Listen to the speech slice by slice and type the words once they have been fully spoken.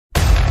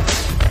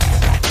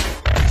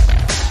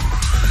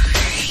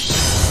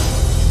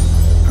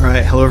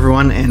Hello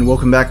everyone and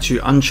welcome back to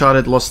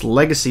Uncharted Lost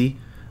Legacy.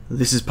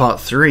 This is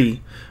part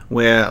 3,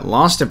 where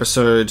last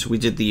episode we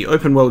did the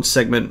open world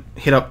segment,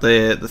 hit up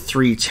the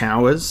 3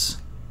 towers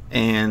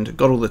and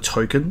got all the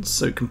tokens,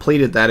 so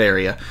completed that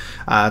area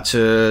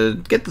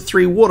to get the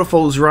 3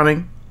 waterfalls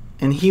running,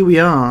 and here we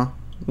are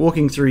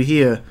walking through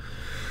here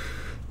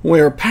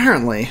where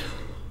apparently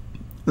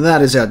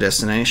that is our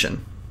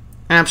destination.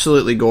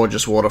 Absolutely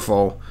gorgeous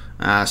waterfall,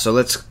 so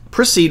let's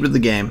proceed with the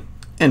game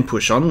and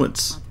push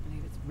onwards.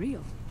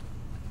 Real.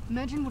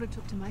 Imagine what it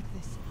took to make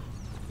this.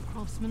 The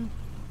craftsmen,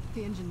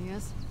 the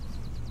engineers.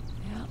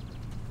 Yeah.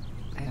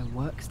 Their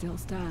work still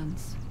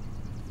stands.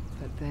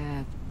 But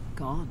they're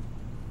gone.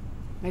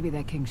 Maybe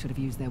their king should have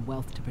used their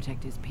wealth to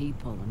protect his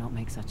people and not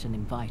make such an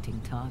inviting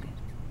target.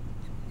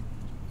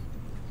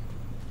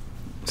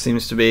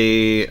 Seems to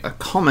be a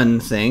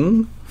common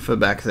thing for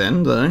back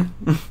then, though.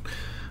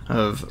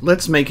 Of,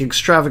 let's make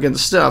extravagant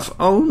stuff.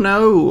 Oh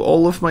no,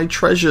 all of my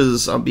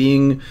treasures are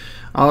wanting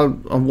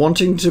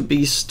to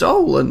be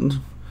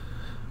stolen.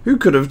 Who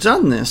could have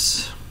done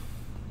this?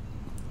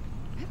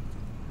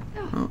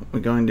 Oh, we're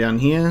going down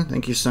here.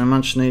 Thank you so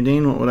much,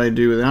 Nadine. What would I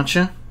do without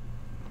you?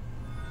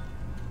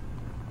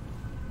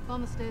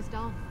 Found the stairs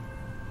down.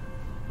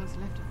 What's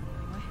left of them,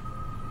 anyway.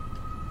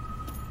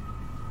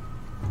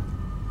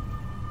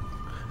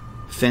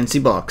 Fancy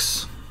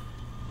box.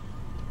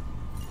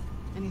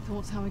 Any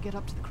thoughts how we get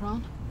up to the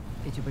crown?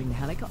 Did you bring the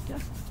helicopter?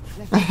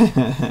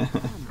 Then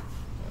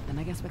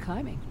I guess we're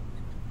climbing.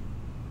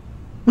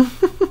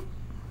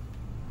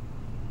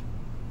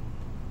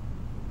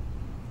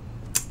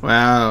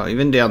 Wow,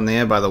 even down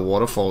there by the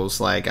waterfalls,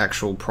 like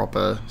actual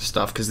proper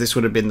stuff, because this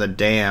would have been the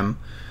dam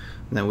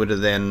that would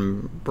have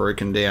then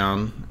broken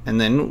down and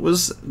then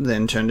was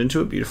then turned into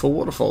a beautiful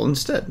waterfall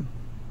instead.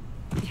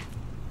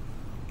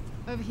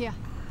 Over here.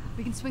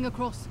 We can swing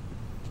across.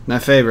 My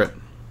favorite.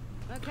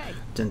 Okay.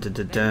 Dun dun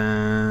dun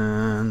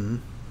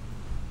dun.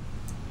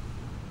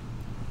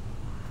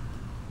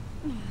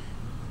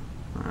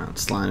 Alright,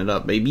 let's line it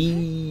up,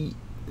 baby.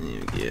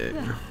 There we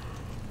go.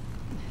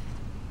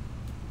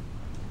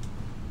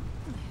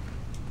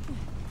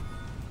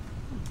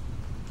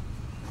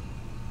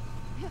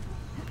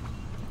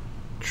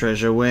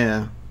 Treasure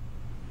where?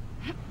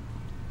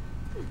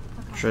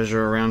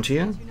 Treasure around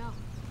here?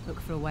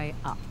 Look for a way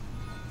up.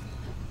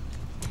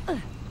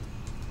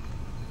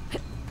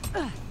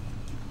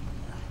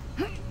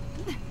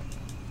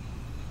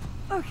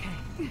 Okay.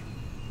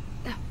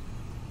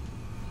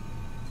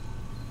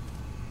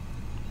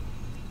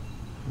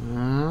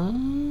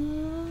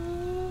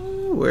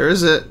 Where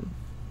is it?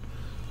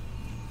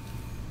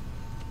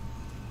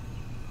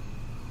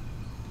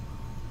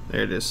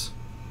 There it is.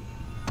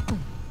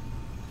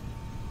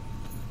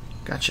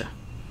 Gotcha.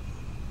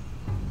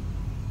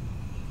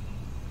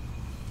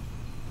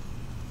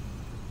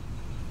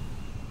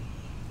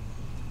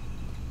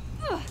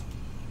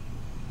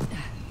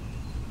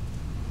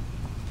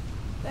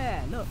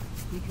 There, look.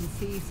 You can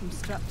see some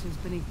structures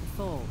beneath the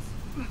falls.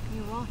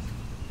 You're right.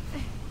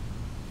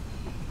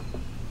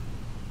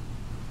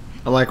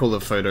 I like all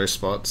the photo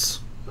spots.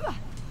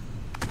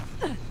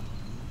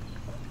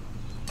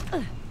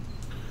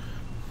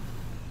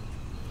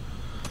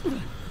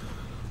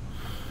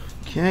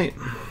 Okay.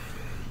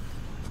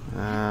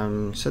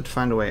 Said to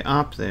find a way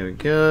up. There we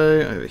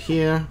go. Over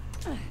here.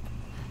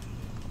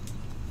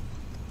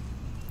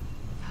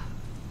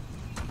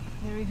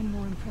 They're even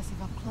more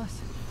impressive up close.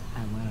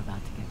 And we're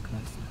about to get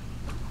closer.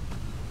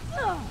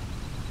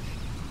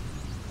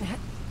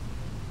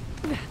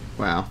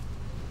 Wow.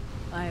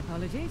 My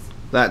apologies.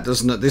 That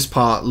does not. This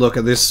part. Look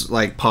at this.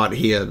 Like part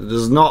here.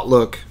 Does not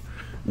look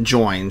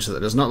joined. That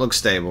does not look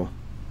stable.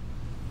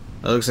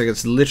 It looks like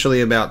it's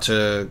literally about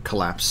to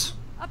collapse.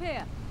 Up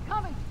here.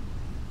 Coming.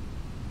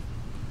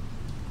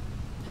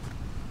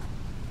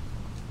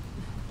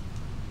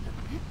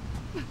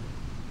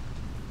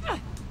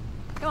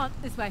 Go on,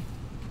 this way.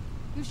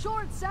 You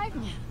sure it's safe?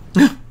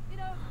 You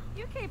know,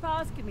 you keep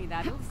asking me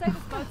that. It'll save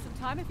us both some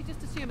time if you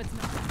just assume it's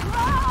not.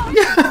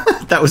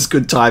 That was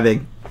good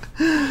timing.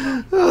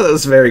 Oh, that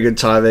was very good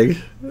timing.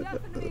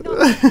 Definitely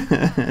not.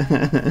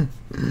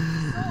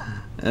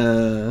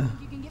 Uh,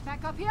 You can get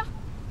back up here?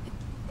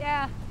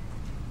 Yeah.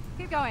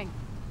 Keep going.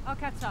 I'll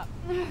catch up.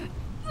 Here.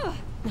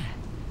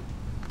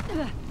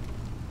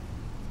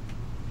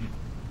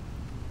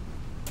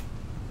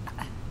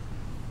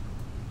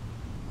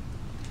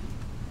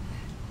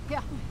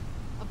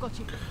 I've got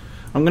you.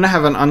 I'm gonna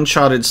have an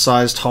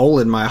Uncharted-sized hole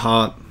in my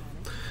heart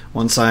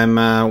once I'm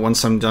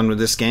done with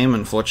this game.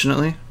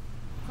 Unfortunately,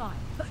 Fine.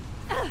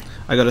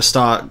 I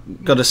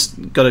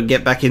gotta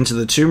get back into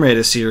the Tomb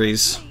Raider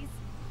series.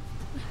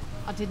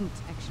 I didn't,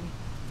 actually.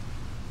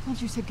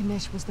 Thought you said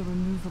Ganesh was the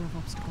remover of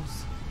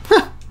obstacles.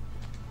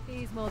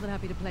 He's more than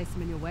happy to place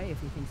them in your way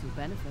if he thinks you'll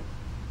benefit.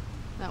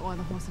 That why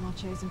the horse and I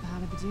chose him for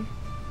Halibadu?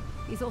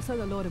 He's also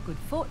the Lord of Good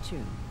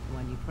Fortune, the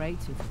one you pray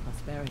to for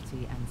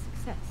prosperity and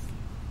success.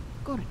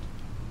 Got it.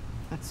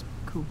 That's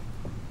cool.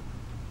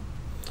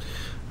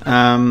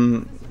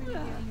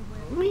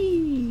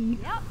 Whee!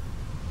 Yep.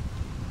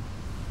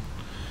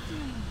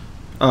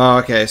 Oh,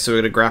 okay, so we're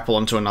gonna grapple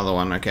onto another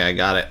one. Okay, I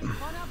got it. Come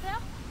on up there.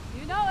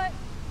 You know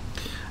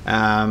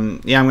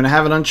it. Yeah, I'm gonna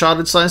have an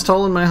Uncharted-sized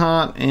hole in my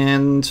heart,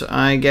 and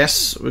I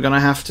guess we're gonna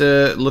have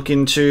to look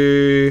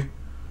into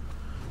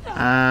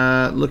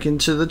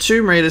the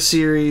Tomb Raider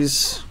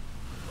series.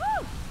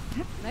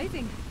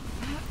 Amazing.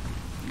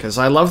 Because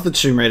I love the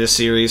Tomb Raider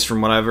series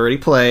from what I've already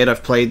played.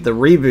 I've played the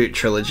reboot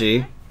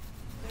trilogy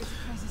It's the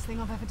craziest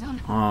thing I've ever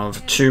done.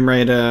 of Tomb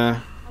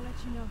Raider, I'll let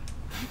you know.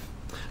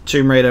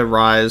 Tomb Raider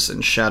Rise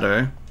and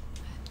Shadow.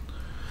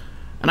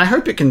 And I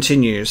hope it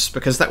continues,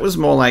 because that was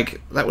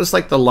like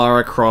the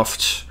Lara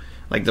Croft,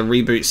 like the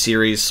reboot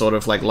series, sort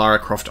of like Lara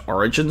Croft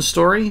origin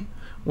story,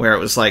 where it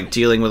was like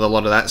dealing with a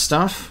lot of that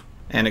stuff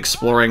and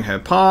exploring her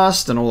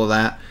past and all of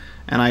that.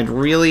 And I'd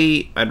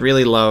really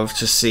love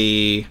to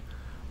see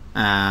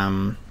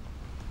a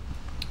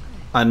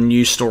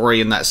new story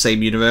in that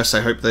same universe.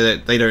 I hope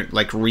that they don't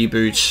like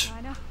reboot. Thanks.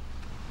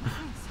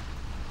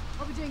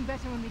 I'll be doing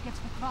better when we get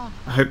to the farm.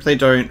 I hope they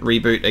don't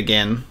reboot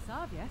again.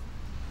 Sav, yes?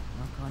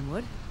 Knock on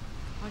wood.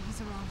 Oh,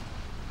 he's around.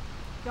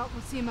 Doc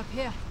will see him up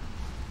here.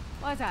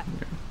 Why is that?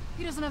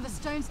 He doesn't have the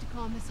stones to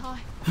climb this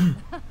high.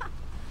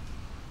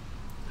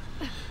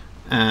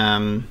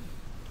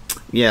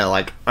 Yeah,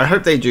 like, I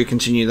hope they do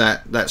continue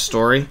that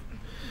story.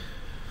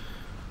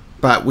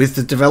 But with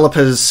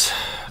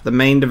the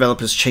main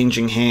developers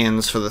changing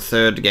hands for the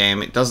third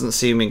game, it doesn't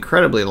seem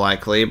incredibly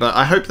likely, but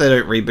I hope they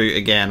don't reboot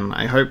again.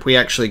 I hope we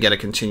actually get a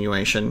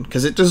continuation,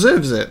 because it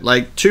deserves it.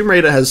 Like, Tomb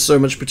Raider has so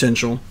much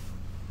potential.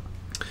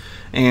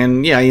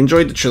 And yeah, I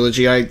enjoyed the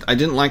trilogy. I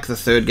didn't like the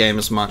third game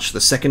as much.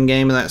 The second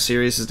game of that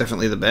series is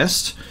definitely the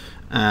best.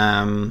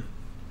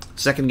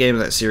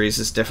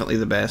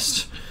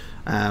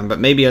 But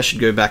maybe I should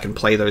go back and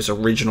play those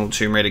original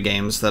Tomb Raider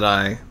games that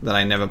I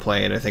never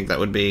played. I think that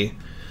would be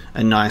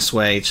a nice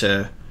way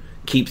to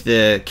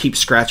keep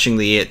scratching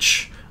the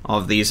itch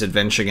of these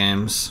adventure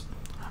games.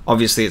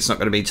 Obviously, it's not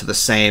going to be to the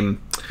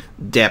same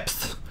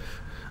depth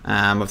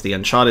of the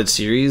Uncharted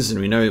series, and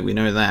we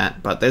know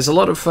that. But there's a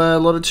lot of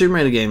Tomb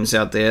Raider games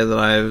out there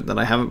that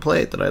I haven't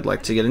played that I'd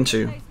like to get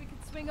into. We can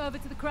swing over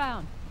to the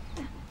crown.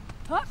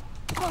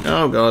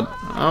 Oh god!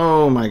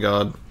 Oh my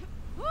god!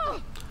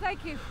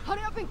 Thank you.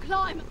 Hurry up and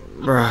climb.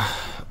 Bruh.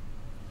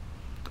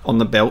 On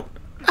the belt.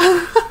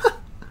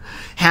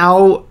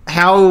 How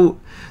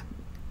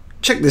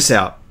check this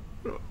out.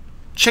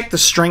 Check the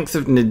strength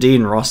of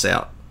Nadine Ross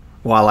out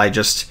while I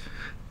just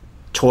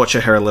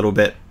torture her a little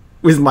bit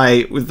with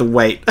the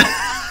weight.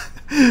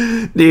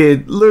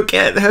 Dude, look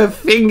at her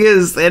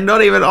fingers. They're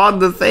not even on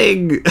the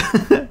thing.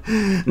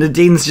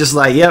 Nadine's just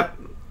like, "Yep.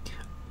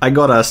 I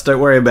got us. Don't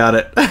worry about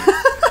it."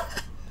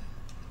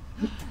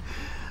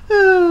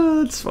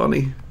 It's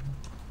funny.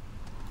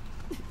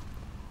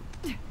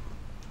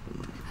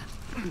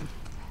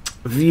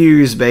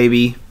 Views,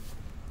 baby.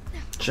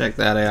 Check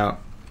that out.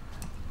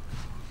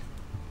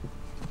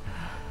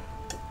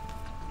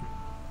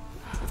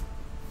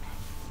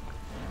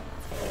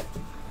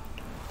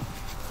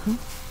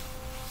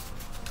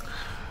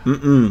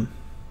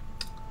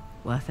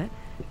 Worth it?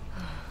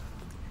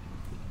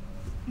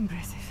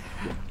 Impressive.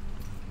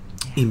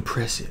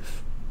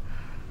 Impressive.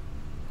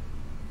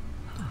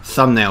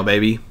 Thumbnail,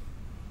 baby.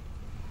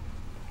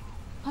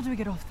 How do we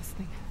get off this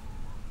thing?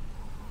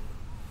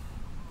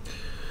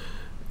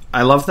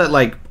 I love that,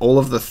 like, all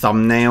of the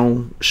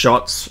thumbnail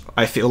shots,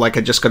 I feel like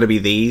are just going to be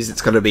these.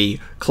 It's going to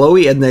be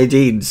Chloe and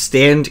Nadine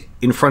stand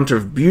in front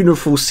of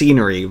beautiful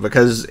scenery,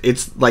 because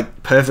it's,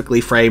 like, perfectly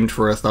framed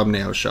for a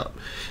thumbnail shot.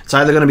 It's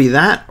either going to be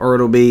that, or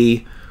it'll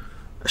be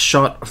a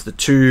shot of the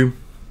two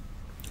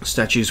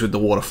statues with the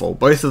waterfall.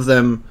 Both of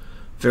them,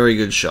 very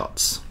good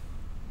shots.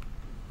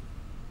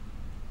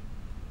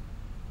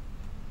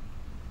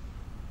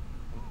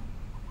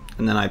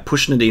 And then I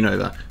push Nadine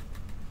over.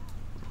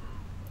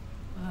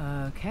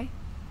 Okay.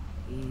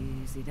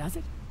 Easy does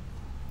it.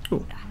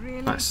 Ooh,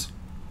 Really? nice.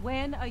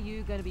 When are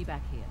you going to be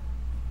back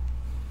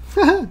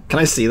here? Can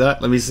I see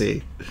that? Let me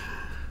see.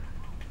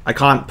 I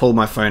can't pull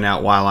my phone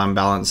out while I'm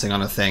balancing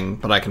on a thing,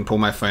 but I can pull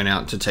my phone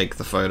out to take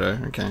the photo.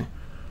 Okay.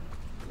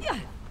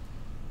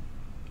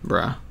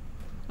 Bruh.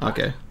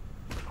 Okay.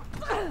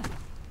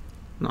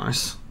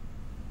 Nice.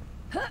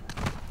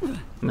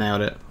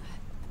 Nailed it.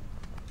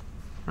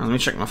 Let me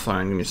check my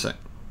phone. Give me a sec.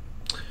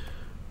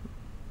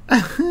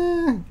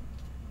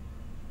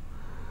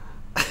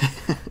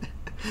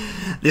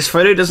 This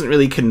photo doesn't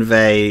really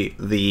convey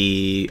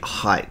the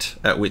height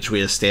at which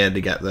we are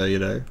standing at, though, you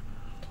know.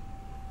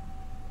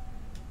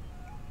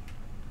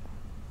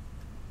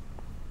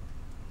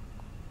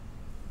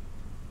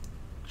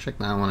 Check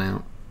that one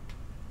out.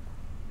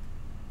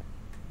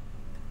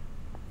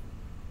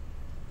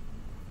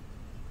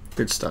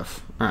 Good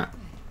stuff. Alright.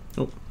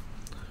 Oh.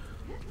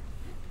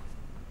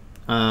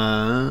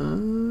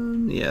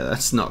 Yeah,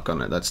 that's not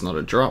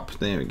a drop.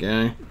 There we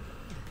go.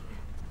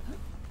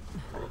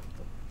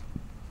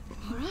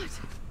 Alright.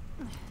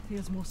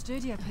 Feels more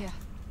sturdy up here.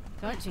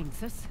 Don't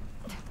jinx us.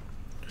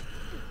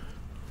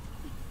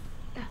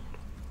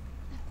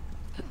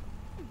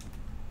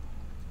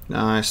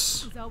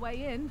 Nice. This is our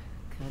way in,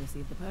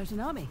 courtesy of the Persian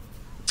army.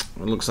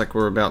 It looks like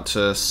we're about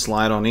to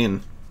slide on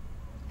in.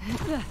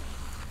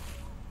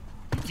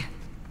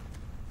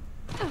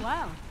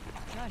 Wow,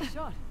 nice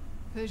shot.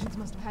 Persians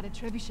must have had a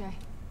trebuchet.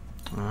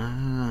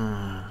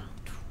 Ah.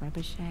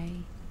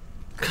 Trebuchet.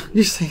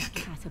 You see?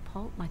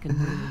 Catapult like a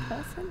normal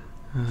person?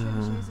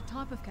 Trebuchet is a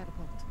type of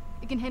catapult.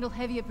 It can handle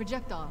heavier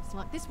projectiles,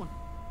 like this one,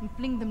 and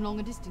fling them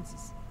longer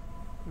distances.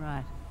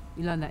 Right.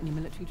 You learned that in your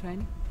military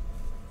training?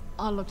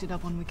 I looked it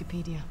up on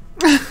Wikipedia.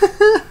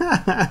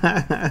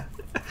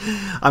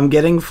 I'm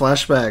getting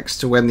flashbacks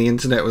to when the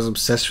internet was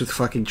obsessed with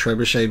fucking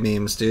trebuchet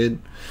memes,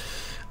 dude.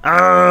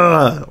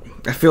 I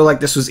feel like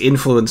this was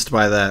influenced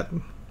by that.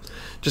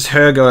 Just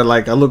her going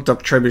like, I looked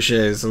up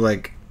trebuchets,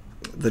 like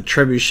the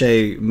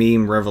trebuchet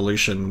meme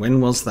revolution. When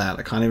was that?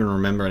 I can't even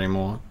remember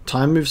anymore.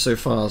 Time moves so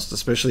fast,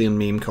 especially in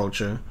meme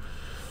culture.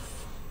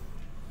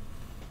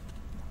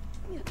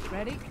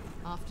 Ready?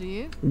 After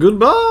you.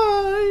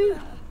 Goodbye!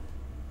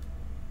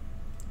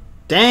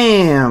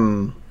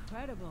 Damn!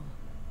 Incredible.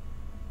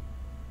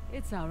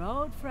 It's our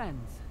old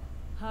friends,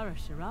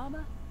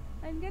 Harasharama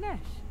and Ganesh.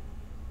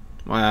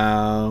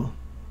 Wow.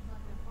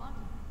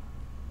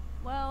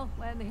 Well,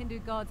 when the Hindu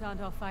gods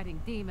aren't off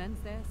fighting demons,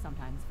 they're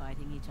sometimes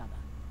fighting each other.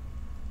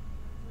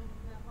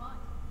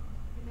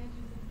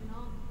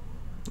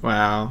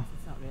 Wow.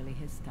 It's not really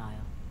his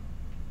style.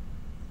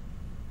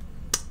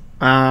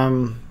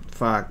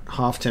 Fuck.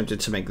 Half tempted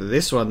to make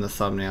this one the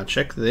thumbnail.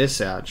 Check this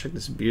out. Check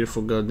this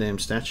beautiful goddamn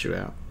statue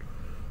out.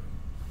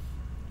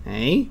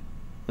 Hey?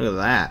 Look at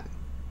that.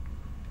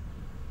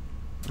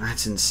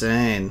 That's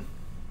insane.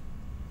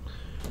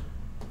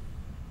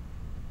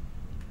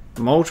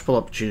 Multiple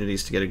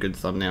opportunities to get a good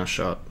thumbnail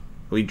shot.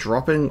 Are we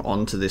dropping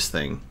onto this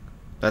thing?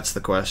 That's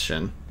the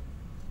question.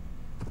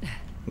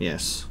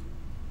 Yes.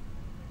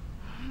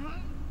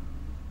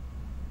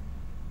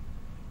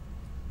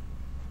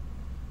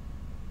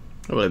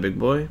 Hello, big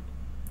boy.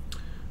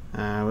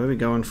 Where are we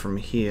going from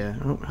here?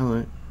 Oh,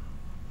 hello.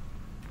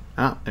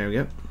 Ah, there we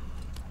go.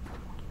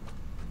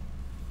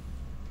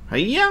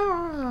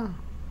 Hiya!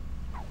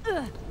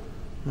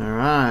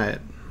 Alright.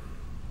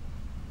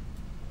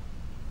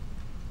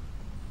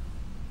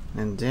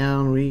 And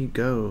down we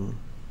go.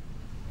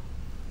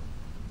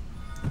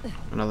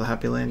 Another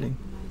happy landing.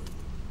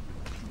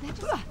 Did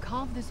they just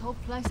carve this whole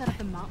place out of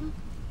the mountain?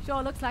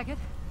 Sure looks like it.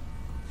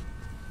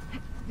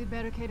 They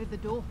barricaded the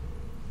door.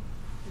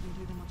 Didn't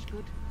do them much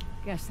good.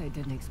 Guess they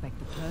didn't expect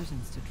the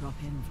Persians to drop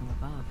in from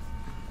above.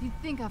 You'd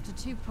think after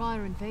 2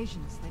 prior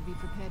invasions, they'd be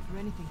prepared for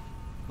anything.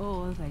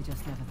 Or they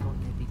just never thought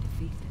they'd be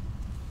defeated.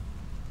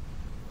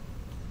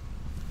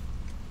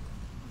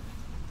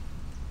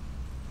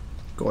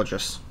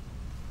 Gorgeous.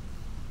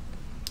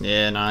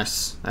 Yeah,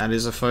 nice. That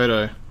is a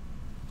photo.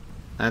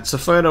 That's a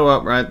photo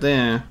up right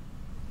there.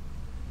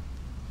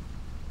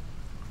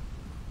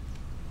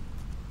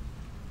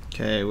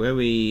 Okay, where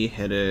we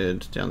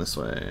headed? Down this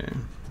way.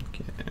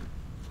 Okay.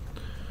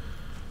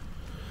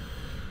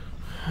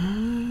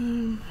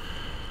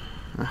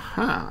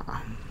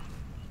 Aha.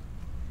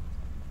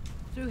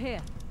 Through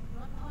here.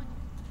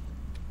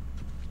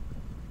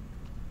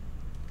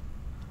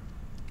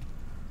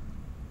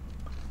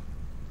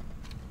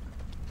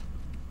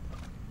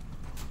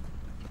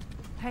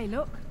 Hey,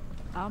 look.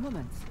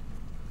 Armaments.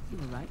 You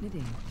were writing it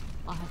in.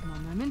 I have my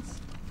moments.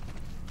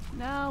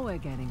 Now we're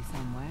getting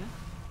somewhere.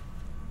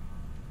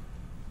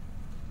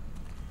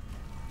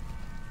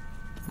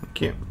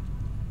 Thank you.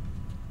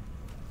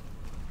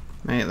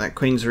 Mate, that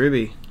Queen's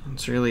Ruby.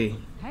 It's really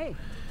Hey,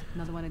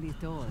 another one of these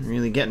doors.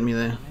 getting me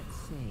there.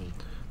 Let's see.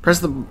 Press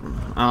the...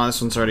 Oh,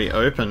 this one's already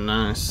open.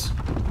 Nice.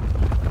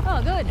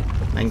 Oh, good.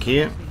 Thank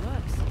you. Actually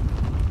works.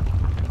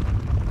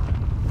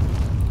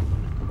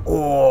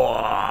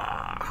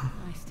 Oh.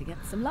 Nice to get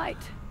some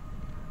light.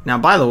 Now,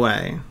 by the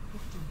way...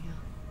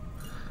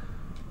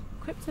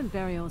 Crypts and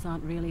burials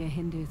aren't really a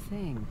Hindu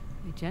thing.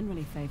 They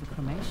generally favor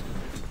cremation.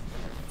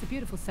 It's a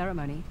beautiful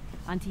ceremony.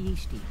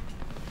 Antiyishti.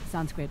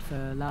 Sanskrit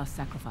for last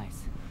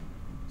sacrifice.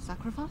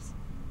 Sacrifice?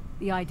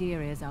 The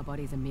idea is our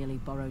bodies are merely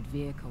borrowed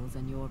vehicles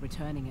and you're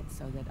returning it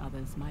so that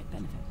others might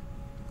benefit.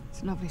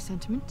 It's a lovely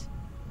sentiment.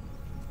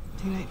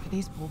 Too late for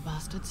these poor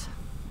bastards.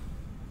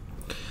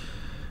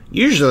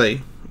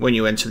 Usually, when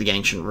you enter the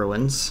ancient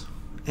ruins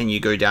and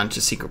you go down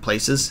to secret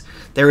places,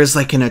 there is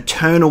like an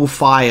eternal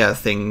fire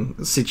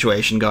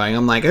situation going.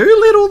 I'm like, who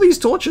lit all these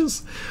torches?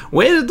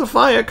 Where did the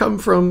fire come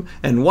from?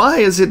 And why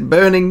is it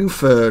burning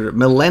for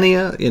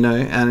millennia? You know,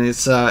 and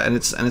it's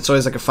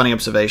always like a funny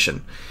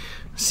observation.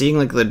 Seeing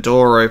like the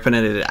door open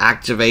and it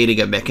activating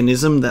a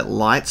mechanism that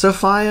lights a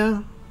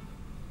fire.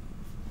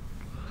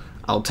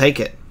 I'll take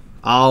it.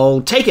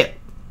 I'll take it.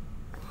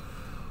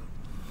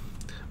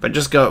 But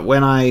just go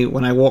when I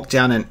walk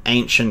down an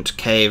ancient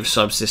cave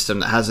subsystem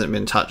that hasn't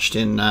been touched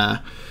in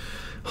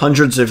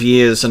hundreds of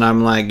years, and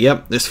I'm like,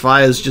 yep, this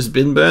fire's just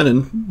been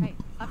burning. Hey,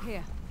 up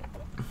here.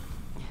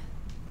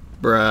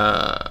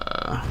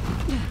 Bruh.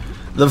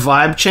 The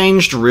vibe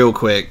changed real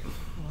quick.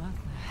 What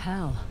the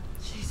hell?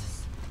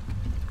 Jesus.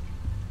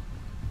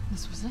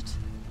 This was it?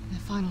 Their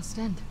final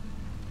stand.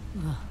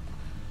 Ugh.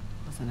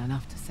 Wasn't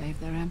enough to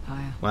save their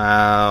empire.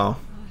 Wow.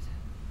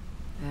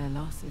 Their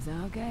loss is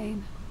our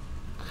gain.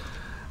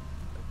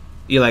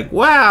 You're like,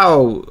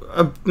 wow,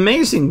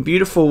 amazing,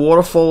 beautiful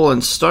waterfall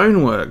and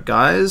stonework,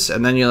 guys.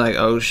 And then you're like,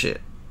 oh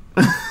shit.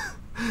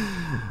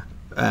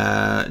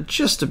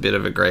 Just a bit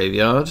of a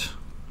graveyard.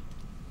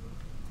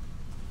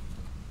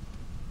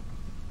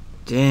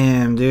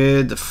 Damn,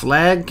 dude, the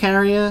flag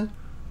carrier.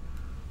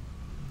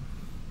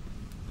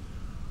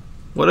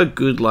 What a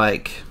good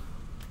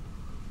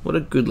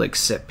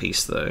set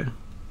piece though.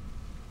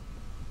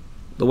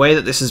 The way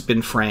that this has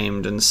been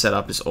framed and set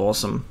up is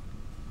awesome.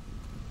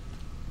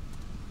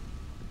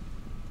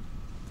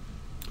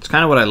 It's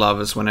kind of what I love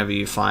is whenever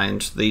you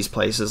find these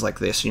places like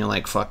this and you're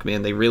like, fuck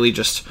man, they really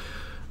just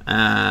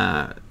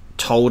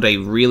told a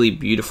really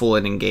beautiful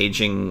and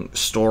engaging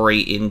story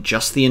in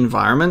just the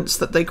environments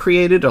that they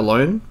created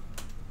alone.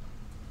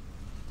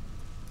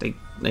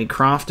 They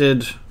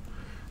crafted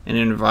an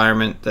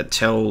environment that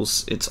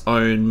tells its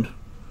own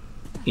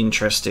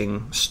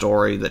interesting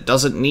story that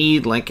doesn't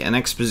need like an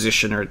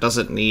exposition, or it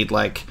doesn't need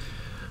like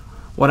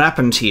what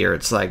happened here.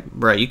 It's like,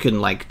 bro, you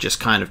can like just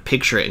kind of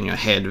picture it in your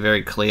head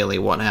very clearly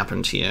what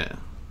happened here.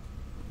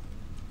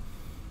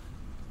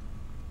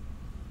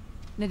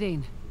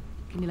 Nadine,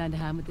 can you lend a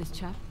hand with this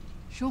chap?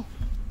 Sure.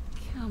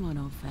 Come on,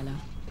 old fellow.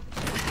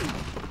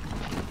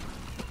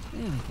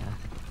 There we go.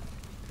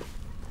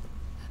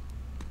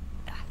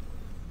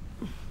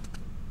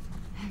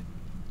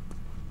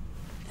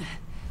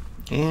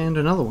 And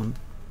another one.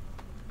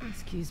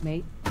 Excuse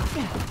me.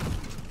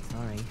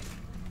 Sorry.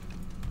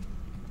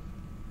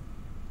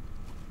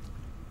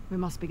 We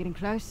must be getting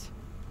close.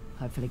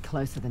 Hopefully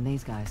closer than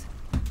these guys.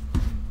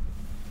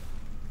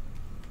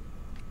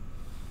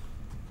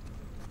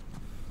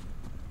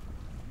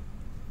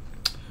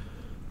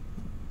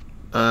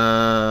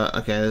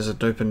 Okay, there's an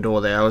open door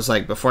there. I was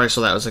like, before I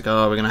saw that, I was like,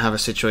 oh, we're gonna have a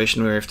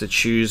situation where we have to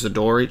choose a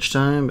door each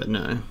time, but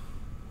no.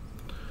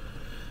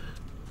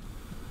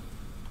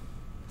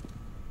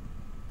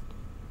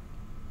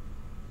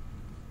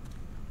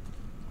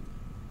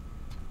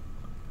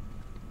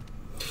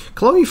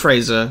 Chloe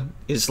Fraser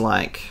is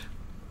like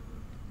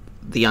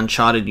the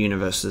Uncharted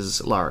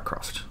universe's Lara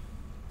Croft.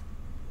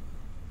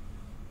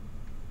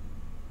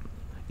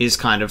 Is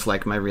kind of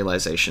like my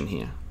realization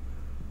here.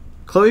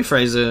 Chloe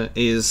Fraser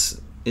is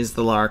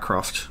the Lara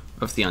Croft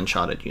of the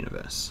Uncharted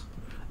universe.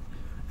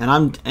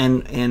 And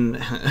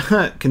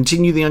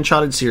continue the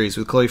Uncharted series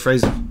with Chloe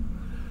Fraser.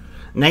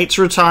 Nate's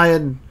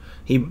retired.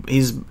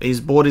 He's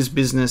bought his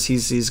business.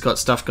 He's got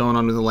stuff going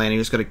on with Elena.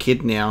 He's got a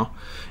kid now.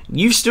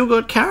 You've still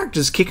got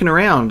characters kicking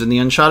around in the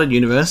Uncharted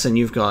universe, and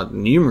you've got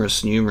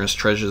numerous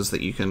treasures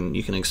that you can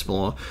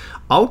explore.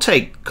 I'll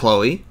take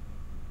Chloe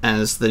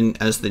as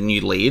the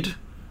new lead.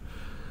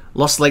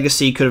 Lost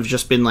Legacy could have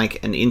just been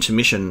like an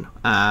intermission,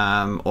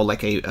 or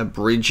like a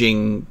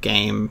bridging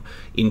game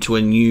into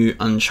a new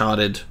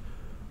Uncharted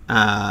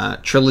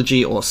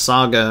trilogy or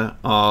saga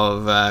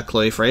of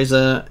Chloe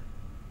Fraser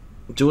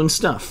doing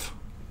stuff.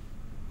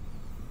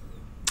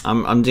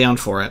 I'm down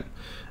for it.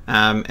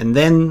 And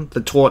then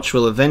the torch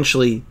will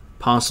eventually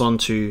pass on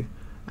to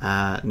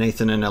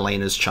Nathan and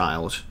Elena's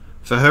child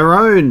for her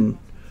own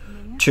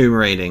tomb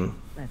raiding.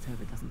 Let's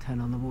hope it doesn't turn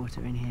on the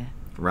water in here.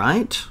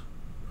 Right?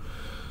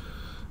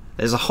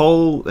 There's a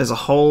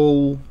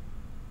whole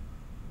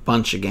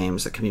bunch of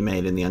games that can be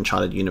made in the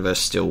Uncharted universe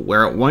still,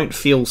 where it won't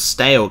feel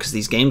stale because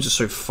these games are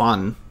so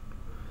fun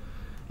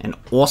and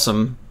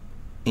awesome.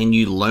 And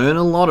you learn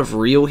a lot of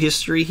real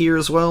history here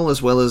as well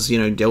as, you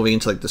know, delving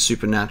into like the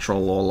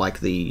supernatural or like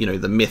the, you know,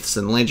 the myths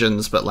and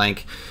legends. But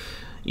like,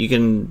 you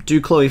can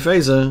do Chloe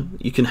Fraser,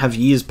 you can have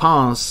years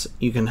pass,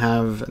 you can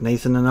have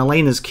Nathan and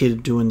Elena's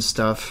kid doing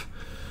stuff.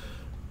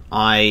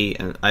 I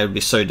would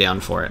be so down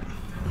for it.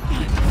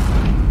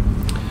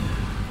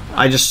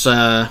 I just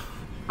Well,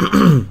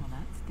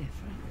 that's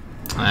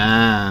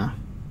different.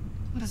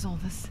 What is all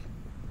this?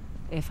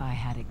 If I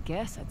had a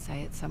guess, I'd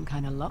say it's some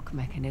kind of lock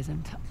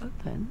mechanism to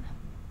open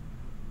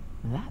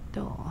that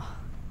door.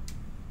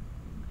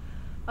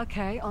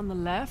 Okay, on the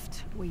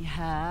left we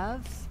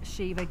have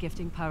Shiva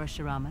gifting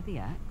Parashurama the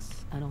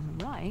axe, and on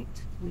the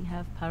right we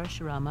have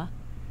Parashurama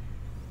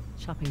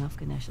chopping off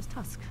Ganesha's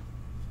tusk.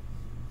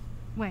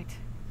 Wait,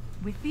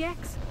 with the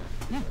axe?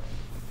 Yeah.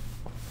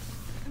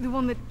 The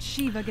one that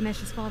Shiva,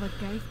 Ganesha's father,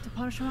 gave to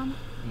Parashurama?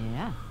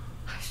 Yeah,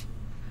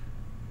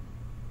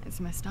 It's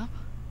messed up.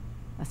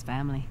 that's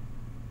family.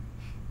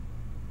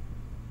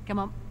 Come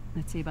on,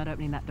 let's see about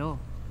opening that door.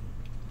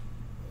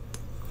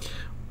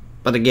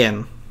 But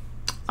again,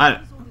 How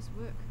does all this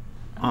work?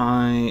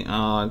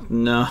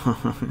 no.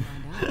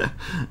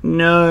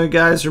 No,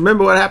 guys,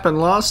 remember what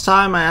happened last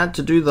time I had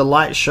to do the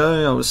light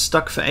show? I was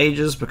stuck for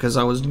ages because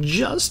I was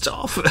just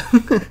off.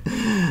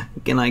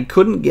 And I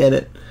couldn't get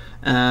it.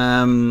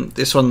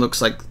 This one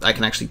looks like I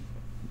can actually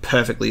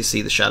perfectly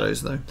see the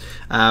shadows, though.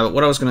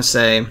 What I was going to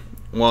say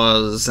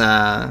was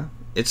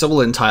it's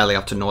all entirely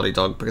up to Naughty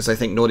Dog, because I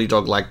think Naughty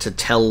Dog like to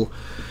tell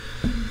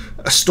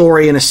a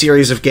story in a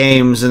series of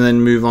games and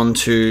then move on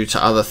to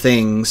other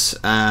things.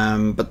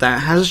 But that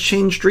has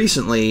changed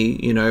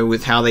recently, you know,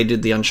 with how they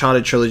did the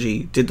Uncharted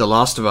trilogy, did The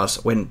Last of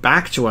Us, went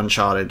back to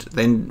Uncharted,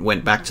 then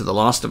went back to The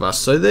Last of Us.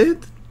 So they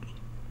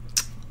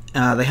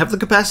have the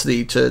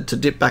capacity to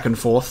dip back and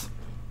forth.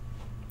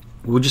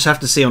 We'll just have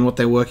to see on what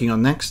they're working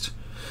on next.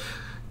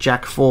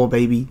 Jak 4,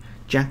 baby.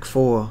 Jak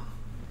 4.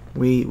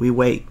 We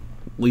wait.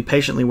 We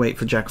patiently wait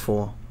for Jak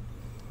 4.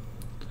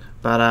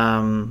 But,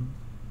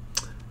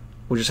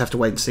 we'll just have to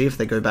wait and see if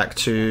they go back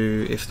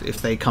to...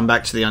 If they come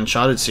back to the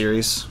Uncharted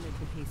series.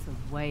 Moved a piece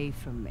away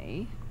from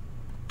me.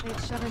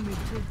 It's shadow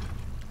moved too.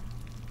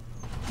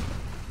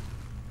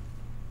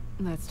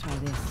 Let's try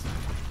this.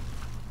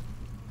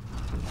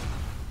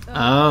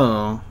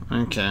 Oh,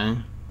 okay.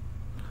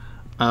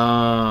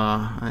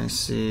 I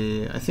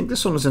see. I think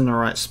this one was in the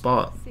right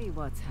spot. See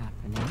what's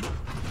happening.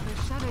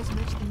 The shadows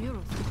match the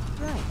murals.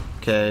 Great.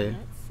 Okay.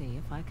 Let's see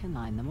if I can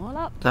line them all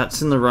up.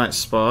 That's in the right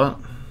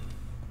spot.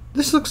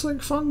 This looks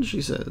like fun,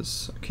 she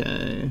says.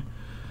 Okay.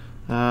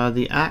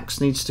 The axe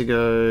needs to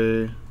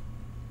go...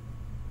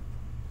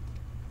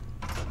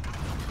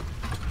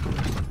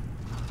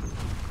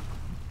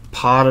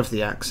 Part of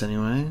the axe,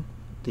 anyway.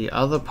 The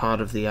other part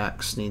of the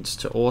axe needs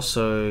to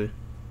also...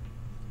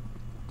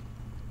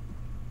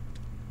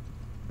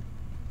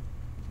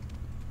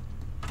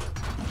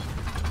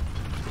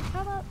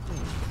 How about this?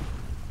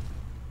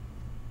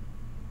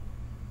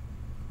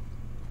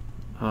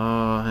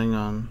 Oh, hang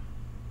on.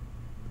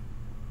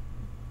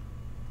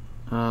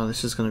 Oh,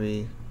 this is gonna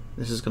be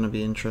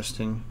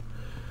interesting.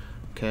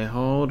 Okay,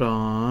 hold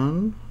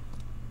on.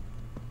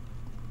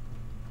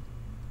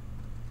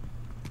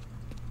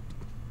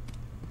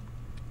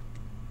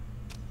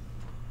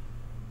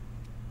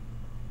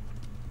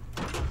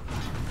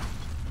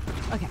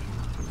 Okay.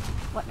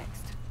 What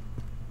next?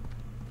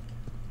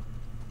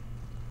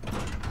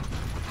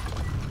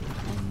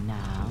 And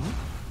now.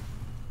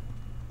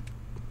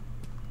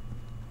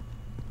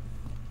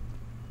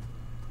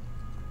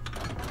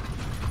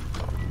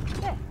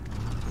 There.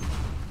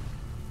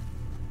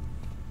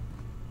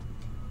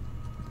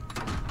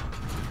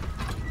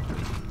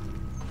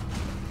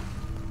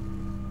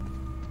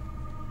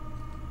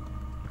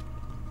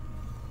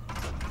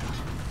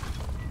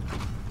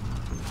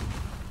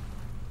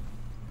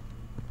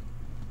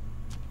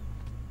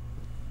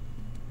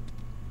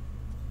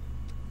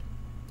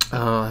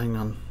 Oh, hang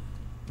on.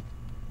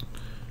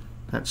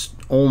 That's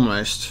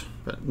almost,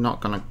 but not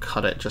gonna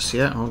cut it just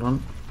yet. Hold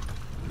on.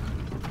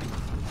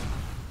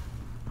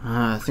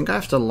 I think I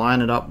have to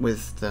line it up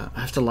with the...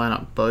 I have to line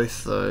up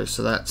both though,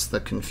 so that's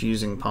the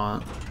confusing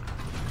part.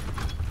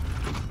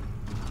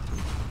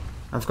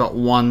 I've got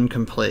one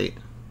complete.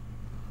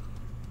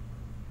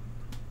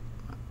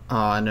 Oh,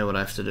 I know what I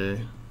have to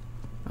do.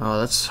 Oh,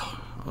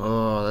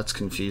 that's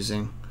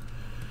confusing.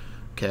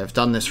 Okay, I've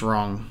done this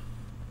wrong.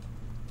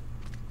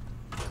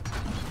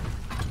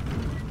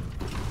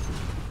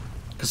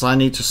 Because I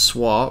need to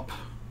swap...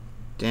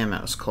 Damn,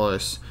 that was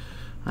close.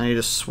 I need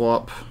to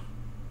swap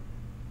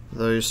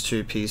those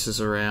two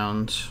pieces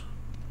around.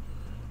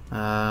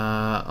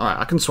 Alright,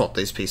 I can swap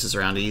these pieces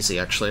around easy,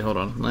 actually. Hold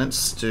on.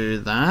 Let's do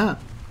that.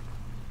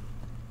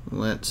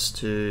 Let's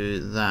do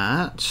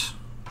that.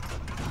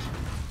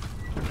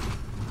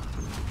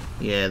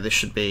 Yeah, this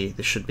should be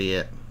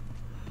it.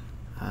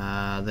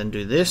 Then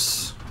do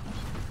this.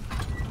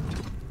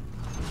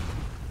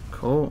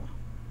 Cool.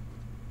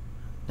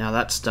 Now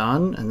that's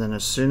done, and then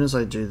as soon as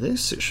I do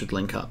this, it should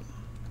link up.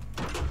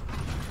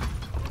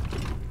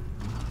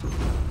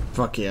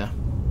 Fuck yeah.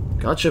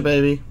 Gotcha,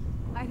 baby.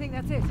 I think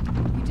that's it.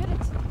 You did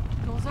it.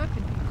 Door's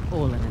open.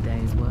 All in a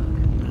day's work.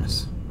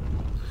 Nice.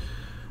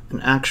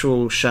 An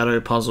actual shadow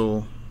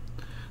puzzle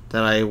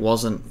that I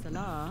wasn't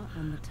Salah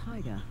and the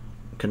tiger.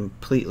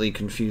 completely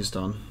confused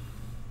on.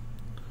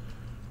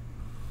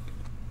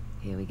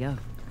 Here we go.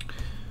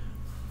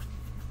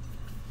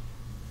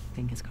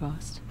 Fingers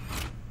crossed.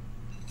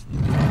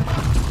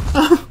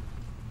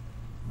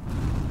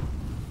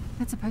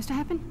 That's supposed to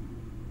happen?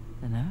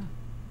 Dunno.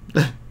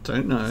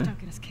 Don't know. Just don't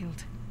get us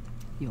killed.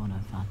 You're no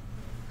fun.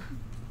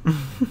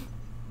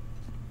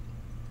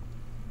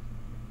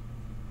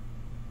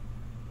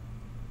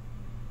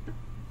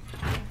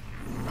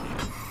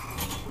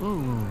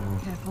 Ooh.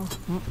 Careful.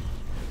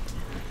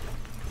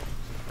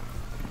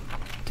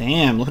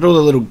 Damn, look at all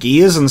the little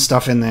gears and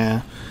stuff in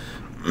there.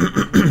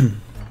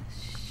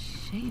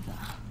 Shaver.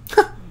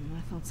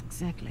 My thoughts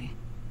exactly.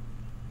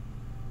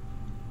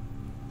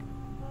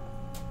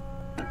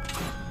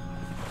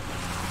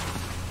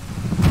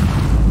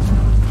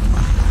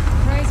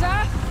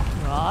 Fraser?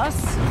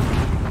 Ross.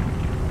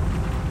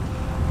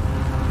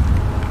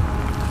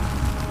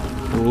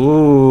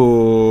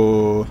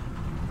 Ooh.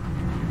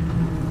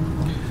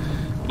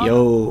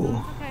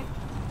 Yo. Okay.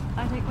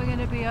 I think we're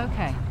gonna be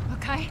okay.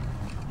 Okay.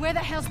 Where the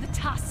hell's the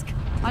tusk?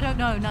 I don't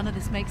know. None of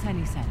this makes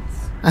any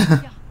sense.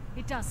 Yeah,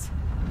 it does.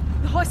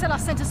 The Hoysala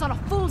sent us on a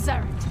fool's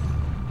errand.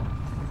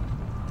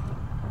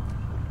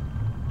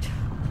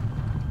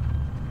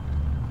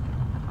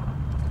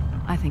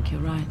 I think you're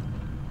right.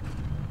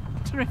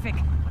 Terrific.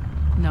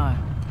 No.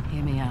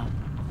 Hear me out.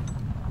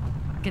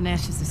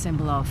 Ganesh is the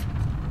symbol of...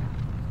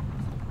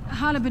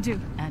 Halabadu.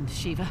 And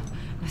Shiva,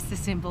 that's the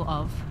symbol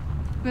of...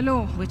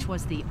 Belur. Which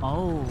was the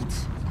old...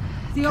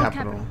 The old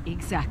Capital. capital.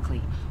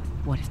 Exactly.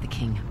 What if the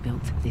king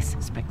built this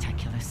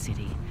spectacular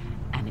city,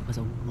 and it was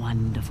a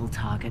wonderful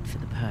target for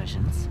the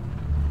Persians?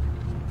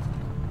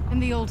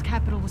 And the old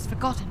capital was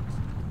forgotten.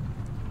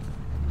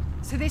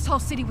 So this whole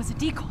city was a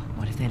decoy.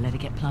 What if they let it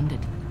get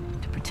plundered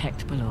to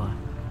protect Belur?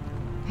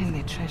 And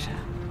their treasure.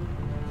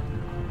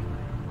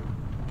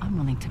 I'm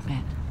willing to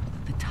bet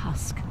the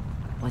tusk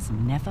was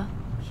never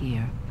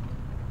here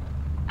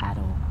at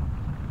all.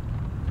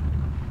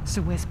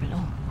 So where's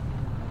Belur?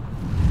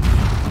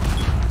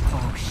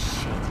 Oh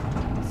shit.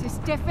 This is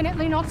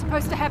definitely not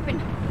supposed to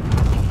happen.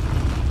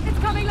 It's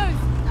coming loose.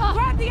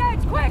 Grab the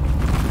edge, quick!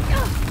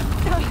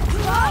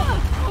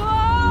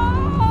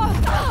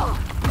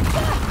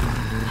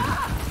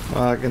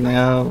 Fucking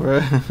hell, bro.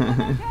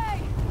 Okay,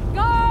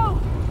 go!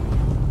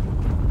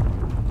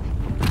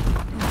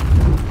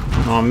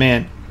 Oh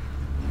man.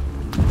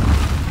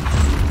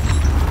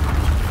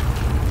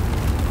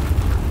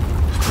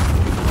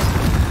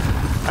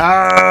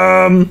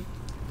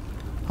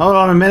 Hold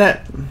on a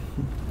minute.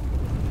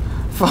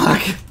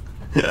 Fuck.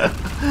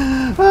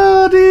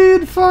 Oh,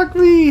 dude, fuck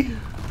me.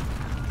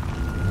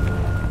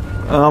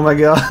 Oh my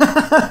god.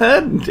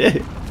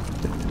 Yep.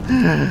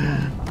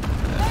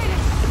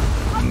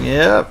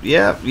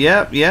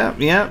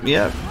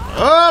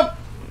 Oh!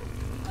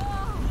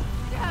 Oh,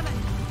 damn it!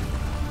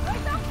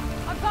 Racer,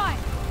 I'm fine.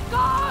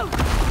 Go!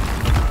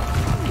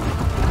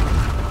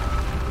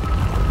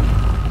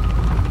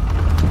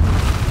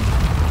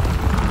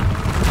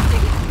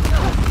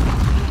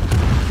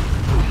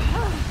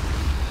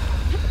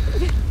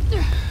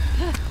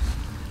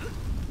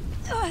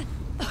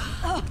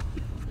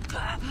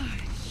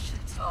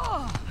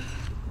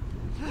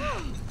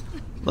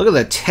 Look at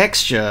the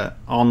texture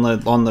on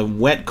the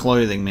wet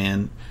clothing,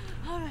 man.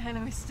 How the hell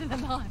are we still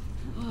alive?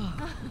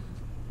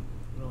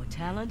 Raw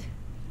talent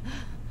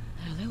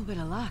and a little bit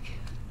of luck.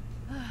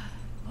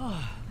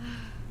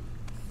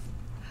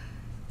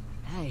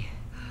 Hey,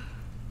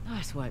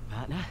 nice work,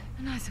 partner.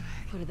 Nice work.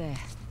 Put it there.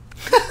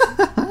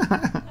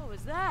 What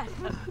was that?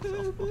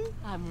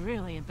 I'm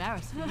really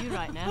embarrassed for you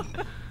right now.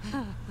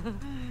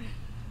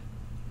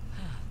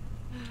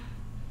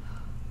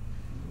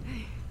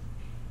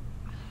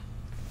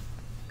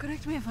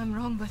 Correct me if I'm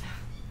wrong, but...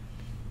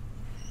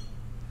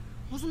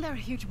 wasn't there a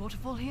huge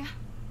waterfall here?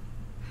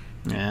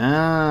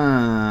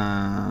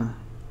 Ah.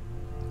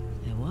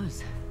 There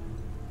was.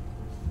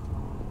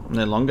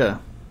 No longer.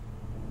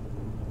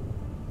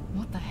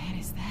 What the hell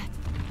is that?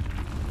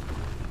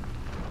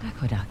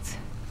 Aqueducts.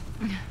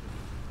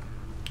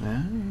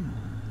 Ah.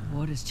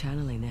 Water's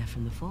channeling there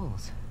from the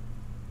falls.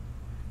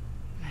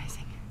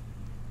 Amazing.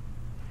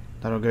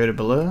 That'll go to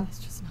Belur? It's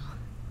just not...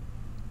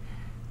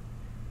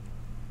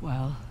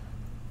 Well,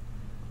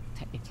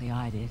 technically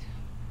I did.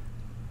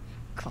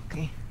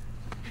 cocky.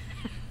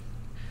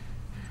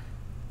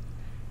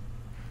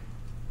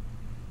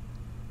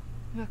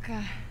 Look,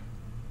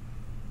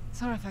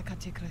 sorry if I cut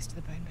too close to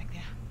the bone back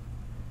there.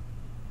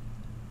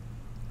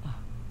 Oh.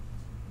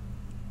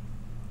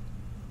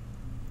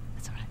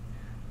 That's all right.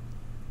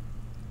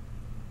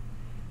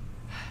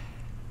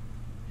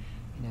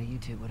 You know, you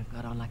two would have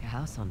got on like a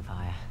house on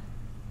fire.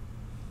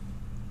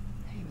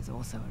 He was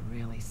also a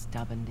really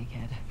stubborn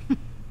dickhead.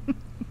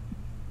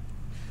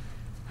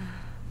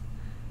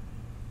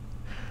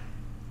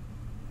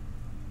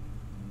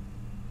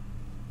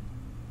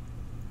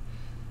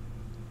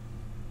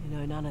 You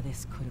know, none of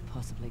this could have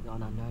possibly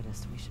gone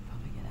unnoticed. We should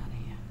probably get out of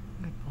here.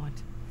 Good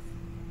point.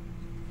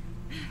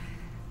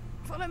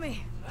 Follow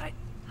me. Right.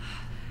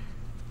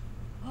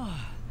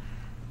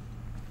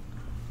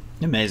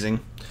 Amazing.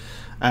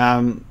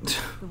 The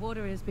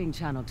water is being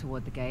channeled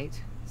toward the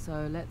gate,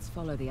 so let's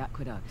follow the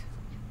aqueduct.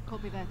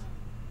 Copy that.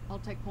 I'll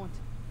take point.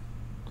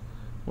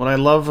 What I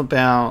love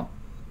about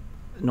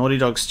Naughty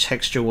Dog's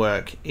texture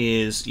work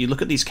is you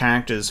look at these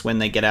characters when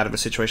they get out of a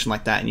situation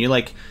like that, and you're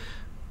like,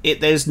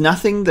 there's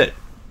nothing that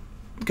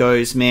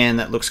goes, man,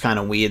 that looks kind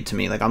of weird to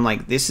me. Like, I'm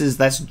like,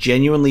 that's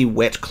genuinely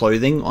wet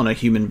clothing on a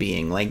human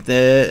being. Like,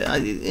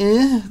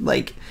 and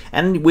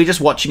we're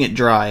just watching it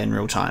dry in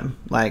real time.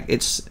 Like,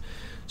 it's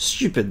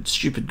stupid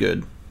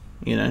good,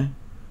 you know?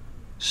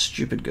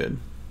 Stupid good.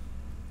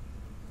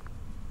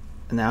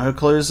 And now her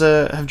clothes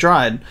have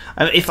dried.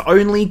 I mean, if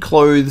only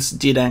clothes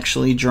did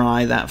actually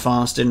dry that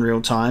fast in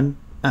real time,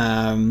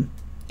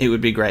 it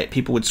would be great.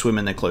 People would swim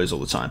in their clothes all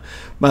the time.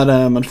 But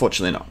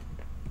unfortunately not.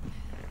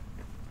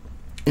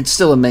 It's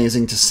still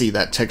amazing to see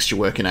that texture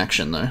work in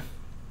action, though.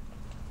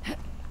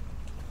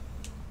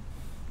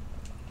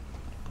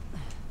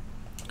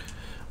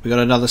 We got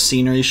another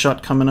scenery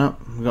shot coming up.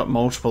 We got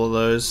multiple of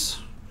those.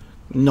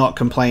 Not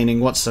complaining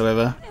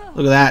whatsoever.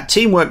 Look at that.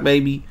 Teamwork,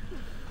 baby.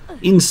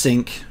 In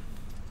sync.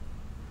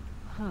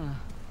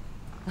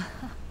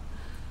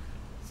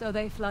 So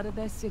they flooded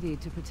their city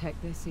to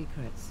protect their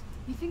secrets.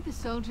 You think the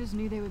soldiers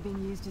knew they were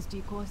being used as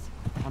decoys?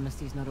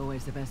 Honesty's not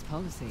always the best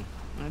policy.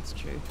 That's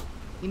true.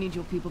 You need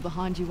your people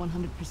behind you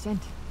 100%.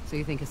 So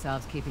you think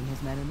Asav's keeping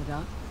his men in the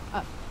dark?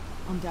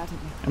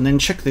 Undoubtedly. And then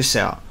check this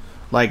out.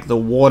 Like, the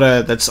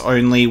water that's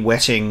only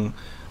wetting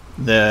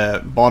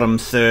the bottom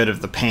third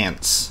of the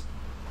pants.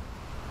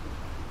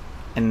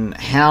 And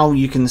how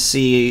you can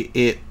see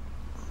it...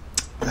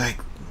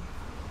 Like...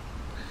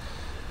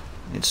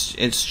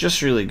 It's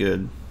just really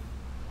good. Look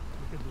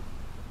at this.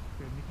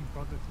 We're making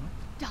progress, no?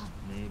 Done.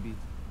 Maybe.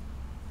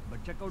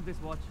 But check out this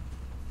watch.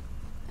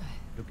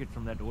 Took it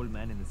from that old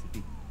man in the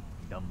city.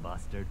 Dumb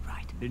bastard.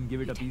 Right. Didn't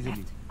give it You up take easily.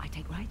 left, I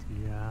take right.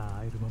 Yeah,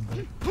 I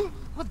remember it.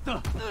 What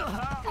the?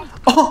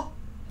 Oh!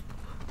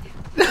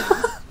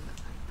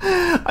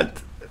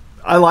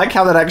 I like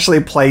how that actually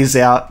plays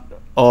out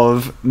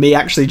of me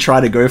actually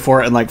trying to go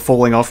for it and like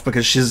falling off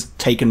because she's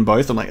taken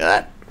both. I'm like,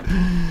 that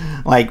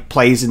like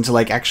plays into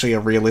like actually a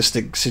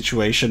realistic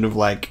situation of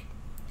like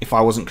if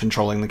I wasn't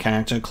controlling the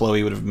character,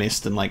 Chloe would have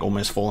missed and like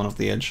almost fallen off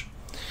the edge.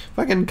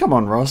 Fucking come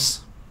on,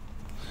 Ross.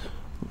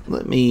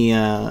 Let me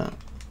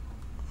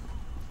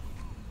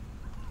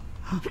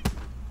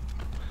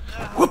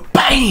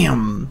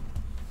bam!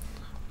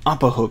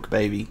 Upper hook,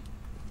 baby.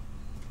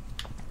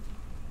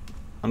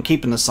 I'm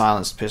keeping the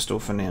silenced pistol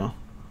for now.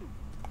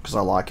 Because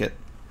I like it.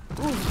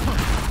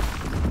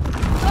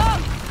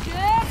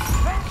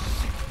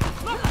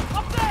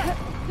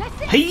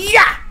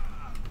 Hiya!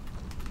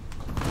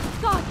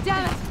 God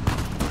damn it!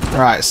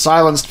 Alright,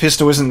 silenced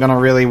pistol isn't gonna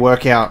really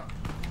work out.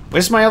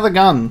 Where's my other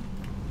gun?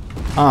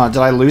 Ah, did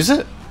I lose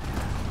it?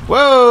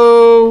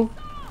 Whoa!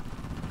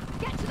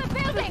 Get to the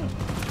building!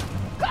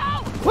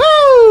 Go!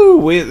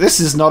 Woo! This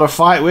is not a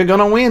fight. We're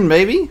gonna win,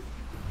 baby.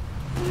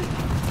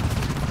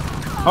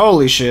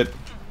 Holy shit.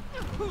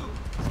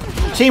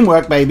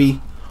 Teamwork,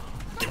 baby.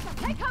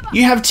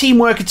 You have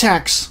teamwork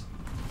attacks.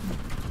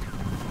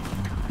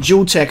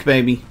 Dual tech,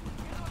 baby.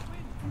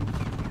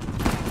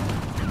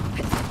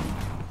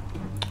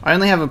 I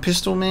only have a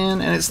pistol,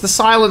 man, and it's the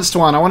silenced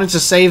one. I wanted to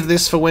save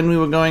this for when we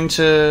were going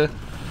to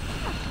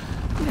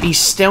be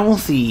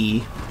stealthy.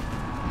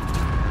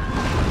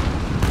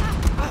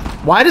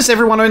 Why does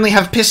everyone only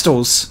have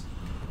pistols?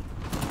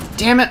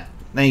 Damn it.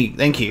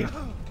 Thank you.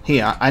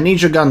 Here, I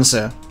need your gun,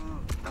 sir.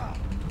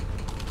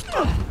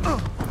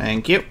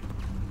 Thank you.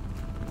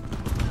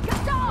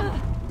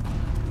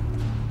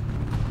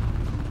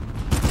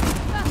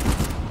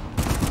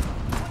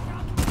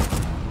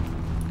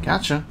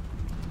 Gotcha.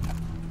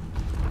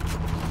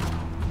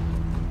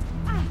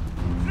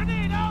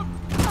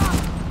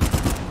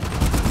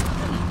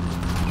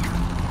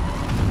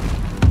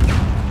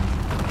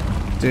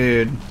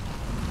 Dude.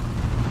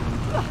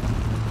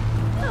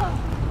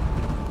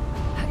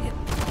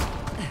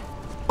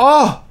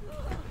 Oh!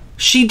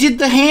 She did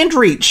the hand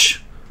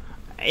reach!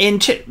 In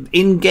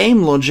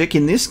game logic,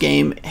 in this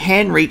game,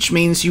 hand reach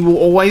means you will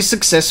always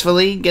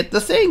successfully get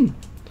the thing.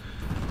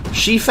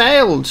 She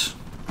failed.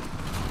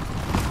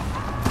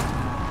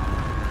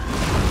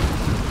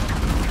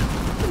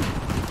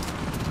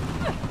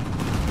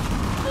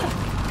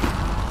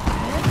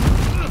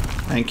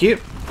 Thank you.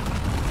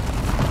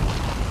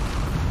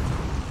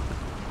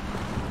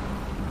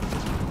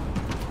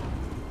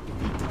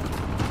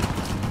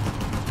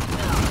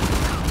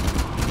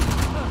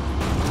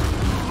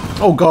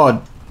 Oh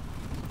god.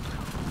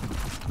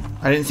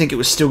 I didn't think it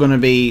was still gonna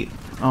be...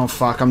 Oh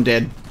fuck, I'm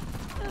dead.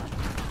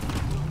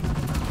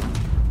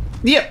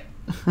 Yep.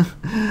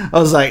 I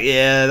was like,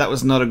 yeah, that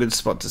was not a good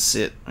spot to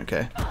sit.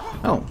 Okay.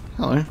 Oh,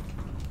 hello.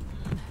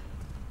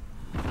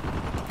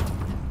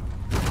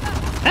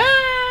 Ah!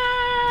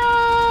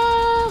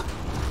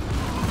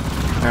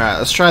 Alright,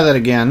 let's try that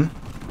again.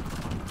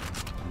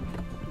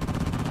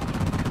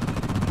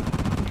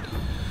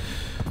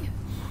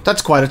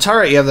 That's quite a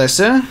turret you have there,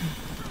 sir.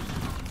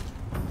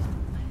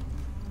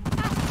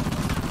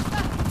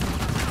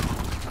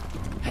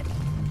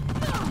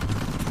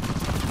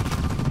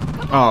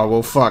 Oh,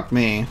 well, fuck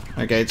me.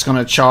 Okay, it's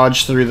gonna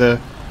charge through the...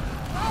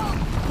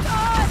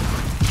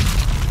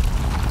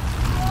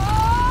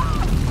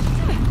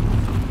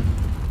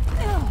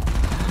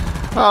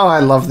 Oh, I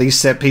love these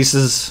set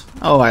pieces.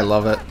 Oh, I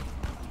love it.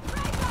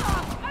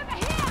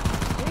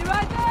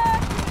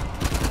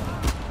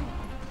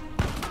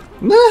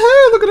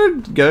 Look at her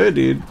go,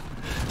 dude.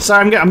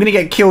 Sorry, I'm gonna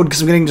get killed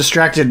because I'm getting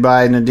distracted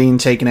by Nadine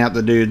taking out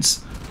the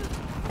dudes.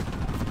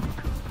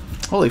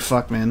 Holy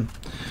fuck, man.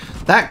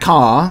 That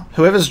car,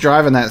 whoever's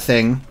driving that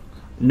thing,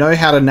 know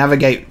how to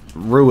navigate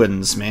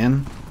ruins,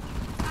 man.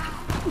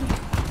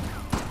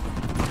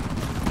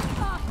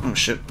 Oh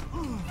shit.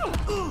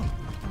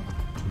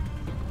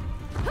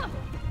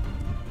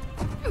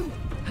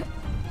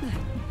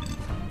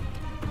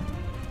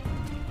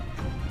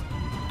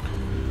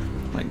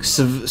 Like,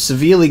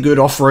 severely good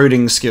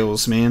off-roading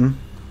skills, man.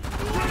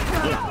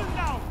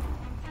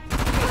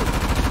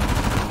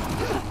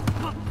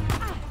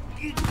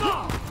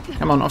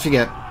 Come on, off you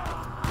get.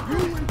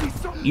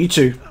 You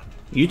two.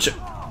 You two.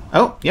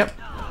 Oh, yep.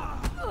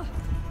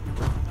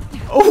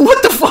 Oh,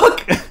 what the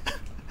fuck?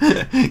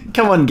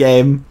 Come on,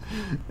 game.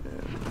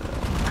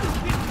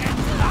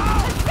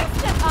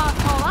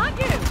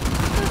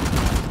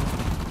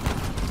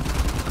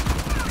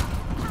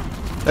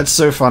 That's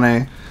so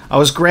funny. I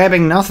was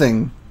grabbing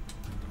nothing.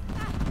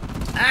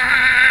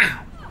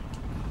 Ah!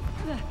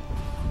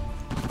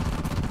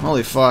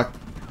 Holy fuck.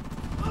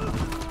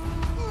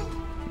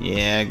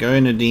 Yeah, go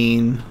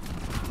Nadine.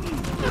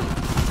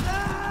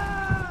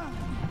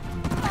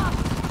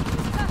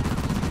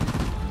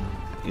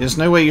 There's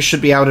no way you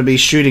should be able to be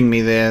shooting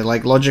me there.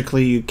 Like,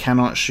 logically, you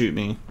cannot shoot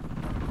me.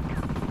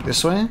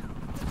 This way?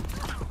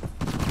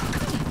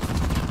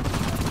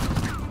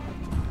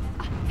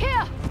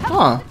 Here!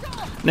 Oh,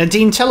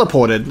 Nadine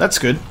teleported. That's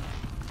good.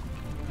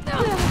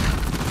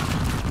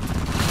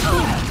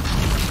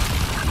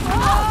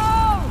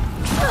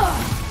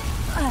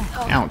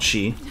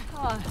 Ouchie.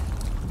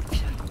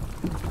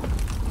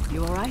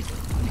 You alright?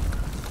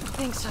 I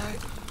think so.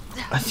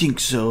 I think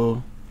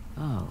so.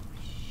 Oh,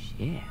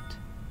 shit.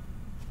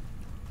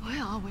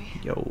 Where are we?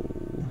 Yo.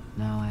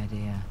 No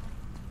idea.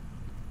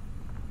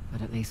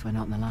 But at least we're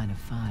not in the line of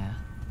fire.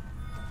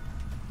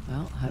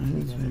 Well,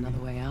 hopefully there's another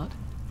way out.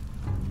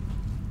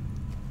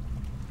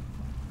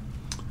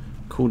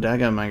 Cool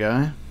dagger, my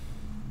guy.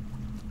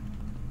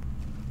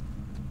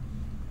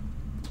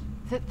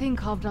 That thing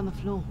carved on the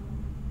floor.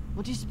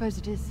 What do you suppose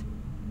it is?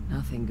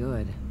 Nothing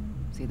good.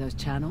 See those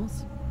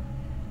channels?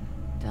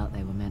 Doubt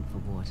they were meant for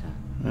water.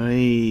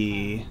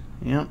 Hey.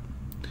 Yep.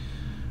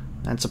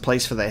 That's a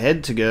place for the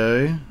head to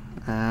go.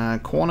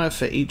 Corner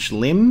for each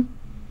limb.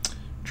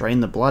 Drain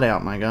the blood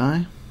out, my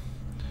guy.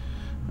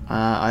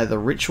 Either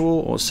ritual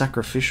or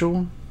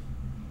sacrificial.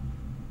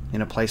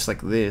 In a place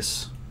like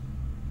this.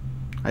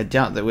 I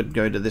doubt they would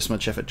go to this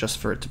much effort just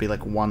for it to be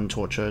like one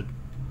torture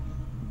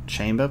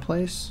chamber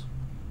place.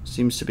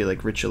 Seems to be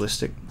like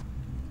ritualistic.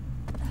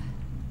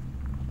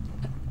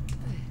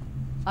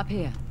 Up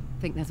here.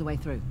 Think there's a way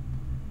through.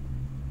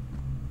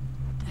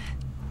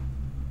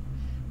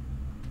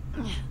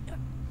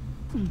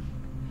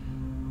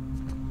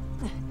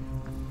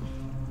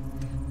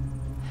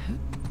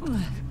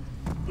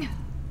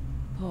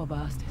 Poor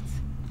bastards.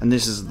 And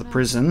this is the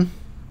prison.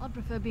 I'd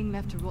prefer being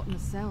left to rot in a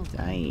cell.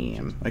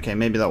 Damn. Okay,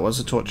 maybe that was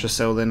a torture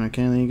cell then.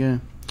 Okay, there you go.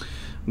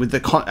 With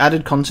the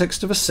added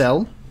context of a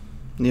cell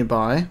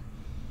nearby,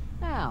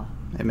 Now,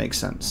 it makes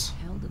sense. how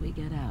the hell do we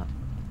get out?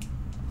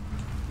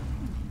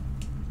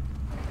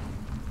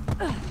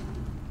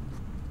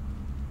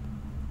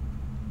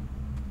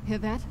 Hear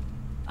that?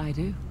 I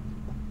do.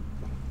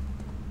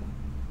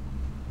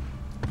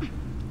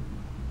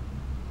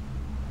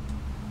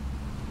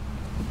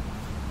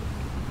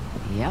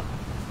 Yep.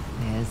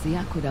 There's the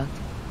aqueduct.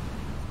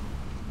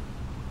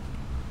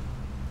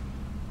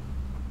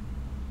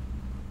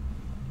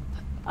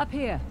 Up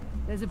here.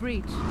 There's a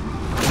breach.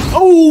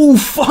 Oh,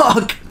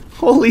 fuck!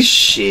 Holy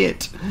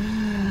shit.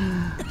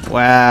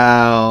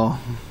 Wow.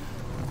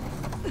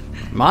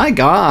 My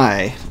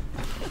guy.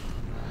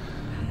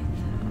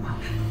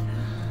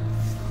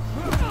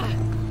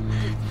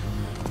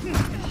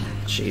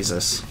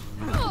 Jesus.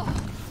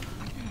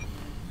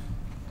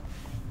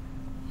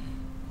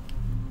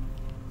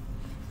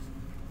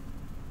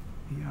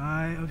 The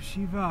Eye of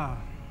Shiva.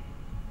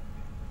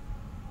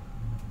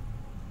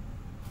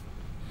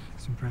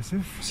 It's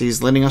impressive. So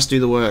he's letting us do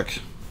the work.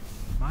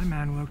 My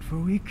man worked for a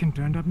week and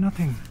turned up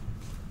nothing.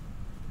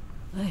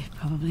 They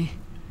probably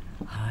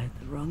hired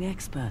the wrong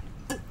expert.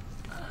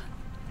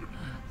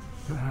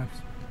 Perhaps.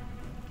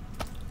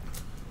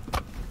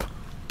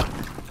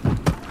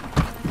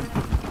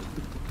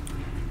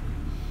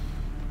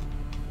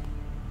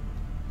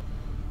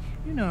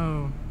 You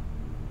know,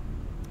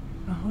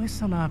 a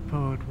Hoysala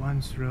poet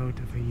once wrote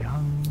of a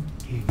young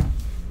king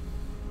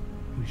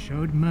who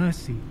showed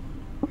mercy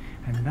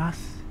and thus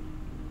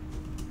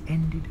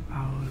ended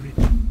power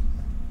written.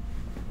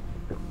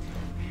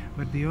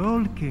 But the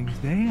old kings,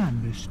 they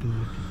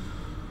understood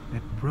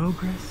that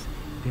progress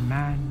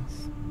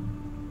demands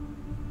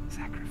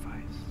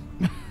sacrifice.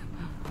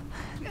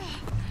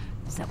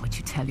 Is that what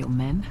you tell your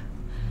men?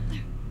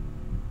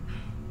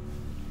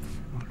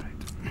 All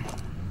right.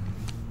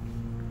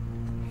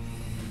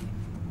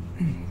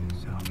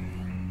 So,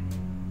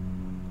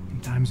 in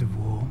times of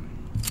war,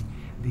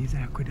 these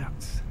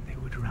aqueducts, they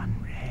would run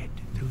red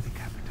through the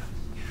capital.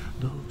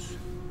 Those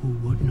who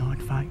would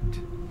not fight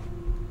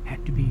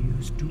had to be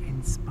used to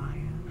inspire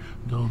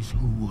those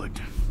who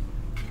would.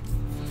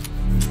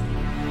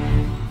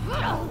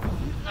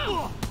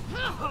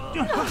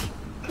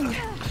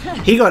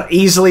 He got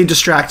easily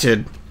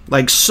distracted.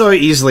 Like, so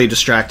easily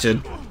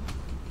distracted.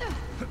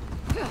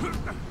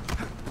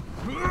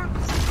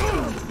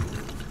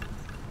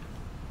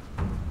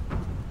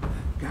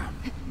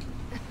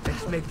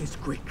 Let's make this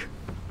quick.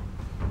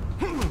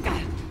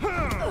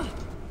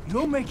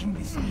 You're making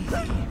this easy.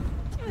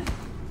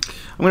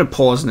 I'm going to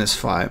pause in this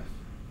fight.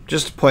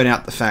 Just to point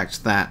out the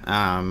fact that,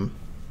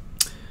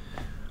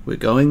 we're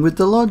going with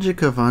the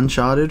logic of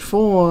Uncharted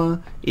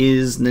 4,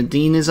 is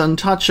Nadine is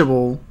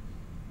untouchable,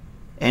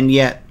 and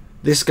yet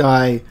this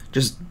guy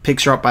just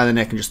picks her up by the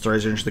neck and just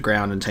throws her into the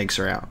ground and takes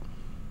her out.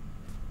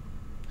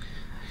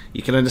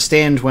 You can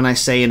understand when I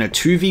say in a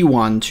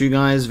 2v1, two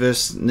guys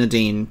versus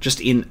Nadine, just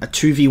in a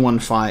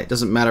 2v1 fight,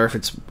 doesn't matter if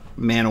it's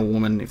man or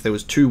woman, if there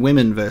was 2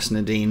 women versus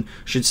Nadine,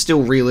 should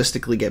still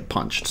realistically get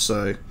punched.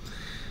 So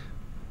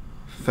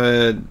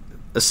for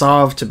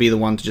Asav to be the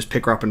one to just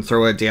pick her up and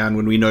throw her down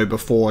when we know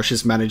before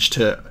she's managed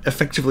to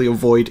effectively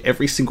avoid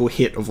every single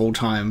hit of all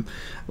time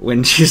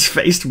when she's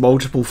faced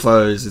multiple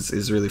foes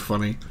is really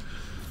funny.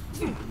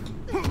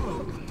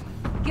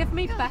 Give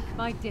me back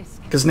my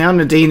disc. Because now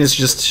Nadine is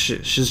just,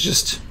 she's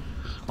just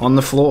on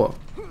the floor.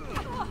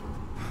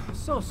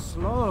 So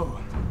slow.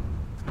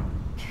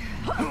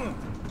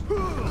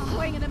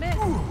 Swing and a miss.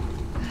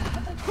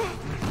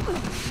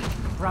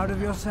 Proud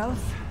of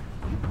yourself?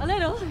 A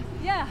little,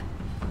 yeah.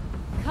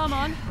 Come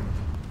on.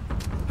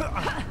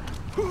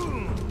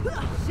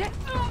 Shit.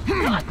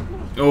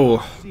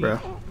 Oh, bro.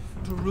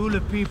 To rule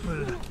a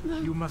people,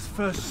 you must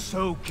first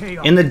sow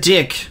chaos. In the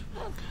dick.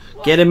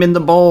 Get him in the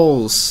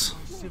balls.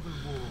 Civil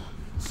war.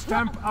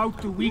 Stamp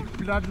out the weak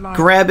bloodline.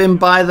 Grab him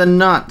by the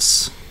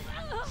nuts.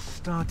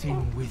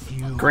 Starting with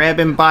you. Grab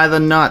him by the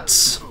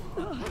nuts.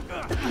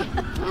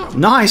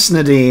 Nice,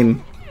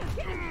 Nadine.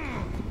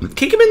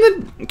 Kick him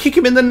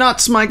in the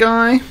nuts, my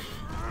guy.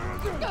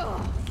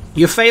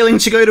 You're failing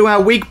to go to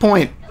our weak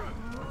point.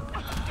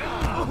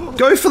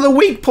 Go for the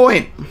weak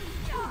point.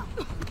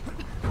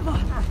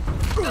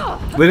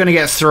 We're gonna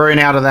get thrown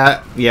out of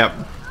that. Yep.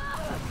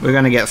 We're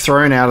gonna get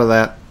thrown out of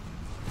that.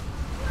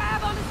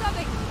 Grab onto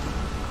something.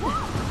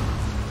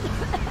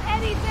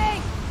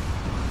 Anything.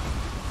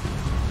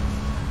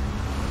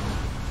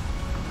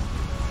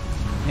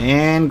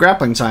 And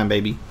grappling time,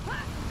 baby.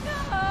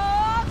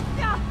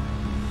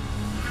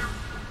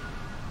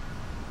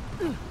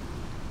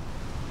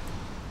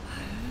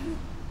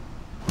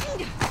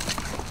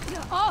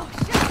 Oh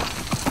shit!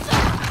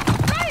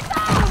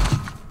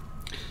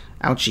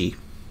 Ouchie.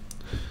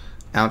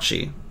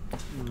 Ouchie.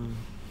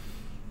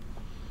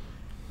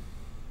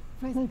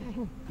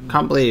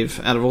 Can't believe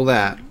out of all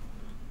that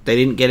they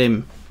didn't get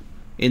him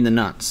in the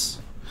nuts.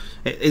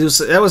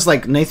 That was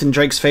like Nathan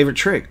Drake's favorite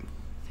trick.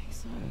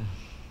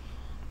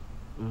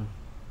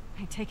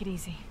 Hey, take it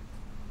easy.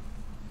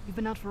 You've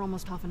been out for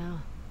almost half an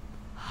hour.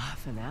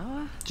 Half an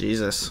hour?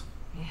 Jesus.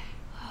 Yeah.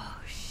 Oh,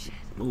 shit.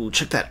 Ooh,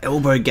 check that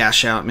elbow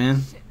gash out,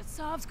 man.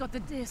 Sav's got the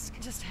disc.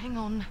 Just hang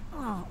on.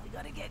 Oh, we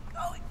gotta get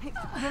going. Hey,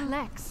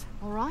 relax,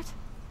 all right?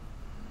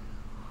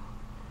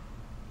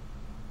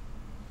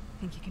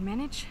 Think you can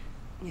manage?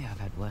 Yeah, I've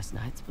had worse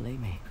nights, believe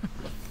me.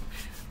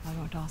 I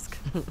won't ask.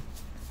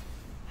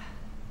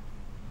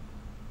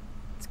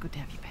 It's good to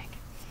have you back.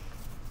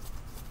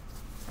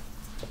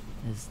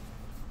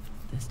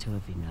 There's 2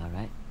 of you now,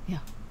 right? Yeah.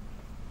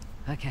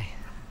 Okay.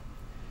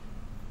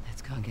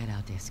 Let's go and get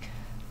our disc.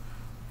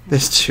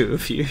 There's 2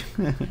 of you.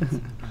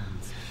 Guns.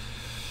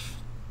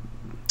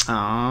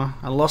 Ah,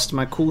 I lost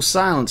my cool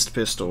silenced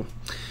pistol.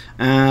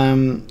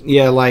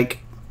 Yeah, like,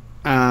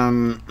 I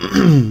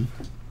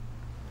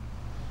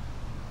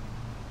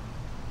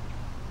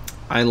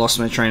lost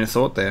my train of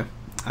thought there.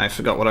 I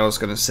forgot what I was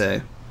going to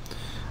say.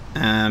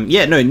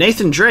 Yeah, no,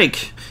 Nathan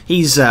Drake,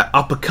 he's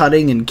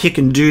uppercutting and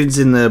kicking dudes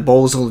in the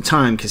balls all the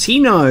time because he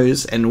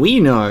knows, and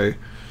we know,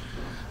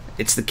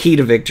 it's the key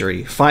to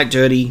victory. Fight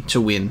dirty to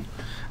win.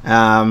 But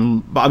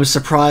I'm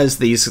surprised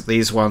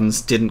these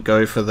ones didn't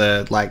go for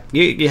the, like,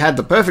 you had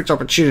the perfect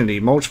opportunity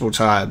multiple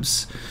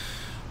times.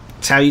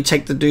 It's how you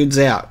take the dudes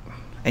out.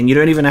 And you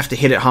don't even have to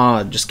hit it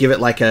hard. Just give it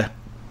like a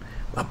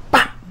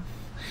bap.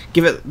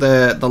 Give it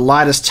the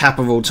lightest tap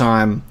of all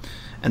time,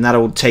 and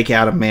that'll take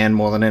out a man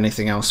more than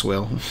anything else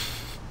will.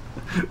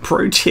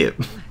 Pro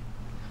tip.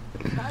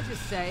 Can I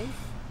just say,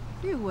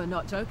 you were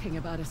not joking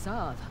about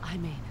Assad. I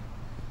mean,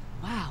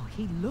 wow,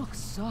 he looks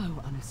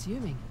so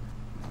unassuming.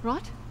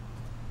 Right?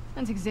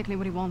 That's exactly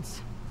what he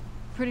wants.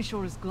 Pretty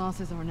sure his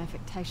glasses are an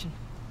affectation.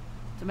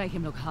 To make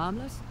him look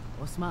harmless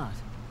or smart?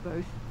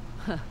 Both.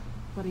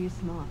 But he is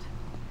smart.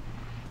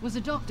 Was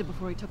a doctor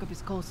before he took up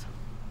his course.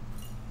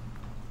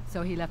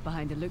 So he left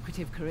behind a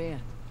lucrative career.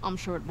 I'm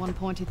sure at one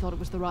point he thought it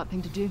was the right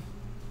thing to do.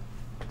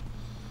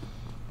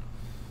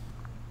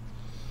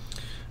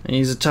 And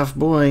he's a tough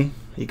boy.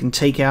 He can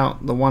take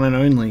out the one and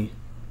only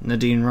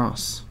Nadine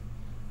Ross.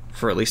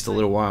 For at least a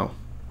little while.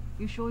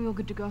 You sure you're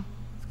good to go?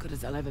 As good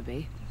as I'll ever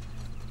be.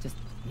 Just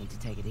need to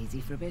take it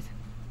easy for a bit.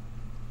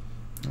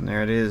 And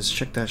there it is.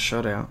 Check that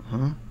shot out,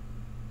 huh?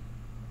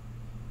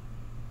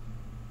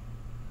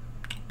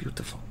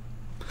 Beautiful.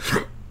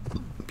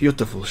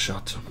 Beautiful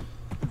shot.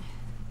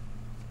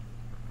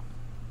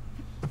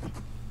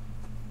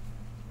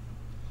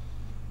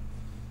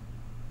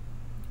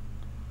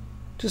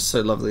 Just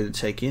so lovely to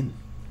take in.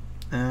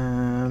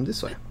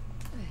 This way.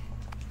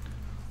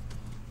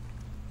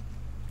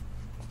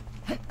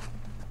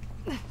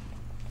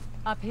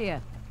 Up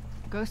here.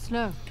 Go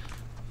slow.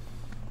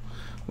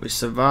 We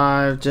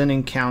survived an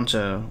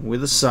encounter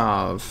with a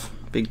Sarv.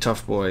 Big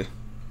tough boy.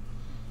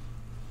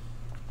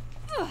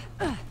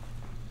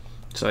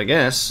 So I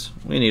guess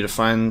we need to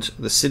find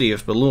the city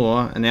of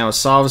Belur, and now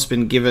Asav's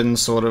been given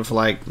sort of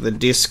like the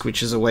disc,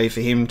 which is a way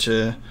for him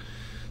to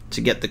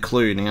get the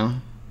clue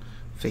now.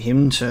 For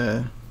him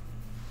to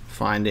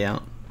find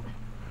out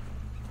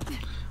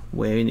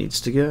where he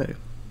needs to go.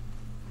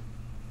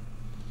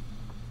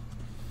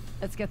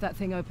 Let's get that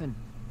thing open.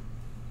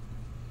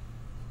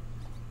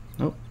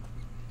 Nope.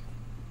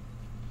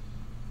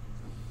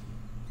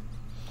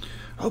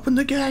 Open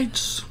the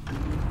gates!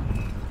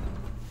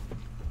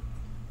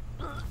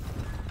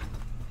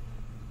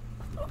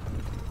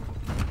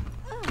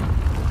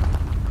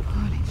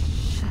 Holy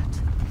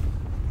shit.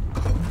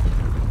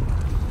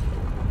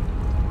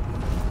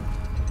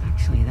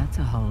 Actually, that's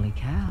a holy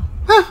cow.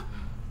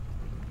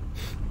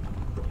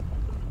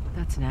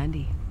 That's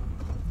Nandi,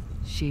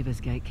 Shiva's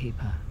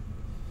gatekeeper.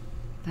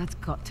 That's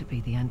got to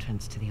be the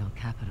entrance to the old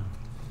capital.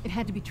 It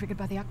had to be triggered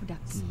by the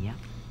aqueducts. Yep.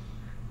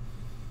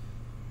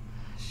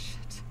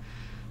 Shit.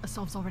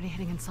 Assault's already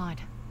heading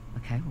inside.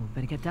 Okay, well,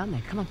 better get down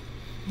there. Come on.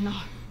 No.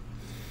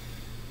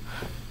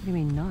 What do you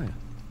mean, no?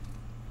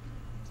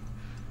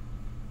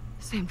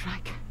 Sam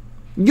Drake.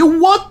 You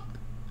what?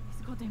 He's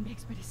the goddamn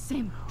expert. Is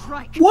Sam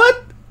Drake.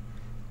 What?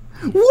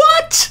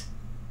 What?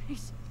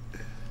 He's...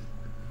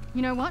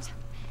 You know what?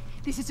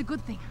 This is a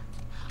good thing.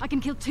 I can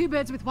kill 2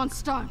 birds with 1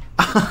 stone.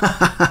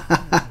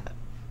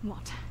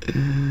 What?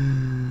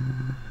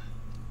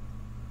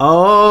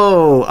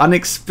 Oh,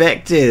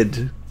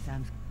 unexpected.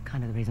 Sam's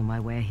kind of the reason why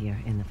we're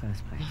here in the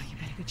first place. Oh, you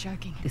better be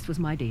joking. This was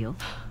my deal.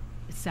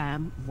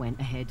 Sam went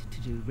ahead to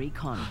do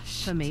recon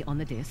for me on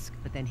the disc,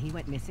 but then he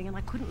went missing and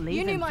I couldn't leave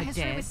You him knew my for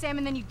history dead. with Sam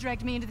and then you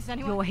dragged me into this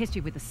anyway? Your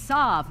history with the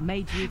Sav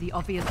made you the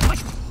obvious...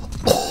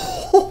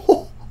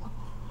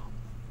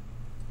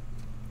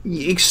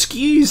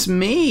 Excuse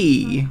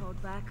me.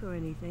 Hold back or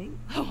anything.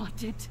 Oh, I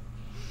did.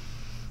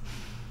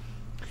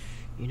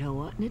 You know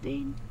what,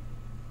 Nadine?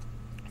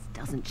 This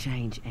doesn't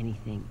change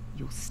anything.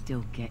 You'll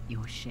still get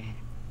your share.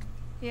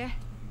 Yeah?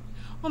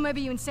 Or maybe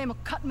you and Sam will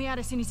cut me out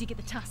as soon as you get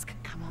the tusk.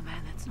 Come on,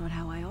 man, that's not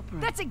how I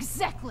operate. That's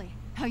exactly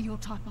how your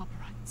type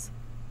operates.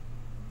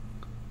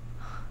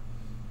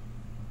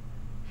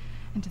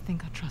 And to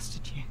think I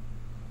trusted you.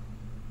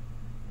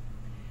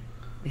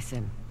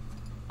 Listen,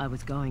 I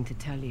was going to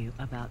tell you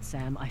about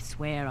Sam. I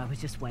swear I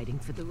was just waiting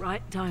for the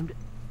right time to...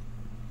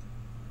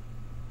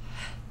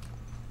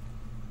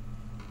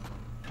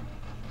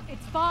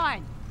 It's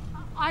fine.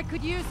 I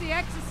could use the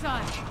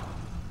exercise.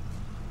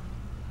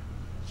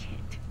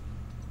 Shit.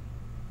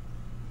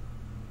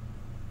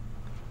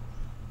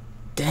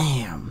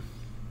 Damn.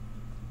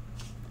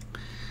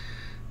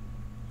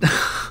 I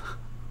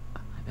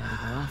better go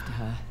after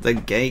her. The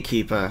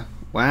gatekeeper.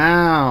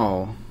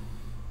 Wow.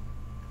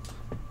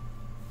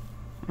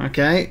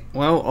 Okay,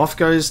 well, off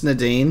goes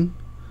Nadine.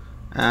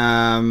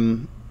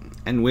 And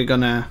we're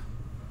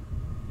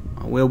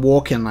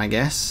walking, I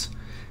guess.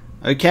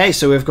 Okay,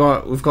 so we've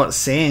got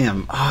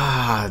Sam.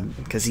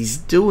 Because he's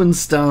doing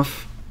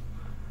stuff.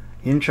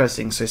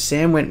 Interesting. So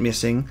Sam went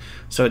missing.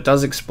 So it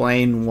does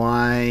explain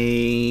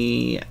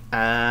why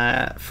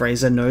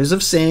Fraser knows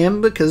of Sam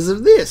because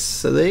of this.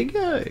 So there you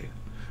go.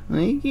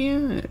 There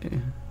you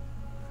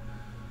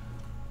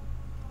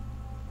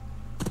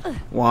go.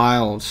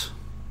 Wild.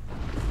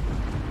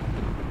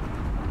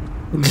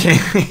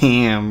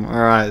 Damn.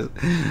 Alright.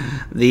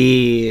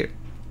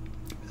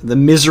 The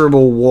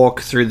miserable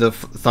walk through the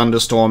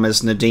thunderstorm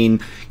as Nadine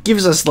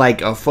gives us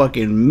like a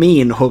fucking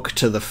mean hook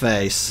to the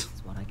face.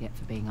 That's what I get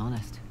for being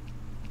honest.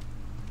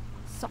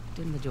 Socked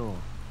in the jaw.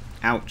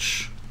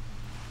 Ouch.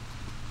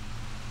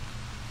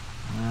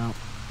 Well,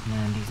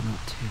 Mandy's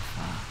not too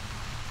far.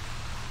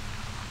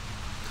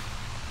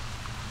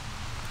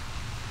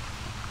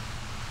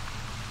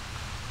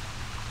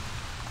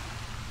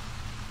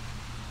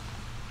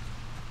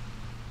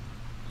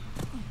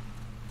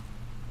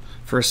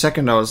 For a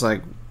second I was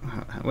like,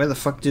 where the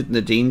fuck did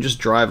Nadine just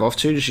drive off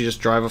to? Did she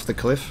just drive off the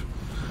cliff?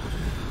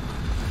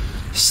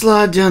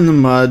 Slide down the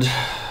mud.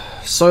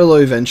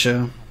 Solo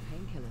venture.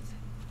 Painkillers.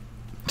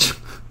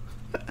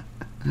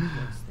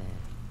 What's there?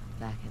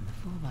 Back in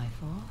the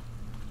 4x4?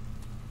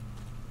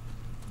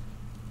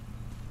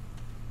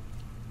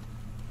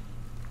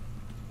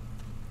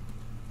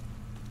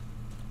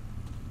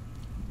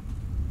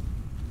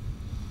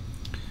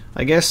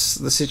 I guess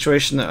the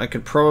situation that I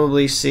could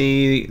probably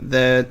see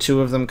the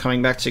two of them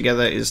coming back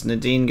together is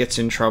Nadine gets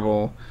in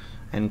trouble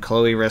and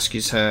Chloe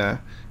rescues her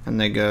and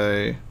they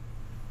go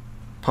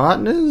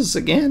partners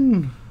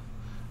again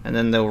and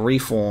then they'll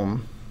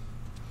reform.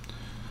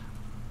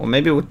 Or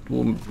maybe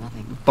we'll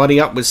buddy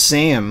up with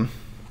Sam.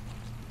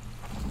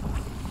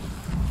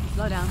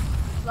 Slow down.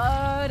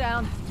 Slow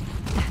down.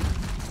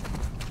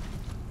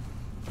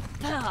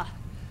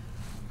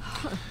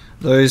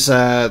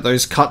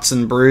 Those cuts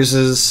and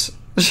bruises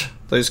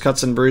those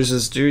cuts and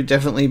bruises do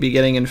definitely be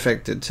getting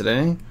infected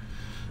today.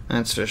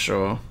 That's for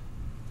sure.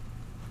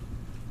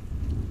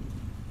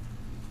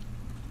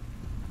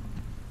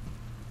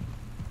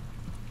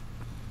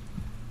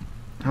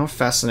 How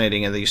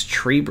fascinating are these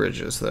tree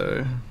bridges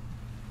though?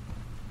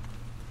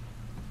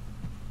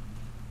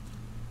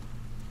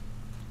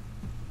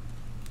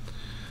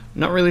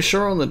 Not really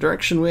sure on the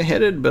direction we're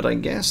headed, but I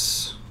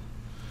guess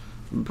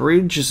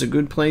bridge is a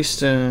good place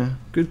to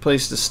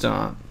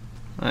start.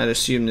 I'd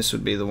assume this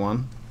would be the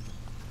one.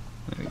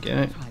 There we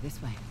go. Try this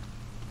way.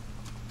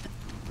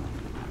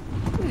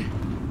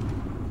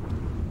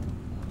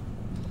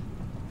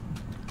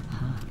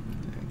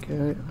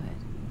 Okay.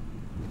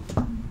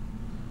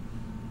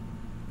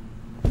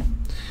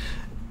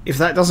 If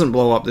that doesn't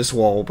blow up this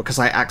wall because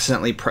I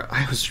accidentally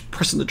I was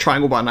pressing the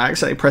triangle button, I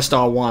accidentally pressed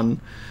R1,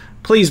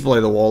 please blow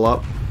the wall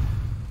up.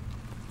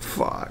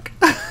 Fuck.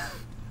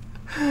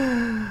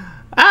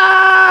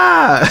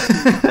 Ah!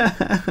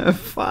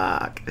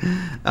 Fuck.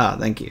 Ah,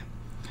 thank you.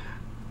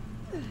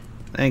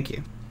 Thank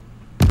you.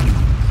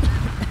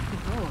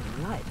 Oh,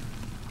 right.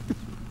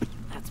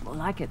 That's more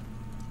like it.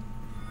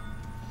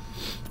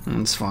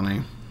 That's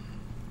funny.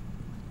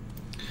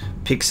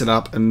 Picks it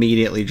up,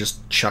 immediately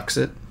just chucks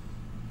it.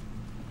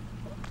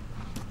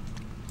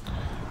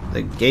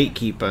 The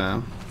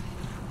gatekeeper.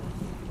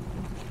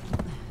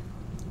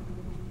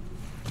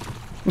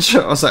 I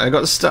was like, I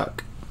got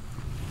stuck.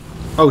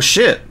 Oh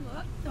shit.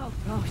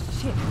 Oh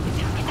shit.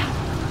 Get out.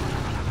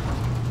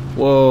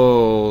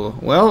 Whoa.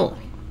 Well,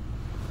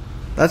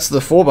 that's the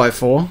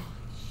 4x4.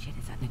 Shit,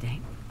 is that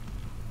Nadine?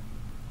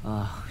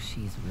 Oh,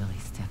 she's really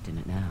stepped in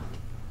it now.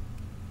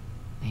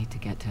 Need to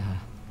get to her.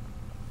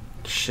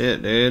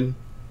 Shit, dude.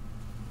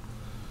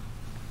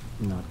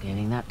 Not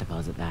getting that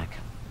deposit back.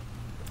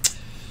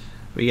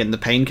 We getting the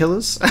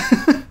painkillers?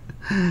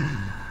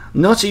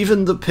 Not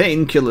even the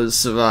painkillers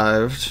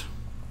survived.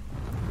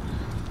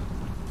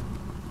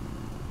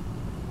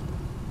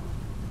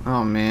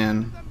 Oh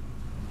man.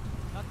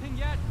 Nothing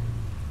yet.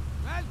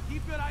 Well,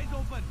 keep your eyes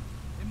open.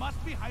 They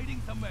must be hiding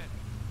somewhere.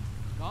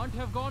 Can't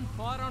have gone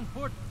far on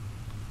foot.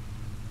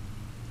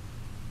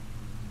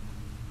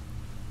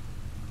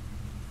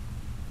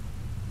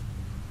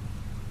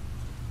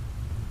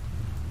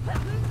 And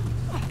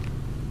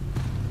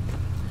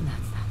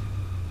that's that.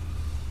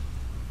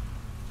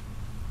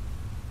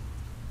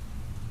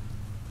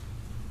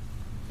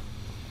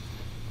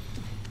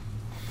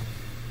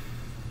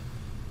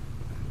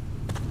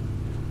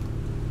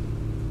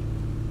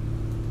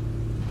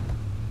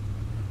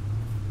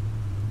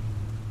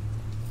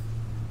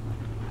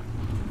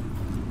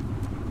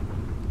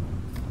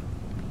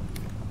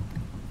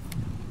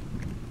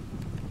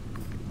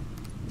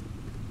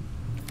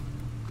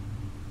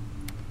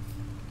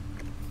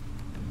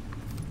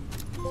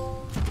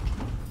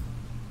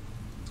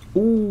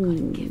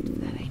 Ooh. Gift to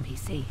that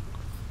APC.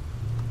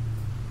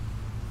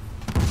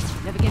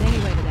 Never get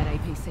anywhere with that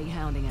APC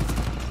hounding us.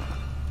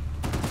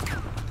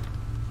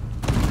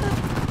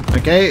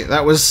 Okay,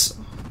 that was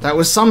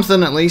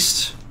something at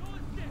least.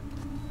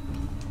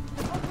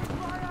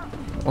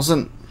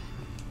 Wasn't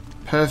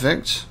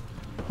perfect.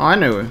 Oh, I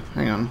know.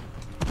 Hang on.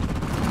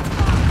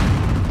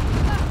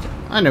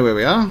 I know where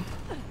we are.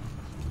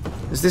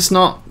 Is this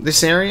not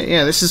this area?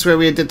 Yeah, this is where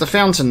we did the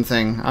fountain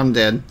thing. I'm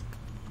dead.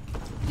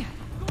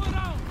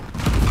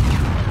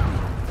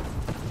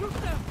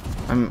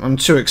 I'm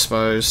too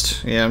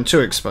exposed. Yeah, I'm too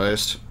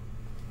exposed.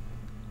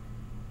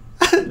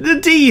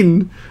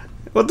 Nadine!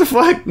 What the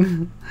fuck?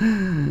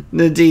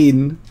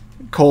 Nadine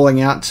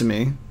calling out to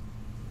me.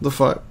 The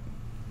fuck?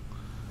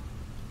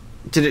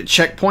 Did it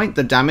checkpoint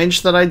the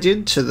damage that I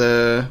did to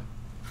the...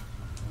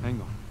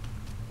 Hang on.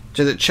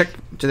 Did it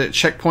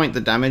checkpoint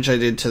the damage I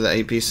did to the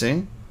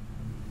APC?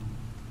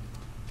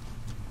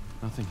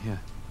 Nothing here.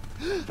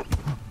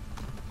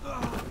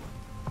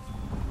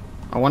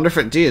 I wonder if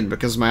it did,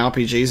 because my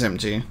RPG's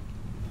empty.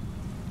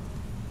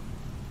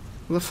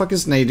 Where the fuck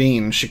is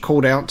Nadine? She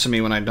called out to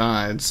me when I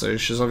died, so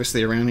she's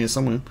obviously around here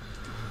somewhere.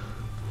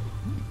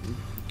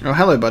 Oh,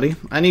 hello, buddy.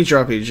 I need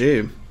your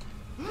RPG.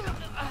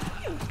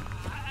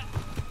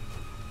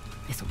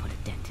 This'll put a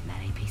dent in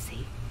that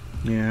APC.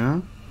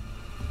 Yeah?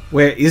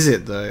 Where is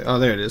it, though? Oh,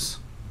 there it is.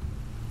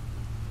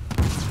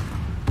 Its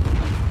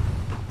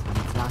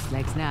last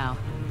legs now.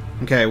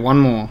 Okay, one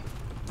more.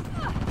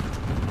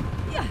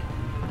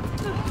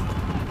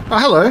 Oh,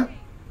 hello.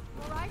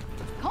 Alright?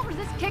 Can't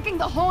resist kicking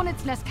the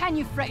hornet's nest, can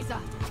you, Fraser?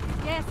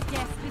 Yes,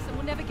 yes. Listen,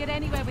 we'll never get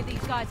anywhere with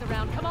these guys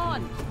around. Come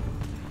on.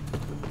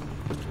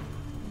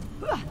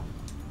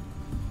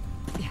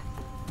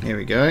 Here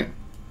we go.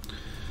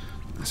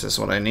 This is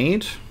what I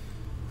need.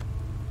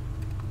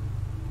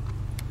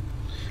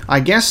 I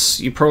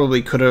guess you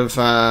probably could have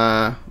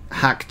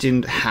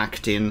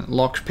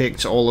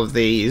lockpicked all of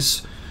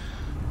these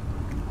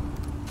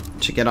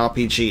to get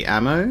RPG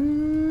ammo,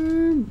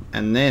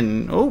 and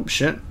then, oh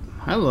shit,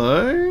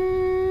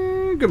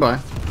 hello, goodbye.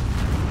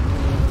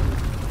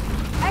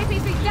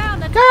 APC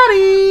down. Got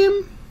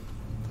him.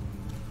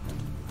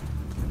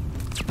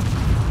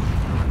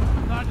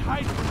 Not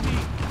hide from me.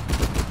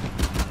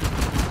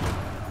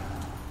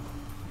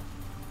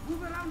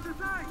 Move around the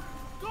side.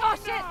 Go Oh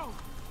shit! now.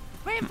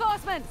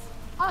 Reinforcements.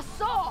 I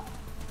saw.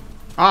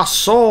 I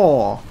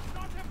saw.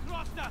 Not have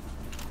crossed us.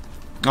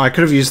 Oh, I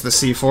could have used the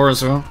C4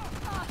 as well.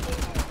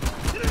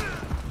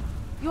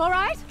 You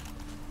alright?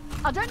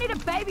 I don't need a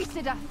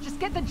babysitter. Just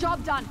get the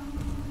job done.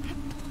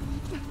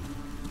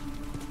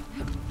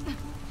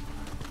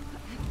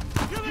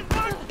 You will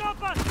not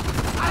stop us.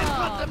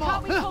 I'll put them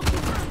Can't we talk to you?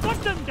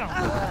 Put them down.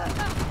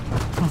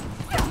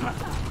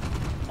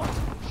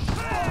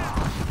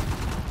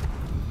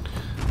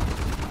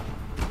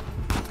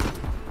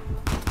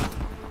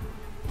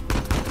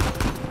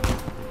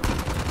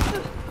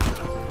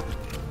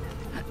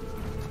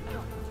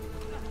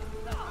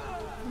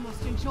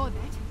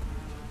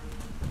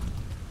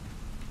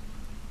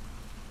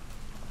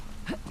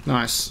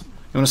 Nice.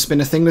 You want to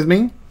spin a thing with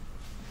me?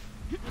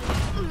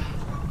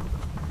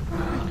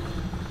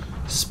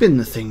 Spin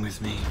the thing with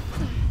me.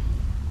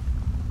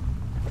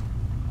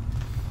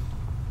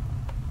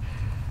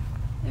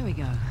 There we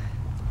go.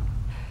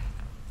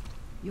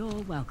 You're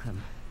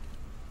welcome.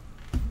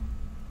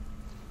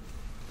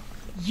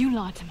 You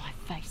lied to my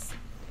face.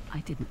 I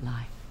didn't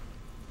lie.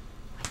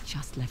 I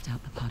just left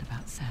out the part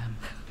about Sam.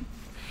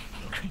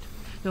 Incredible.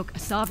 Look,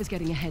 Asav is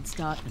getting a head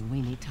start and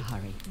we need to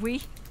hurry.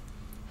 We?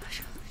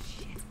 Shit.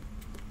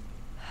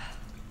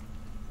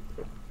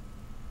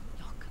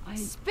 Look,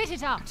 Spit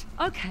it out!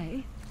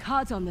 Okay,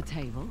 cards on the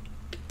table.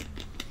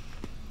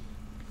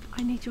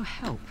 I need your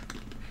help.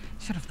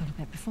 Should have thought of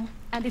that before.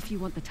 And if you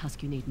want the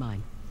tusk, you need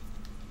mine.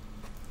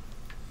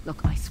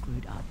 Look, I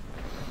screwed up.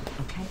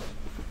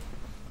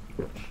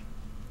 Okay?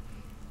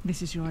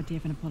 This is your idea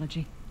of an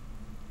apology.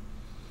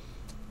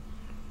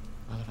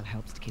 Well, if it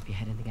helps to keep your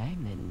head in the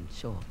game, then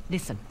sure.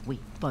 Listen, we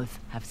both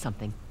have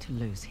something to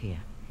lose here.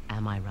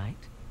 Am I right?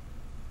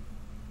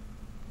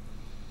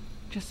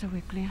 Just so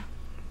we're clear.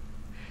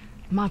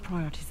 My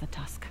priority's the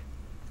Tusk.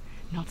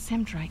 Not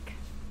Sam Drake.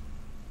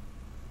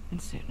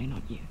 And certainly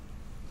not you.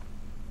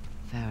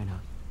 Fair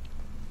enough.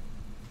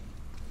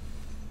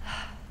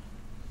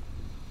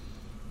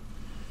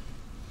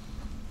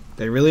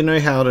 They really know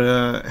how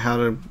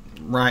to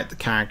write the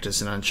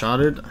characters in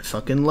Uncharted. I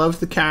fucking love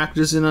the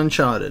characters in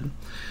Uncharted.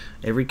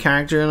 Every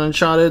character in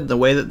Uncharted, the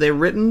way that they're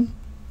written,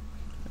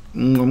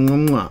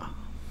 they're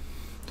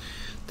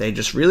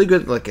just really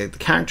good. Like the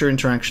character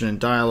interaction and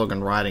dialogue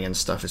and writing and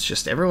stuff. It's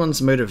just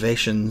everyone's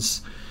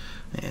motivations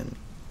and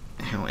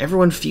how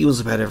everyone feels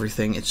about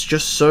everything. It's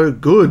just so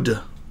good.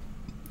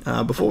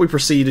 Before we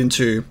proceed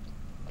into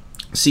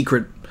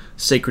Sacred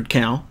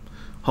Cow,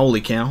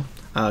 Holy Cow,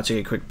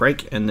 take a quick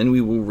break and then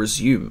we will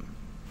resume.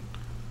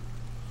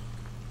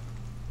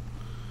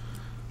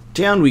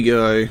 Down we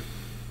go.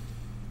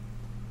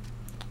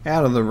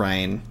 Out of the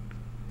rain.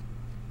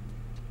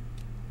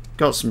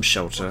 Got some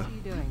shelter. What are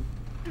you doing?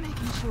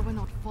 Making sure we're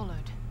not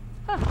followed.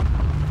 Huh.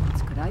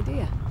 That's a good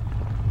idea.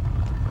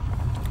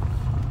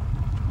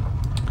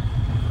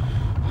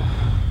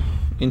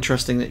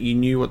 Interesting that you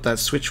knew what that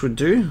switch would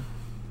do.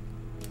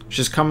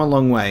 She's come a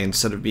long way.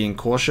 Instead of being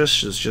cautious,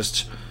 she's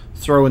just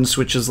throwing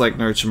switches like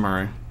no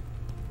tomorrow.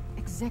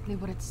 Exactly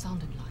what it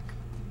sounded like.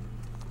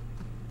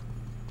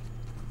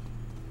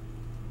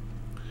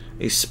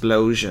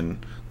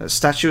 Explosion. That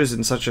statue is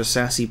in such a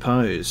sassy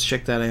pose.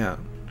 Check that out.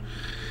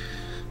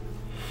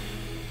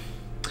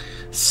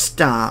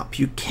 Stop.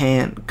 You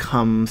can't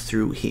come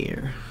through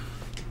here.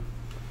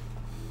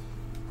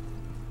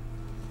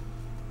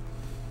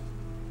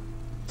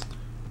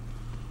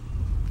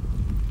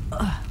 What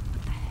the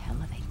hell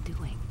are they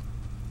doing?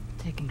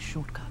 Taking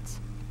shortcuts.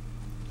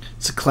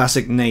 It's a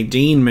classic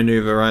Nadine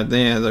maneuver right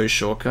there, those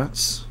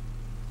shortcuts.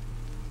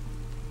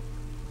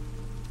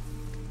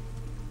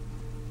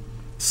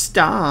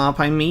 Stop,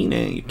 I mean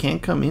it. You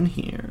can't come in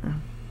here.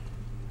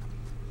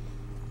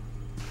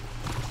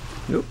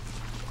 Nope.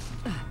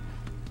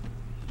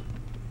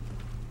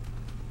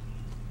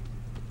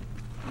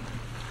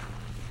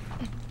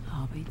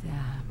 I'll be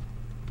damned.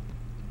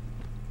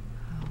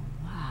 Oh,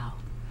 wow.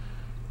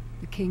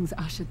 The kings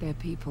ushered their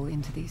people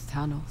into these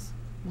tunnels.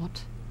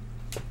 What?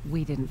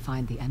 We didn't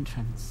find the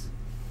entrance.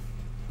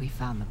 We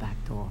found the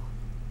back door.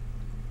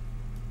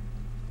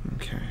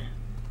 Okay.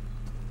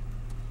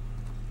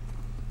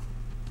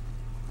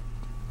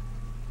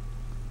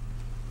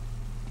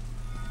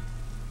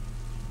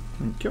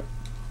 Thank you.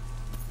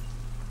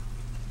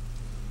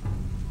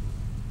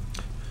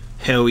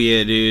 Hell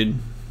yeah, dude. Okay.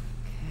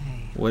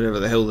 Whatever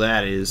the hell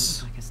that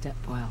is. Looks like a step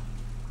well.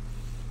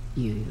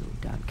 You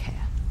don't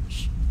care.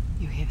 Shh.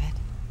 You hear that?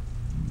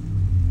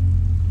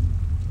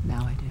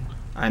 Now I do.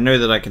 I know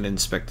that I can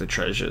inspect the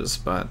treasures,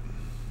 but...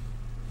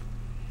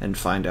 and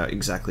find out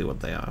exactly what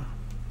they are.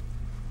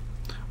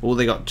 Oh,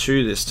 they got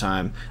 2 this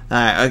time.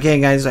 Okay,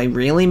 guys, I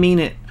really mean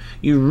it.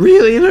 You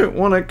really don't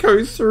want to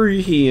go through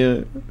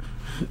here.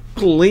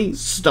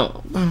 Please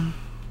stop.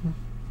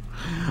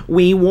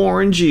 We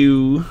warned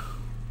you.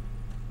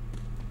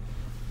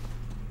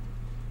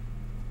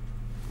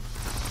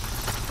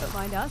 Don't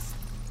mind us.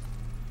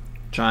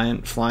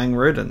 Giant flying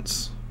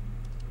rodents.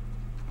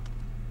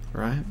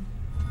 Right?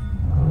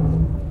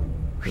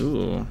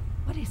 Ooh.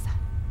 What is that?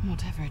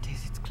 Whatever it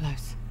is, it's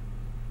close.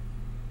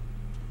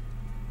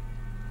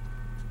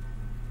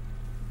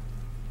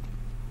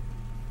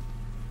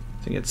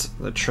 I think it's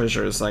the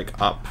treasure is like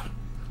up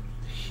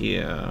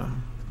here.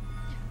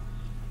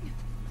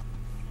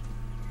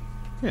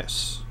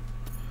 Yes.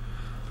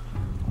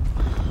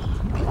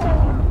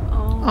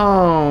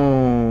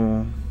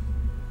 Oh.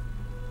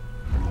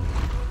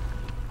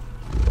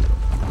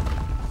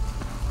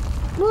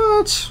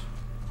 What?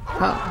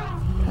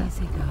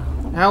 Easy go.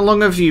 How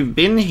long have you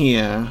been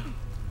here?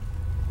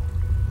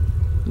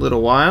 A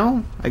little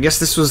while? I guess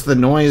this was the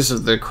noise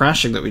of the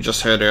crashing that we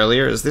just heard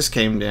earlier as this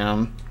came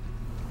down.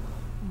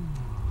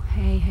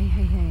 Hey,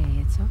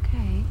 it's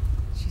okay.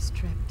 She's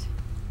tripped.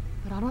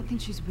 But I don't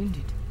think she's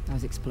wounded.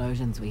 Those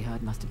explosions we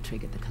heard must have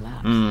triggered the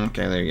collapse.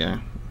 Okay, there you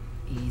go.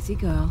 Easy,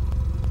 girl.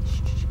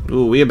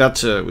 Ooh, we about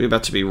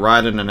to be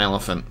riding an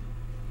elephant.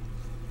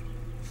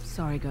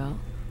 Sorry, girl.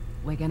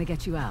 We're gonna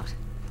get you out.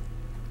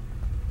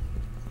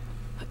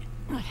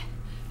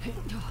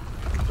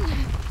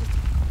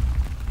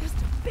 Just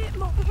a bit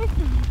more.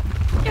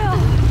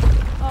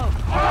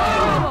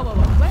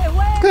 Oh.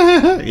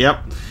 Wait.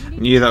 Yep,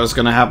 knew that was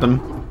gonna happen.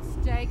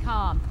 Stay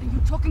calm. Are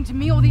you talking to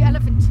me or the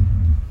elephant?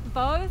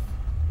 Both?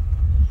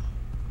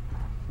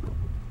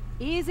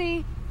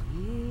 Easy.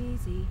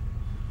 Easy.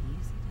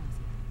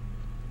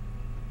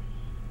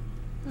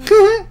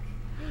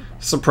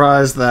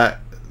 Surprised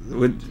that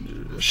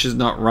she's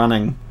not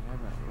running.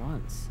 Whatever it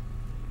wants.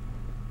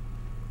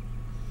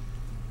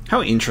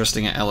 How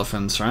interesting are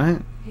elephants,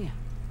 right? Here.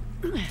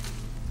 You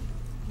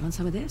want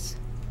some of this?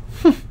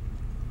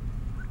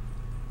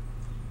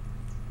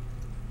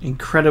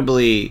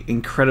 Incredibly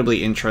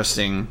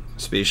interesting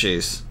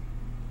species.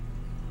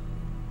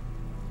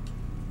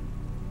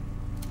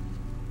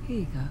 Here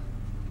you go.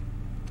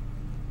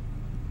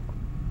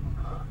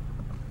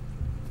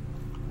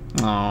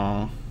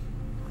 Aww.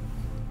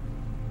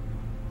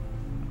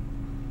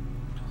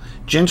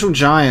 Gentle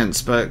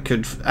giants, but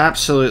could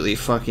absolutely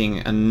fucking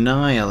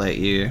annihilate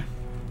you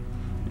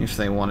if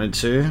they wanted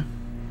to.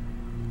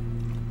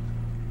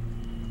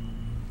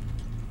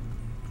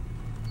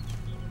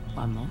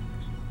 One more.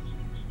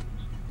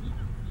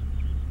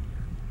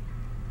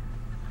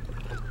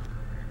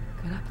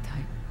 Good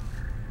appetite.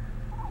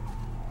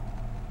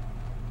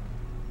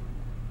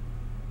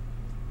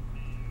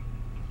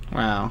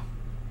 Wow.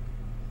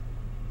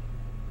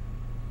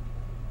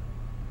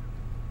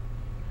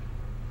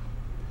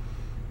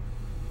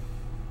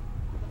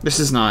 This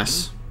is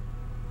nice.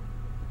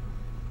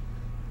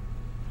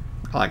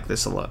 I like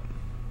this a lot.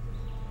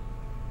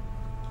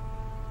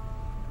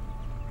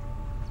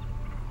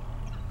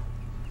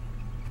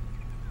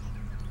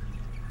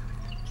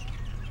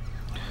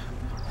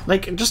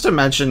 Like, just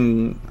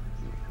imagine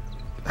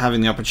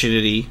having the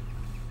opportunity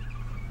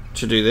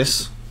to do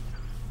this.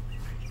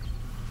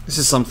 This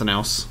is something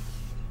else.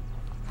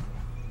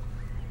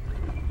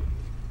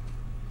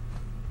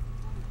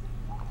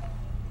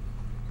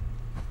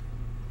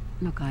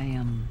 Look,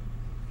 I'm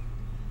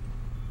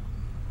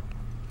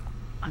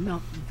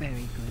not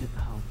very good at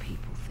the whole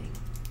people thing.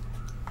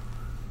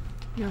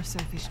 You're a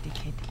selfish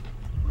dickhead.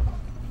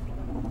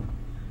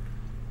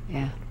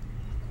 Yeah.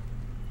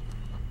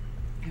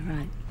 You're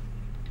right.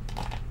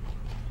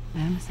 I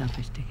am a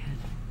selfish dickhead.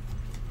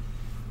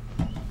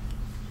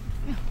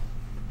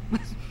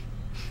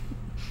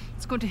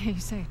 It's good to hear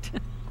you say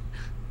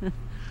it.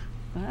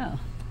 Wow. Did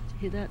you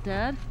hear that,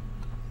 Dad?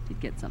 Did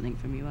get something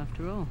from you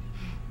after all.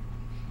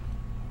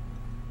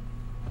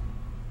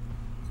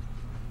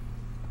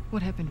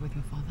 What happened with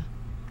your father?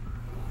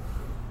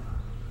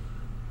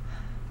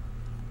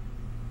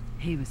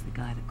 He was the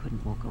guy that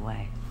couldn't walk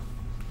away.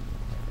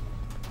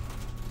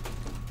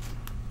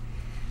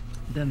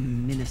 The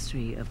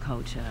Ministry of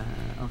Culture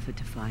offered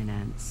to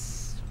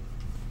finance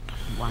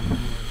 1 year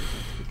of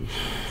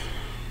expeditions.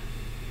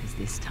 Because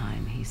this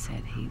time he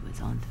said he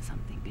was onto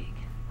something big.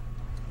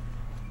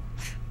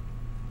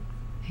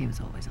 He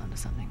was always onto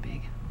something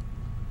big.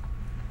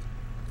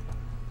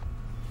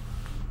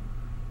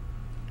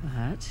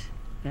 But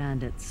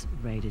bandits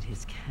raided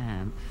his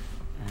camp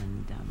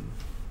and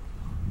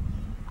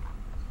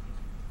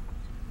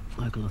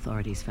local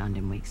authorities found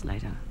him weeks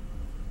later.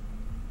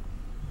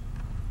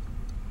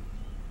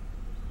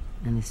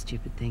 And this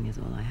stupid thing is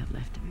all I have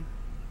left of him.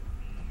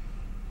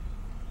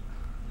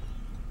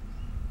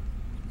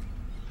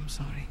 I'm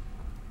sorry.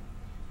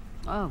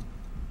 Oh,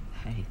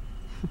 hey.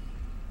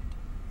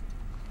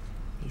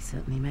 He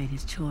certainly made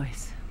his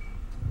choice.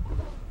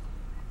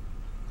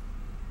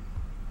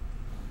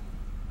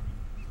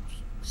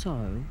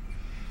 So?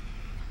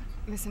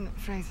 Listen,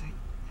 Fraser.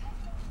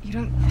 You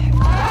don't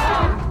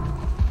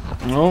have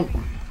to... Oh.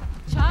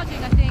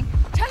 Charging, I think.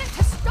 Tell him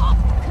to stop!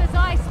 Because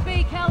I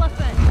speak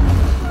elephant.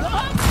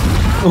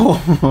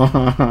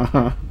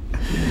 Oh.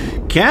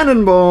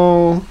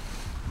 Cannonball.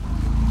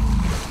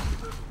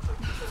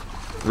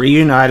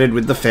 Reunited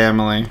with the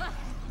family.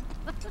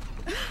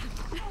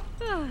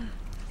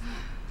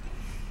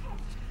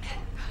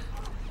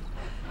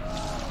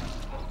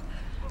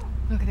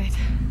 Look at it.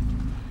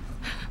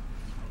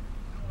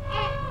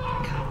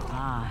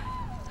 Ah.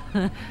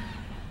 No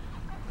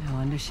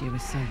wonder she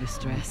was so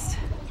distressed.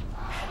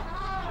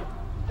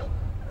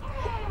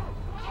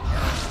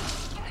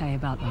 Hey,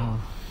 about the whole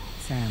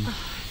Sam.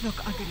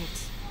 Look, I get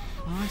it.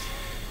 Alright?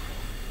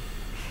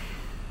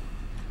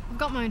 I've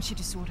got my own shit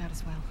to sort out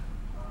as well.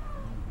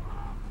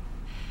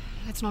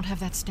 Let's not have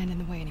that stand in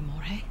the way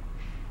anymore, hey?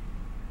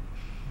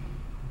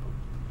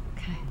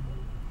 Okay.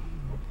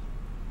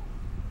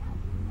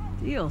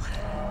 Deal.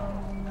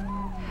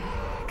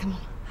 Come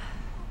on.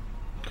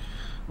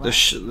 The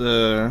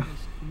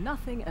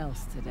Nothing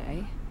else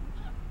today.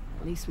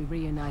 At least we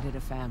reunited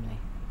a family.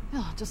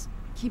 Oh, just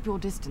keep your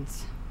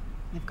distance.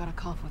 They've got a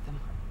calf with them.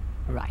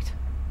 Right.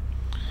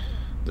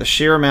 the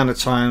sheer amount of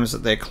times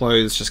that their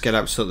clothes just get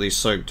absolutely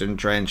soaked and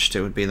drenched,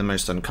 it would be the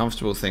most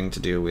uncomfortable thing to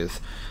deal with.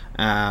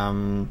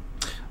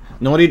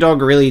 Naughty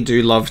Dog really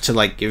do love to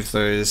like give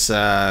those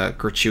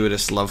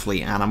gratuitous,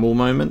 lovely animal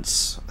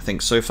moments. I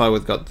think so far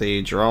we've got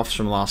the giraffes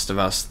from Last of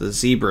Us, the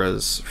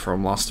zebras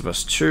from Last of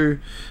Us 2,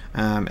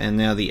 and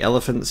now the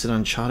elephants in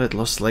Uncharted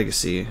Lost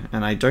Legacy.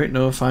 And I don't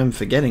know if I'm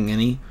forgetting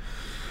any,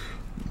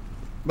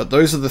 but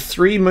those are the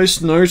three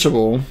most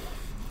notable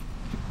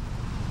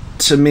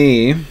to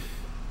me.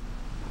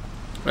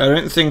 I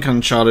don't think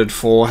Uncharted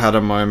 4 had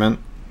a moment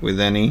with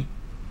any.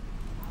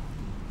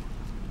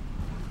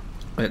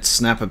 Let's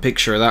snap a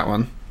picture of that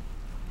one.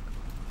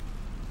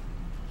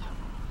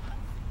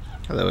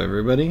 Hello,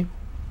 everybody.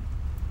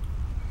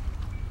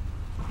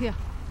 Here,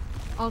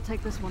 I'll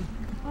take this one.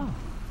 Oh,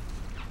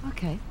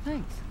 okay,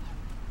 thanks.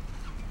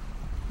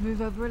 Move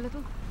over a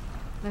little.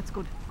 That's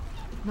good.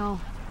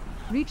 Now,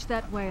 reach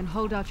that way and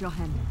hold out your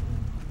hand.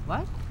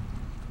 What?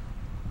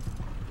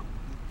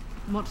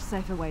 Much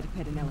safer way to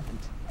pet an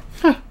elephant.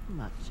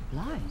 Much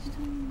obliged.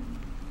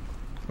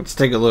 Let's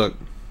take a look.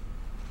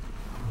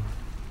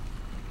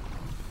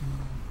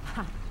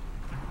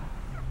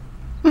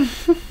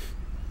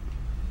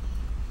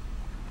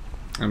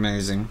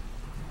 Amazing.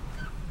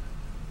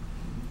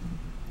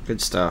 Good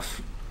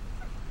stuff.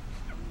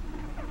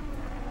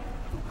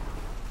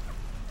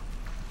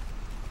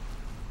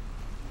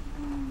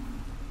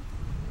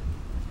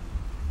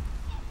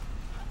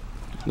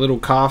 Little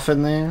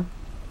coffin there,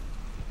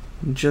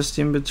 just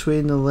in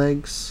between the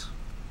legs.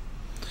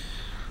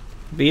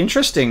 Be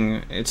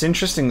interesting. It's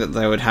interesting that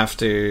they would have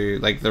to,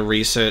 like, the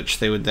research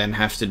they would then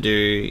have to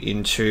do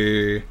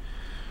into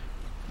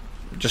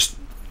just,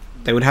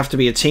 they would have to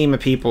be a team of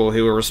people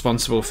who were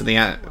responsible for the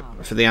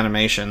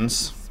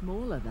animations.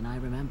 Smaller than I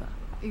remember.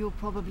 You're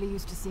probably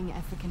used to seeing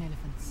African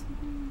elephants.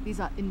 These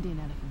are Indian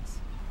elephants.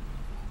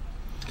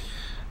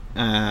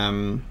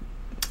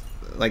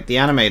 Like the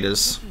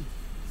animators.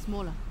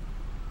 Smaller.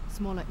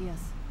 Smaller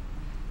ears.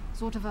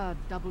 Sort of a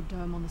double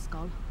dome on the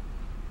skull.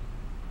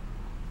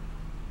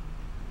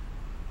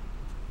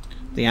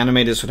 The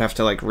animators would have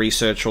to like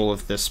research all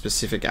of the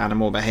specific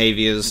animal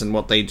behaviors and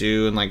what they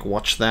do and like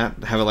watch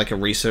that. Have like a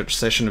research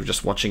session of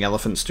just watching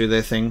elephants do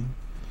their thing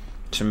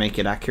to make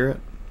it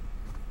accurate.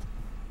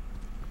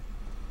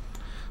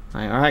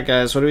 Alright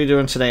guys, what are we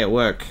doing today at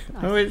work?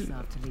 Nice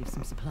to leave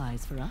some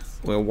supplies for us.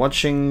 We're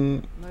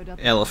watching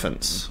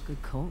elephants.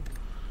 Good call.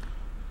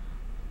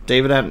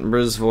 David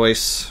Attenborough's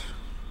voice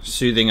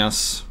soothing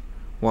us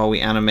while we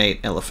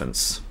animate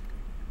elephants.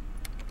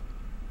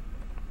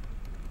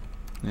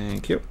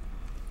 Thank you.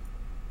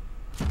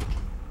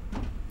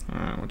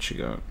 Alright, what you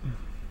got?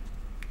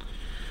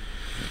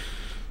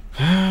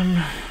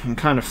 I'm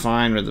kind of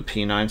fine with the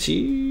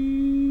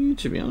P90,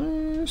 to be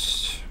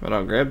honest, but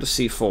I'll grab the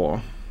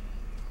C4.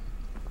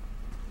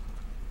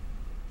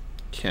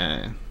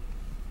 Okay.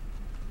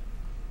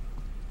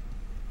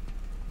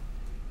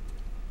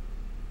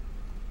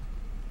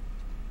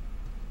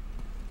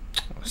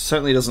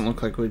 Certainly doesn't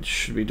look like we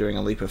should be doing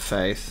a leap of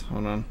faith.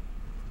 Hold on.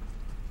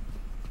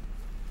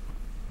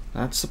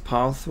 That's the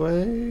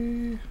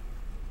pathway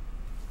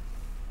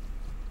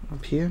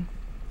up here.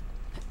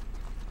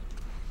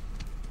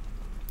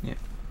 Yeah,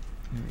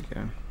 there we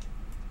go.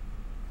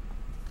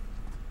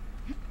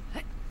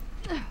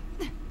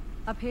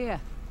 Up here.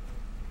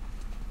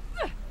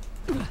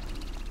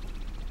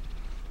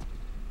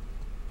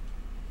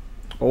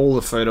 All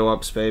the photo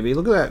ops, baby.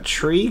 Look at that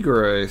tree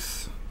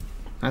growth.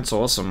 That's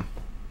awesome.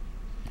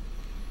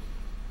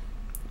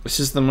 This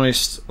is the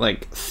most,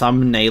 like,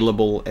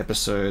 thumbnailable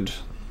episode.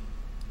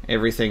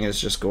 Everything is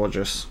just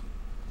gorgeous.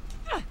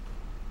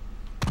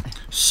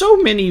 So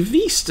many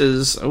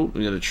vistas! Oh,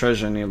 we got a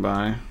treasure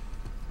nearby.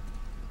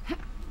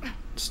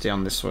 It's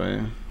down this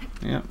way.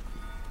 Yep.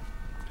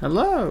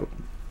 Hello!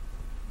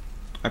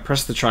 I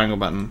pressed the triangle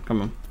button.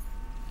 Come on.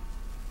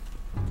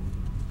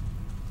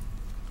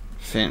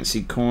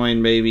 Fancy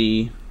coin,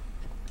 baby.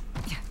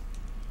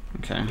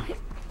 Okay.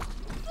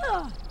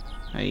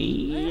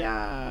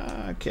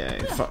 Yeah.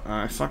 Okay.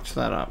 I fucked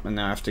that up, and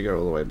now I have to go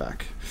all the way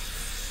back.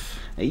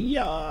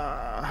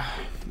 Yeah.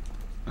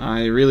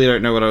 I really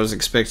don't know what I was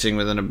expecting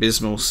with an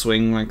abysmal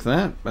swing like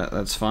that, but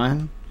that's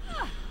fine.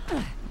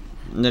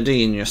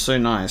 Nadine, you're so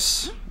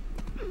nice.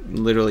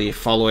 Literally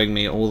following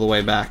me all the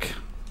way back.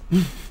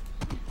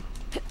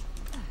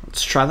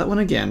 Let's try that one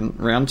again.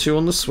 Round 2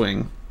 on the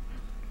swing.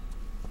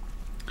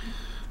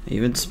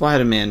 Even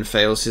Spider-Man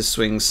fails his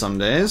swings some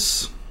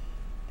days.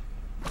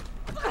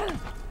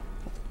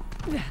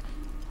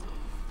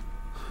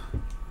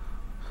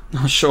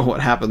 Not sure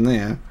what happened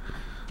there.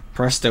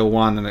 Pressed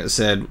L1 and it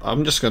said,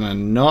 I'm just gonna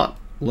not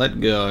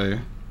let go.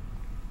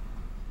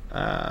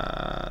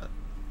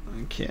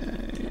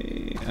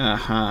 Okay.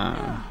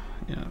 Yeah.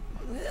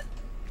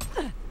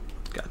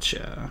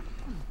 Gotcha.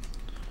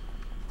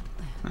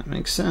 That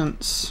makes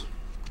sense.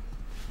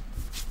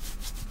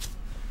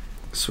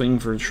 Swing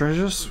for a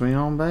treasure, swing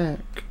on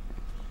back.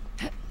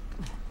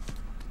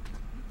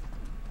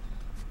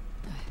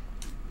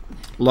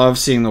 Love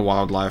seeing the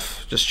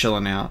wildlife just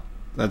chilling out.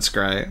 That's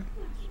great.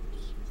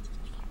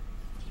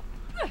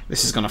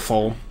 This is gonna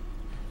fall.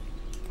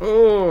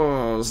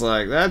 Oh, I was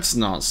like, that's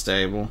not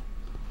stable.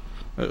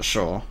 But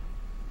sure.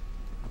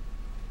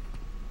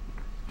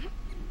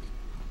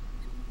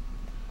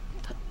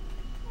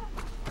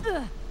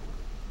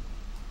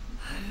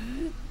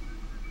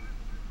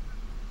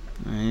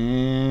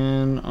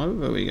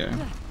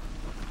 go.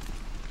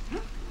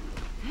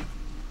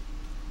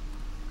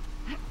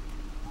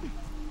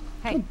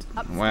 Hey,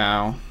 up.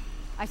 Wow.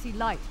 I see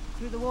light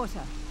through the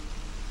water.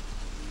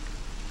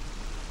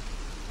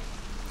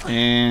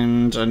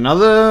 And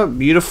another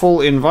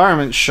beautiful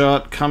environment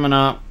shot coming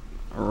up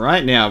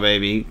right now,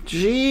 baby.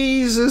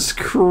 Jesus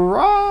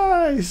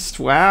Christ.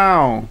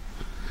 Wow.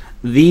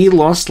 The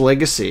Lost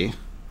Legacy.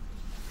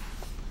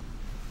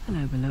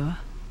 Hello, Belur.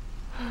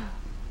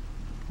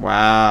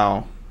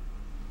 Wow.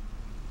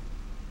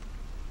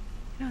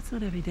 You know, it's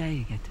not every day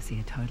you get to see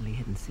a totally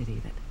hidden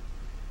city that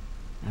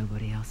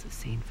nobody else has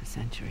seen for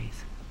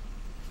centuries.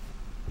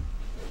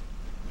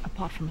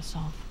 Apart from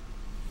assault.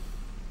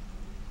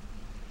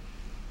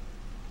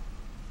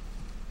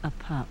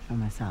 Apart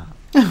from us all.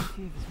 A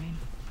few of his men.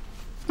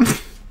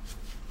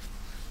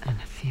 And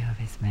a few of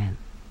his men.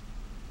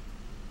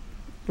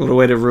 What a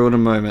way to ruin a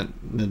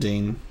moment,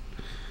 Nadine.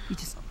 You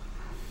just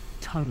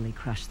totally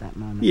crushed that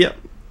moment. Yep.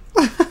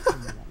 You know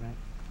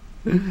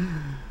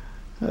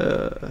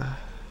that, right?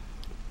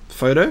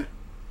 Photo?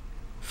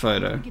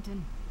 Photo. Get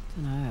in.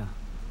 Dunno.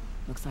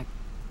 Looks like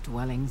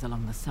dwellings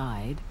along the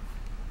side.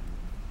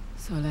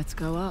 So let's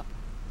go up.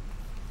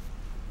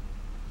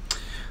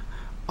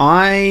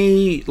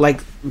 I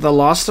like The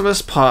Last of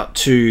Us Part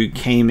 2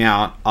 came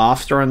out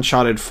after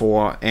Uncharted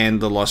 4 and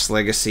The Lost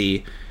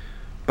Legacy,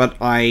 but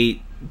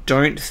I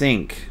don't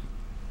think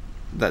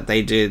that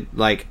they did,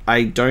 like,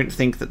 I don't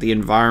think that the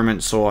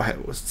environments or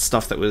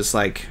stuff that was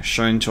like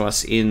shown to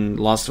us in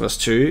Last of Us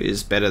 2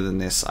 is better than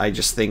this. I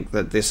just think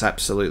that this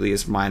absolutely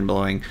is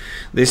mind-blowing.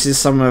 This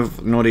is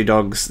Naughty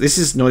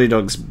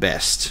Dog's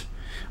best.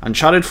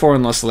 Uncharted 4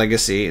 and Lost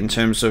Legacy, in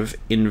terms of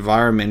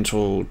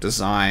environmental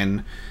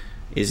design,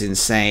 is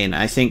insane.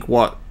 I think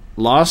what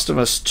Last of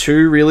Us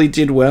 2 really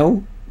did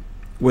well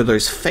were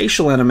those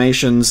facial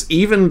animations,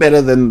 even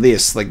better than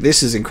this. Like,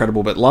 this is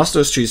incredible, but Last of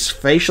Us 2's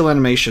facial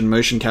animation,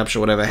 motion capture,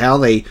 whatever, how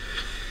they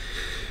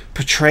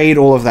portrayed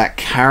all of that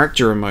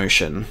character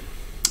emotion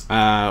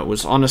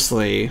was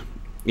honestly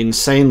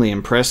insanely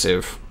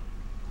impressive.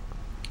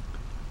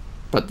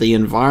 But the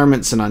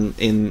environments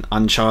in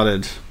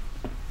Uncharted,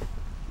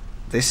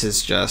 this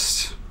is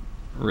just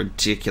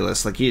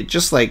ridiculous. Like, you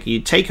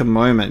take a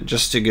moment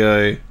just to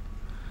go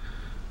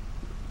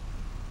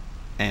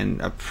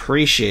and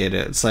appreciate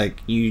it. It's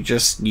like you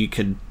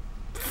can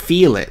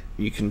feel it,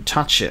 you can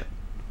touch it,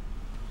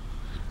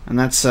 and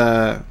that's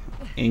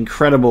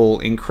incredible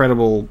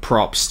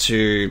props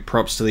to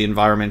the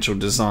environmental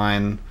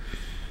design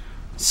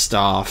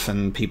staff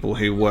and people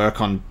who work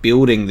on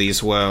building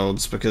these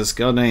worlds, because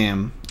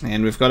goddamn.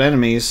 And we've got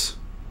enemies.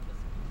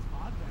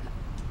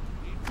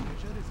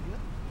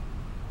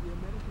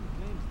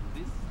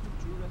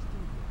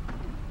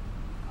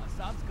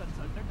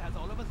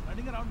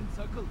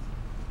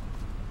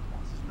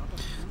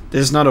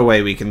 There's not a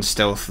way we can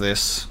stealth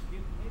this.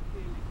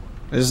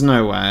 There's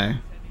no way.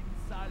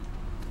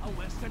 A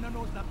Westerner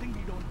knows nothing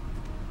we don't.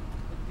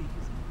 But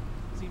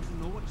seems to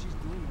know what she's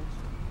doing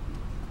also.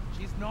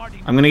 She's not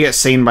even... I'm gonna get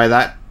seen by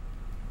that.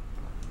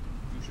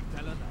 You should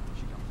tell her that.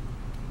 She don't.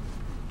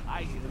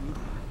 I hear you.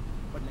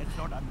 But let's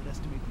not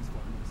underestimate these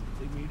foreigners.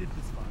 They made it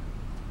this far.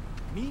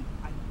 Me,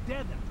 I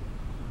dare them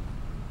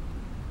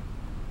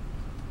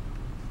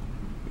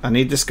to. I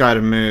need this guy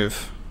to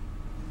move.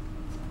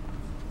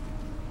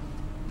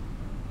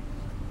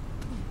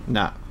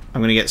 Nah,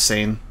 I'm gonna get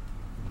seen.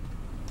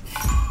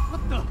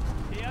 What the?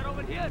 They are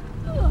over here.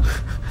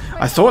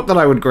 I thought that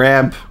I would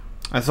grab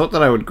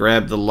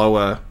the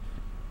lower.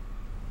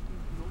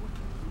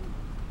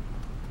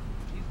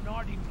 She's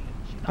not Indian.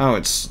 She's Oh,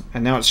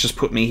 and now it's just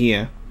put me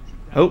here.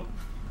 Oh.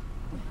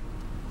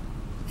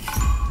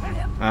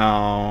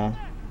 Oh.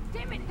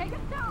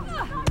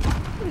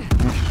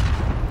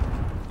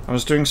 I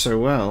was doing so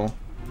well.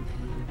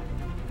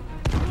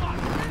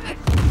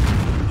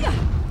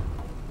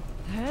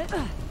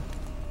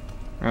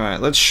 Alright,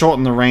 let's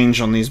shorten the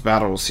range on these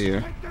battles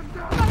here.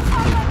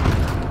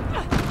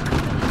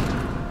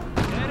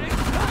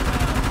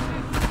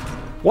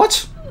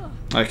 What?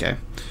 Okay.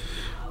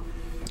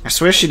 I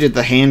swear she did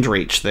the hand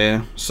reach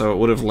there, so it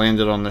would have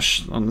landed on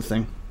the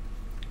thing.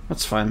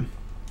 That's fine.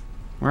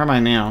 Where am I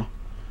now?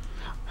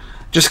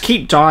 Just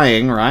keep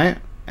dying, right?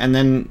 And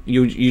then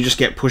you just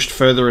get pushed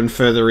further and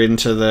further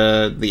into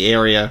the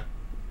area,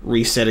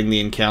 resetting the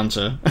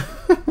encounter.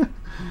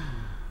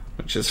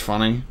 Which is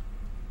funny.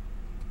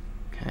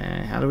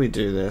 Okay, how do we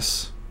do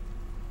this?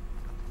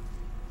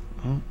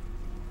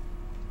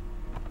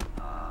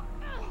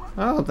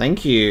 Oh,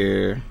 thank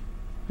you.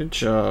 Good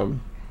job.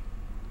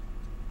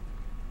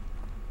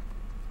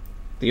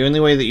 The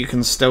only way that you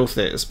can stealth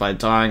it is by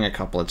dying a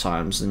couple of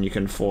times, and you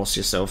can force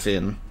yourself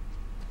in.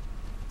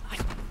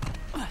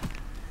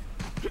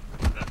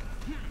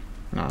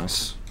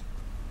 Nice.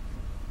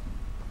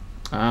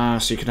 Ah,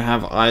 so you can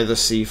have either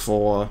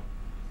C4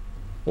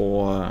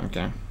 or...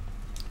 okay.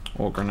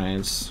 Or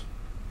grenades.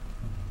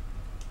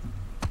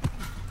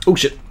 Oh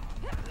shit!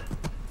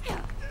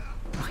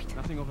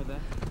 nothing over there.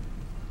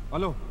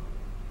 Hello.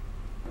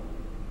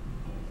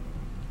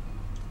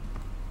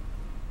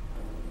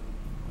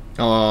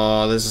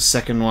 Oh, there's a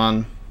second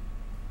one.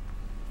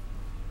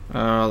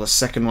 Oh, the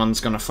second one's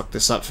gonna fuck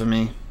this up for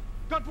me.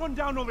 Got one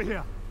down over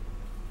here.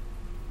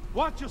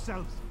 Watch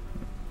yourselves.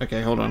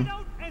 Okay, hold Spread on.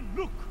 out and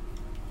look.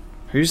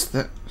 Who's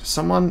that?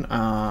 Someone?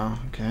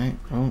 Okay.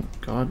 Oh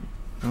god.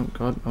 Oh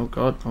god. Oh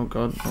god. Oh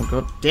god. Oh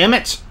god. Damn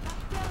it!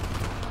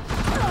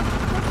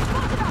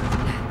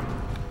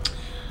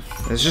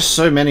 There's just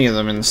so many of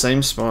them in the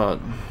same spot.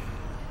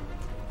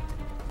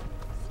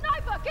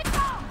 Sniper, get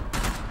down!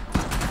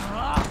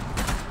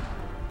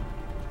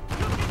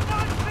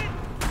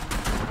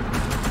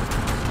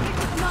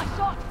 Nice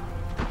shot.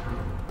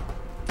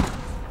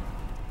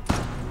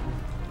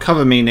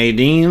 Cover me,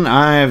 Nadine.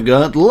 I've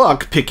got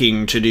lock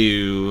picking to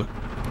do.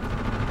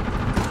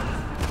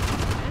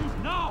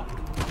 No.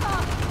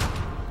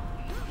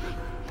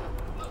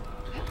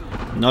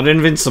 Not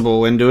invincible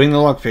when doing the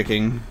lock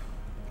picking.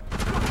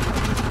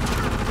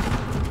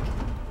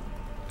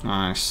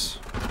 Nice.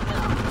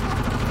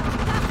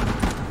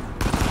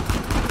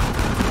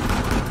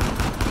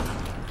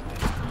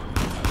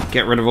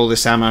 Get rid of all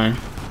this ammo.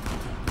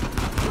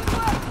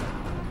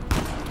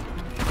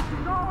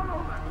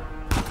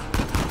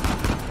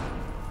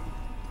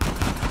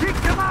 Take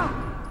them out.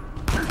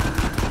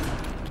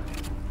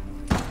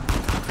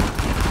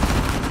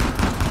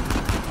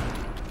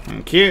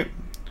 Thank you.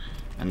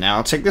 And now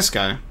I'll take this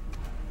guy.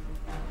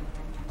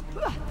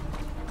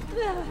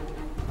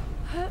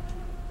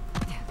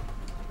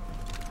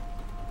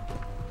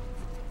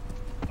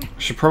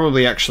 Should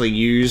probably actually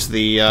use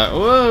the,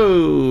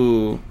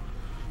 whoa!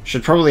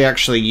 Should probably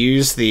actually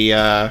use the,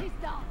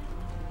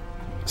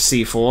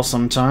 C4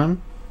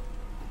 sometime.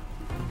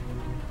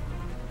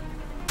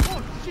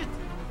 Oh shit.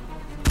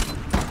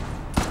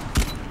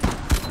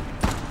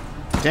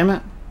 Damn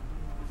it.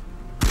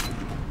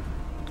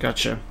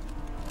 Gotcha.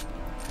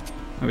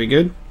 Are we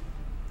good?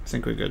 I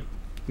think we're good.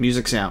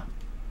 Music's out.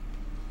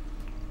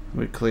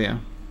 We're clear.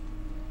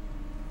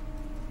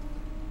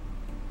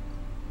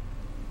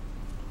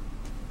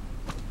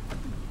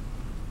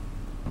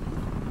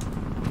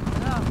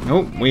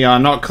 Oh, we are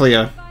not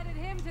clear. Invited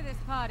him to this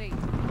party.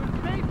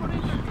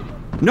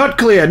 Not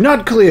clear,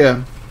 not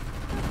clear!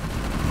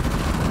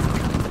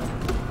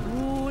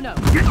 Ooh, no.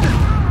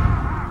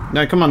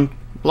 No, come on.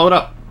 Blow it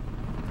up.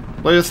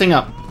 Blow the thing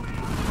up.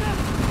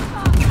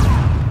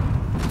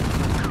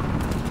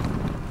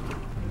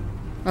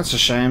 That's a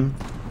shame.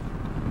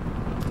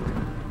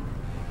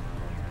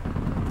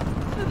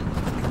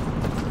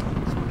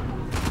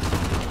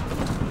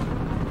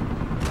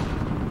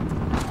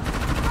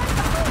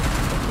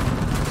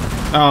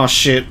 Oh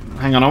shit.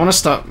 Hang on, I want to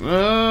stop.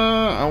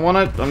 I want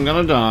it. I'm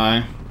gonna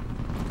die.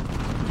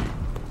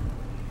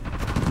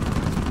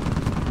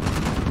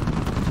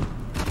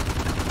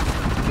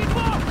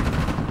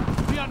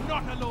 We are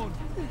not alone.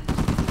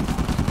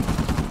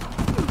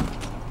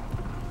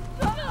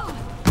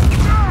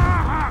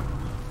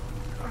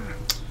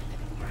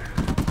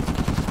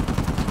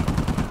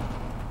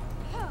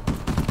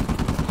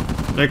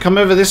 No, come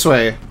over this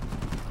way.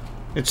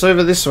 It's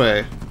over this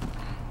way.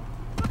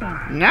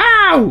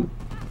 No!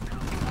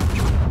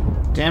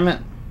 Damn it.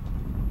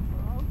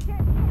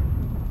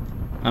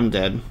 I'm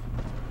dead.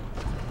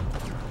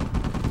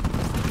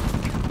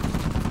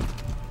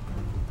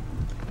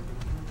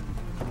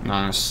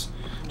 Nice.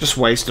 Just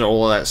wasted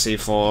all of that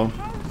C4.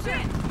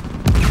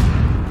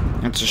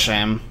 That's a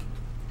shame.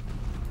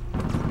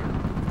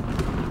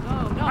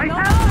 No, no,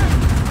 no.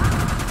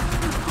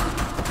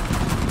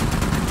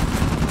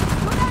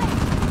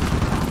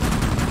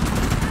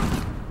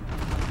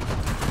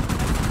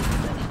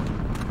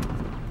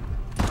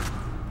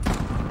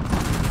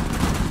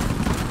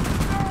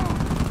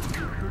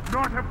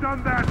 Not have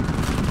done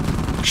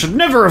that. Should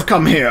never have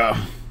come here.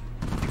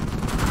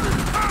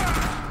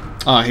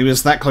 Oh, he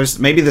was that close.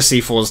 Maybe the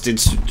C4s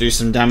did do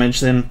some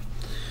damage then,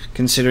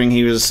 considering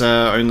he was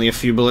only a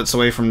few bullets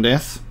away from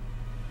death.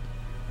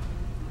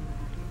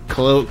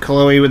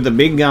 Chloe with the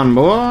big gun,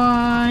 boy.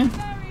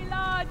 Very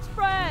large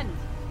friend.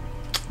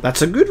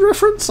 That's a good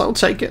reference. I'll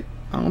take it.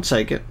 I'll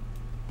take it.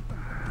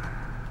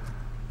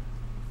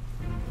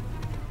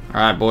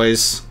 Alright,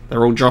 boys.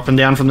 They're all dropping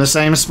down from the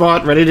same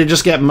spot, ready to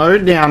just get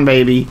mowed down,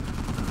 baby.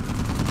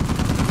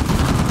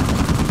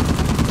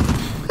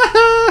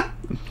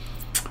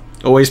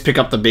 Always pick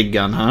up the big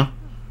gun, huh?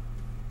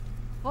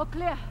 All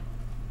clear.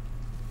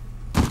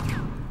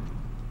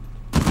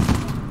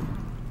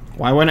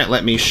 Why won't it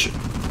let me shoot?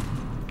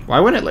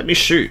 Why won't it let me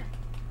shoot?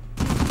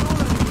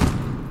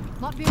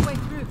 Might be a way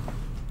through.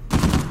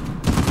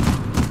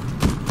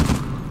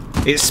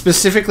 It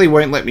specifically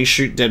won't let me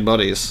shoot dead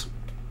bodies.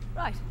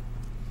 Right.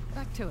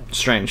 Back to it.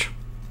 Strange.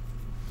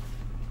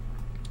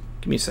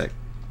 Give me a sec.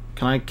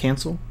 Can I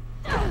cancel?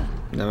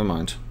 Never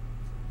mind.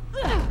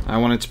 I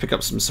wanted to pick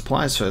up some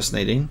supplies first,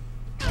 Nadine.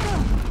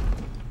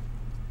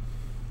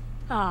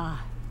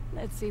 Ah,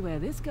 let's see where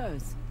this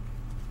goes.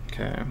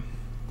 Okay.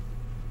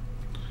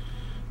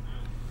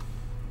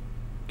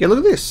 Yeah, look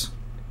at this.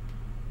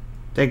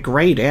 They're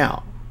grayed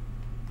out.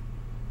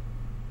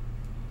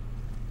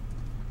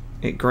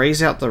 It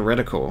grays out the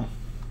reticle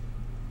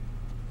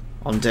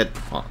on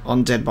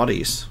dead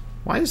bodies.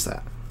 Why is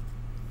that?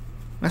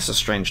 That's a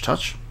strange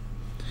touch.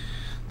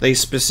 They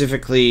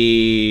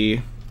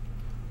specifically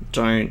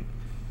don't...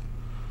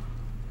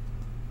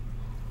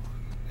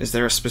 Is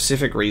there a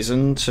specific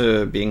reason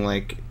to being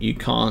like, you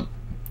can't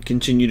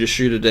continue to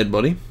shoot a dead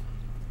body?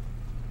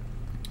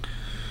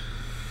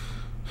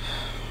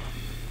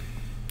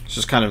 It's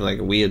just kind of like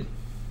weird.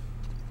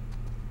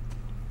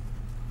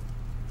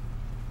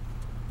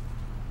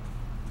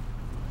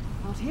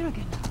 Not here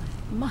again.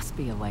 Must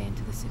be a way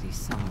into the city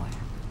somewhere.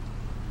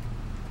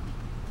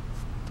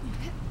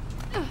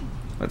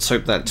 Let's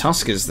hope that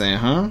tusk is there,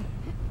 huh?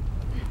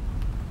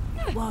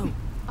 Whoa,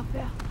 up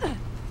there.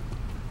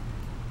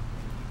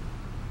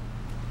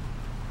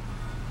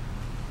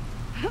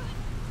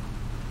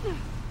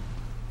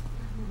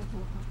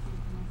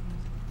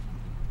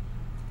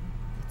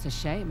 It's a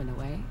shame in a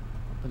way.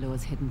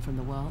 Belur's hidden from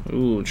the world.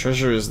 Ooh,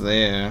 treasure is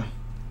there.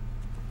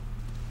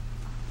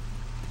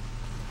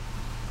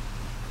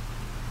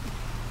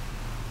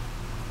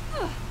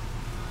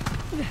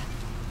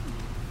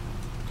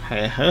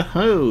 Hey ho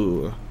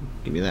ho!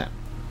 Give me that.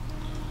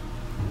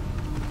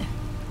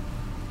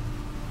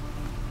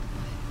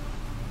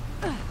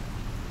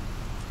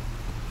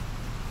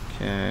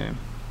 Okay.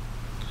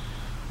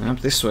 Up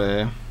this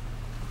way.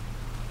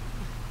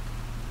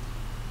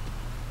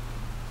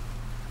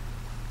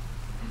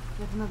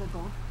 There's another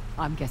door.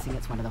 I'm guessing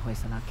it's one of the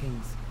Hoysala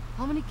kings.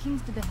 How many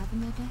kings did they have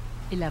in their day?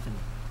 11.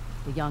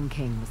 The young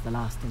king was the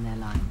last in their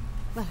line.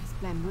 Well, his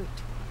plan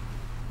worked.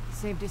 He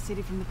saved his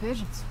city from the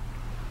Persians.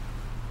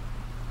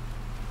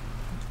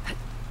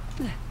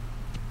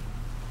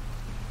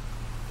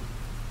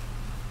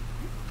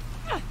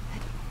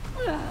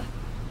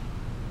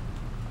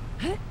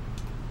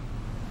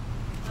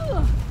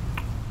 Oh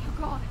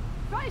God,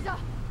 Fraser!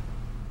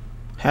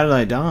 How did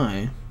I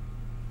die?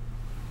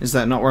 Is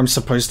that not where I'm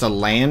supposed to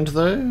land,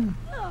 though?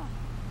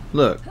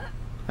 Look,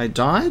 I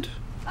died?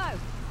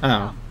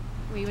 Oh.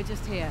 We were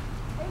just here.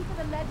 Aim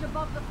for the ledge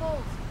above the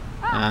falls.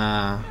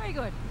 Ah. Very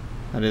good.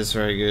 That is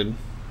very good.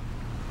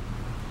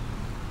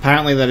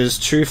 Apparently that is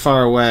too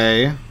far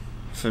away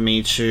for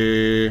me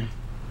to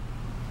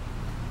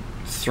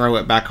throw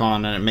it back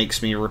on, and it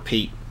makes me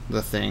repeat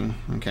the thing.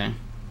 Okay.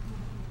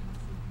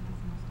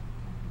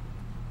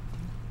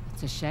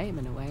 It's a shame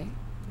in a way.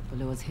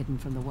 Belur's hidden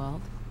from the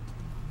world.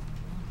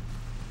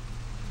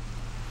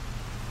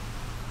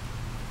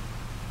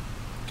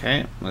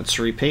 Okay, let's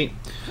repeat.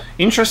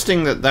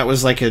 Interesting that that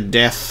was like a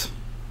death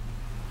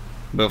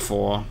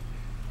before.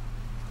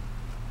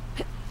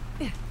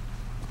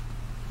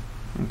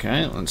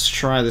 Okay, let's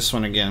try this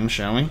one again,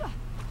 shall we?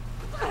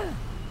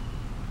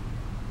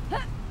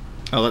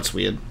 Oh, that's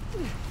weird.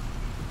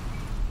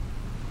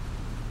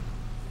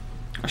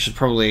 I should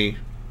probably,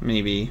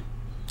 maybe...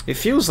 It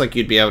feels like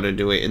you'd be able to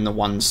do it in the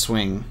one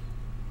swing.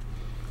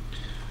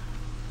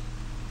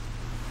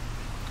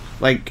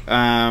 Like,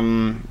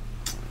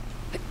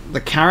 the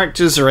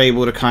characters are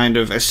able to kind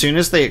of, as soon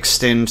as they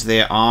extend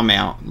their arm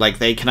out, like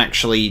they can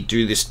actually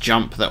do this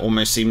jump that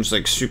almost seems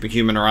like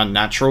superhuman or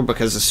unnatural,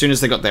 because as soon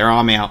as they got their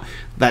arm out,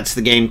 that's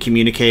the game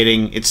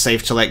communicating it's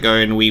safe to let go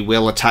and we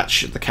will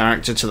attach the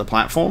character to the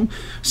platform.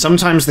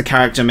 Sometimes the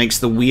character makes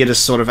the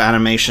weirdest sort of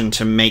animation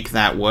to make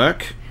that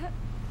work,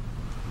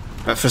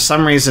 but for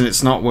some reason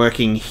it's not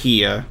working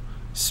here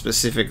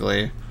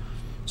specifically.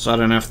 So I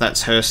don't know if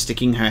that's her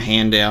sticking her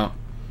hand out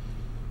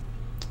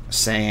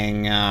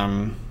saying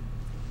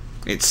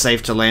it's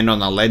safe to land on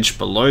the ledge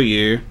below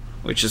you,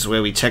 which is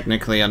where we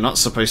technically are not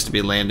supposed to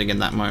be landing in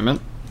that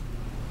moment.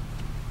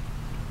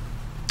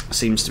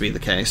 Seems to be the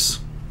case.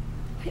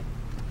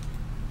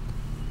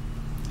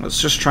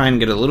 Let's just try and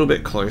get a little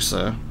bit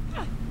closer.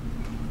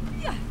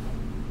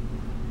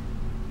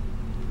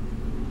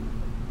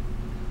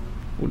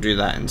 We'll do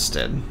that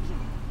instead.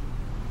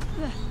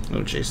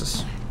 Oh,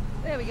 Jesus.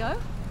 There we go.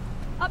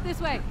 Up this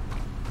way.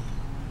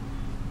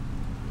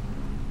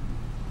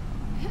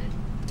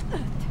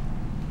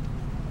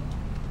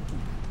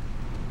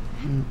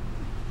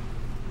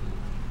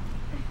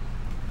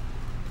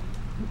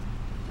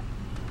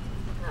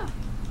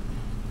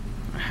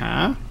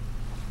 Huh?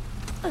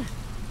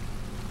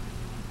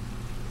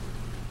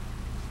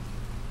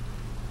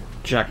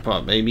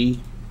 Jackpot,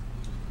 baby.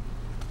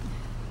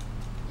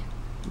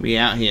 We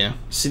out here.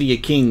 City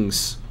of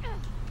Kings.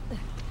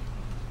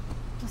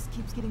 Just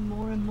keeps getting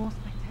more and more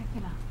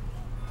spectacular.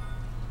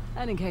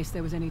 And in case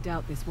there was any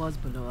doubt this was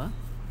Belur,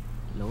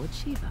 Lord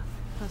Shiva.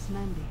 Plus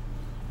Nandi.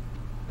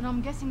 And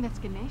I'm guessing that's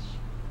Ganesh.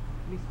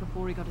 At least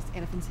before he got his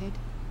elephant's head.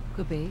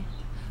 Could be.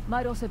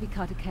 Might also be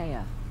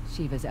Kartikeya,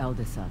 Shiva's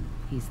elder son.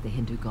 He's the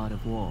Hindu god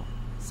of war.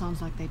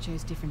 Sounds like they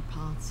chose different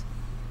paths.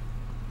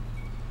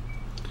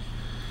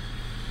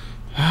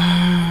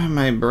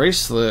 My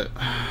bracelet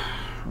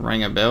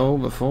rang a bell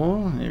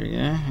before. There we go.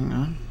 Hang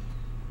on.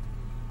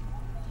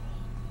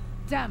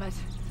 Damn it!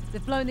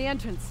 They've blown the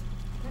entrance.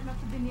 That must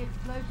have been the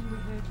explosion we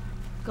heard.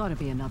 Gotta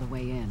be another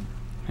way in.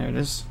 Here it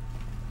is.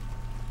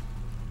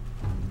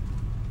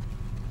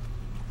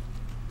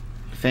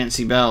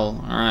 Fancy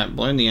bell. Alright,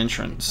 blown the Trying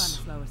entrance.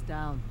 to slow us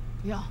down.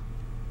 Yeah.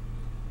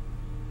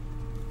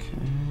 Okay.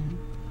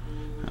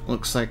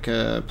 looks like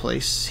a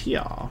place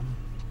here.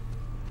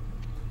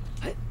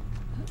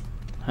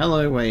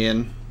 Hello, way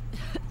in.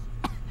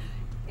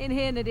 In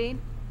here, Nadine.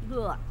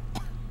 Ugh.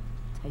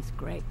 Tastes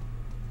great.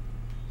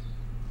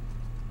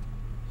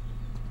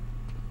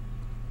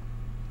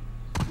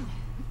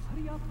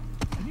 Hurry up.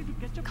 I need to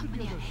catch up with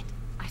the others.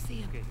 I see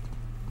him. Okay.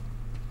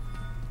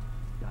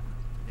 Done.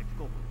 Let's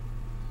go.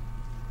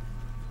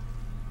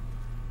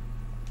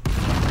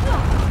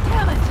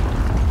 Damn it!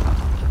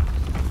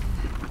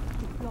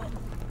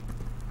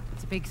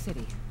 It's a big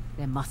city.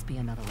 There must be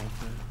another way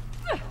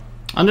through.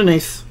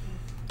 Underneath,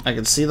 I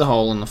can see the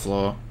hole in the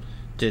floor.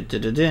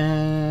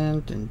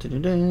 Dun-dun-dun-dun,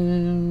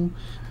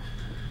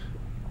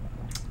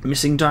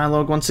 missing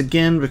dialogue once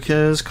again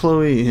because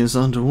Chloe is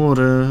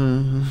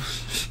underwater.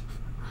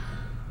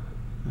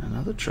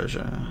 Another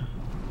treasure.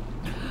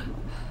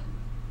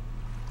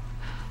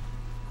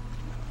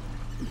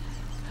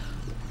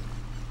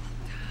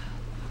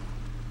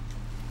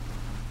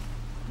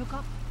 Look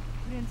up.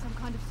 We're in some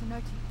kind of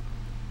cenote.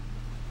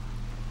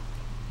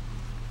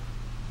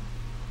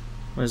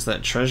 Where's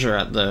that treasure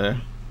at though?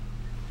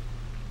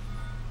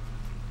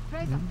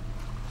 Fraser,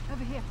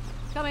 over here.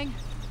 Coming.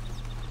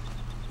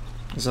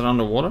 Is it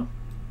underwater?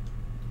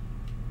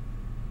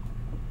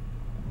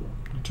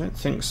 I don't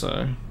think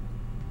so.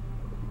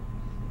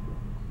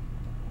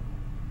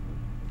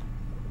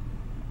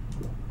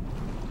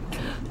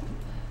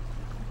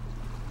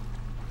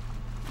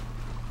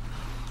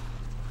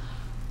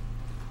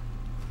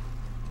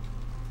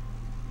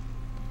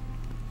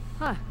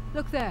 Huh,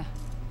 look there.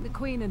 The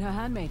Queen and her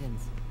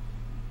handmaidens.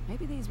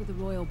 Maybe these were the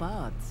royal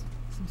bards.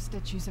 Some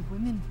statues of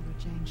women for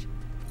a change.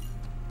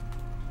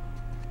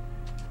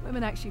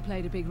 Women actually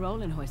played a big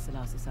role in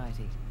Hoysala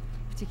society,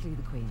 particularly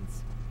the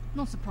queens.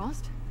 Not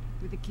surprised,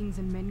 with the kings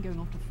and men going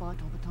off to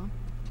fight all the time.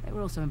 They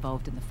were also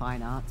involved in the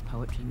fine arts,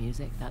 poetry,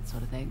 music, that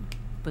sort of thing.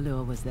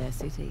 Belur was their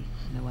city,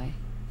 in a way.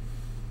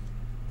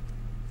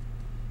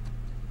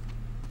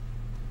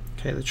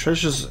 Okay, the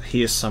treasure's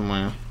here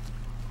somewhere.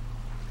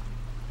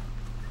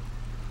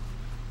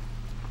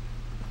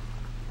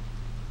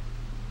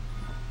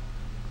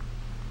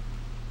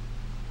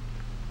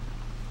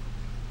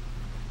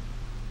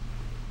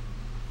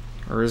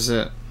 Or is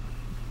it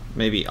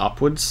maybe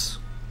upwards?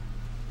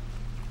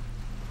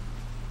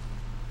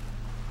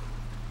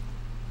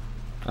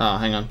 Oh,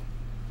 hang on.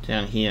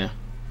 Down here.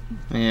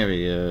 There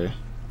we go.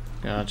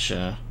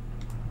 Gotcha.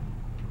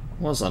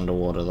 Was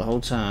underwater the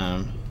whole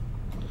time.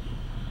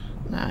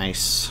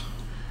 Nice.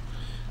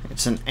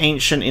 It's an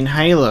ancient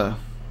inhaler.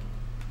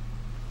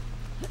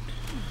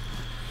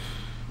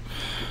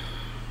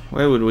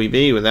 Where would we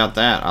be without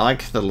that? I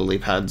like the lily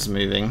pads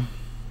moving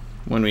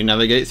when we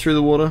navigate through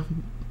the water.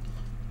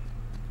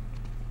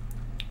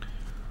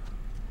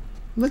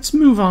 Let's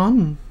move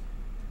on.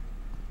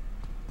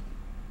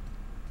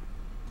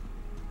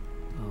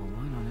 Oh,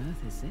 what on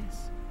earth is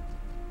this?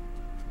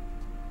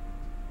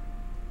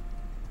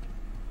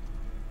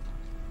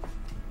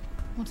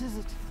 What is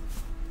it?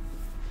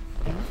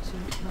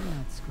 Ancient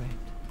Conrad script.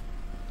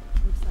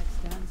 Looks like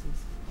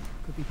stanzas.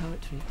 Could be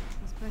poetry.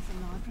 This place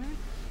a library?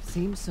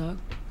 Seems so.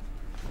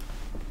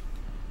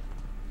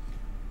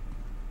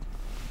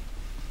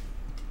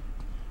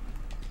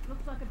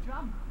 Looks like a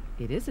drum.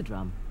 It is a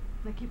drum.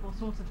 They keep all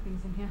sorts of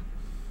things in here.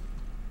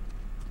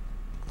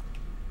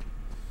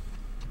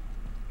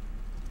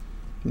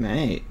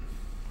 Mate.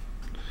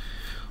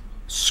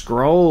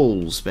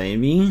 Scrolls,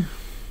 baby.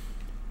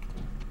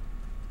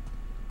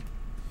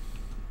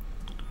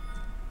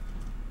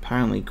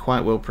 Apparently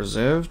quite well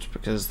preserved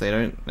because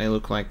they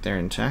look like they're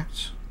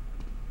intact.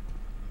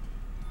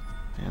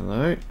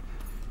 Hello.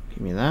 Give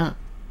me that.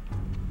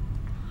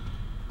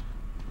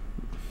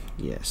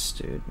 Yes,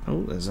 dude.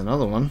 Oh, there's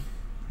another one.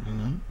 Hang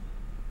on.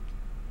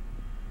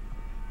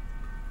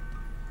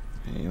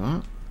 There you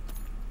are.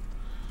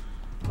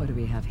 What do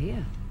we have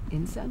here?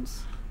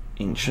 Incense?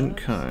 Ancient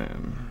Herbs?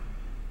 comb.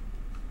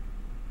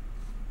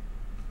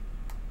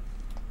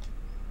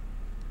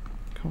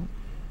 Cool.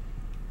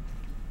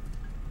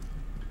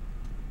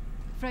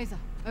 Fraser,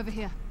 over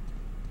here.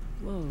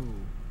 Whoa.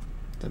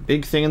 The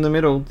big thing in the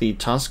middle, the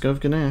tusk of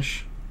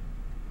Ganesh.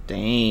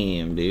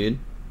 Damn, dude.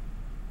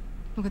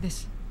 Look at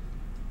this.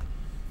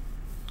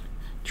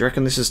 Do you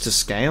reckon this is to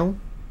scale?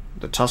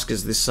 The tusk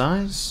is this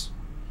size?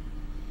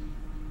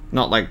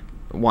 Not like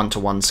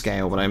 1-to-1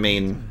 scale, but I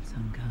mean Of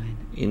some kind.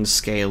 in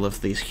scale of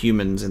these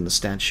humans in the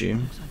statue.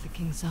 Looks like the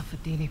king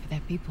suffered dearly for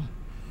their people.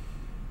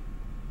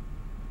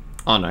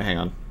 Oh no, hang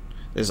on.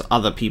 There's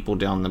other people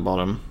down the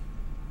bottom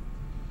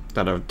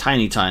that are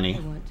tiny. They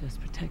weren't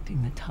just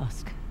protecting the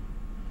tusk.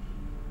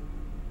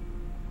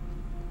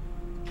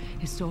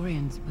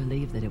 Historians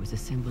believe that it was a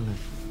symbol of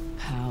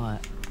power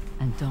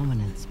and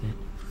dominance, but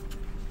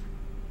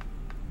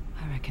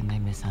I reckon they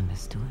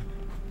misunderstood.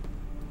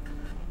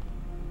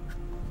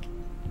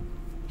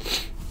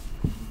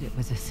 It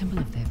was a symbol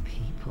of their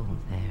people,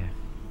 their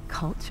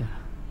culture.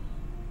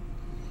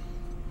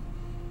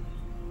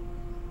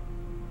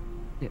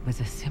 It was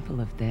a symbol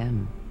of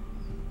them.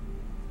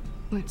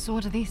 What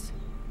sword are these?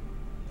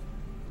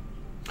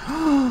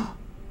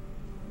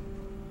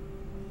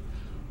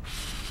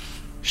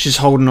 She's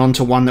holding on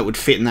to one that would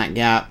fit in that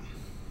gap.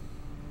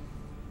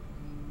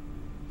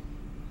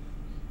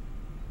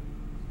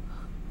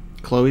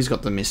 Chloe's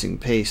got the missing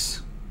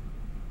piece.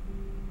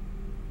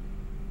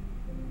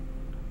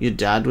 Your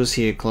dad was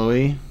here,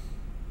 Chloe.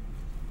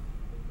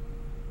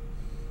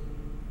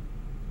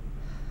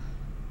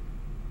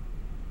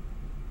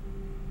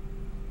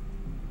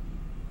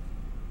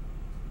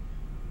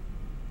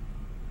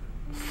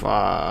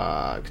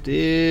 Fuck,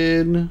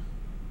 dude.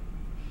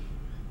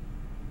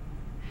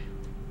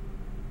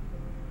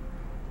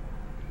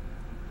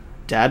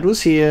 Dad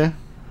was here.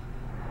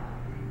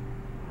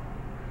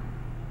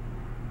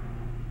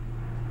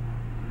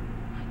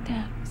 My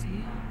dad was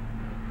here.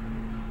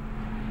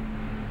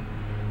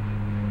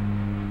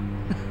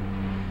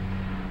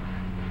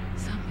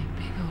 Something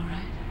big, all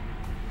right.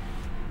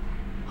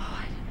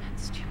 Why didn't that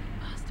stupid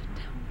bastard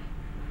tell me?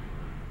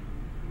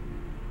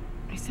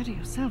 You said it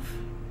yourself.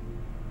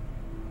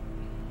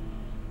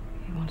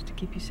 He wanted to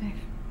keep you safe.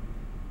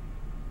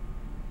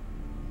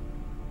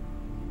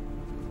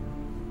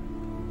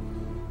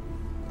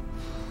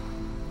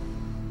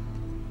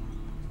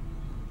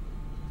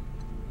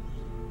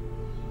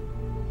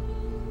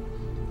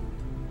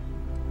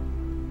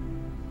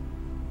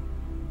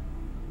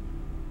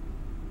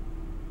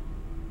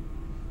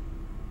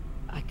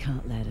 I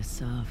can't let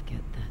Asav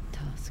get that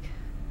tusk.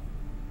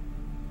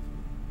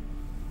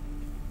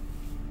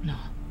 No.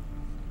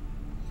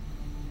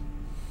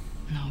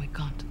 No, we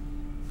can't.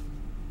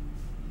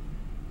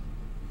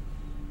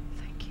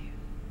 Thank you.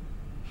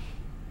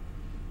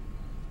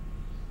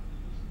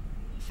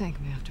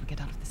 Thank me after we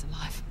get out of this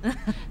alive.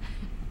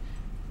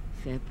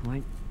 Fair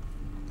point.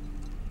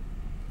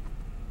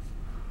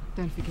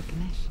 Don't forget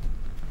Ganesh.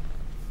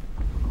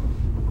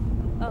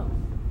 Oh.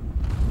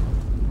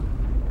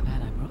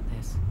 Glad I brought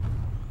this.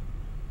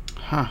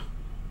 Huh.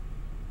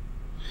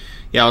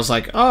 Yeah, I was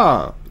like,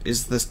 oh,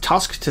 is this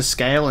tusk to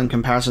scale in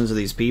comparison to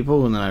these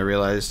people? And then I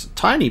realized,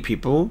 tiny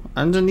people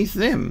underneath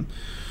them.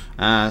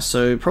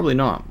 So probably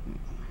not.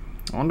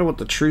 I wonder what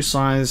the true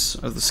size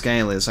of the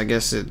scale is. I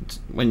guess it,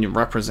 when you're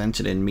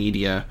represented in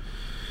media,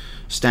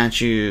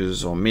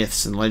 statues or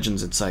myths and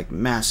legends, it's like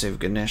massive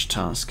Ganesh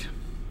tusk.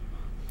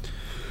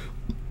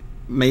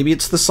 Maybe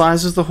it's the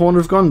size of the Horn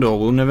of Gondor,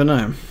 we'll never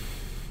know.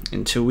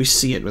 Until we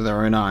see it with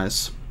our own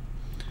eyes.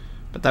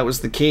 But that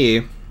was the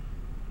key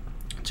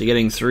to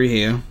getting through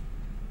here.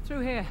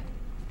 Through here.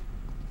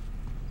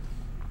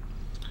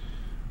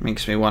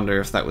 Makes me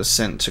wonder if that was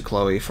sent to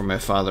Chloe from her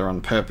father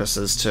on purpose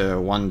as to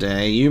one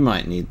day you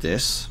might need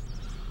this.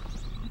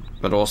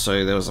 But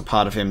also there was a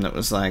part of him that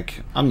was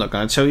like, I'm not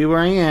going to tell you where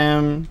I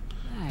am,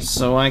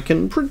 so I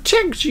can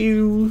protect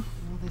you.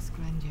 All this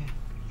grandeur,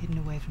 hidden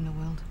away from the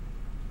world.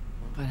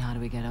 But how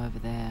do we get over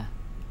there?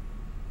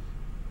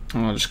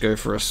 I'll just go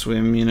for a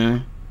swim, you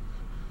know.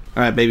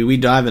 Alright, baby, we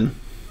diving.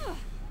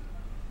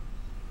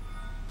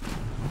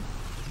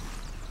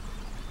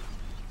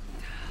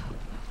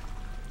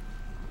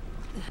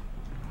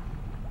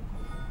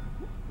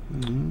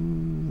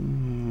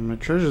 My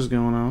treasure's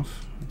going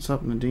off. What's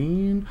up,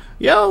 Nadine?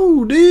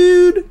 Yo,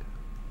 dude!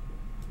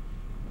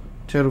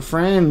 Total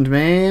friend,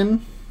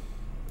 man.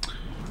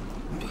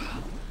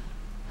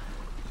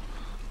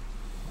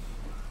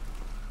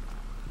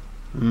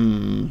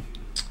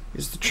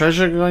 Is the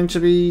treasure going to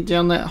be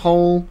down that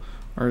hole?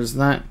 Or is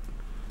that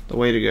the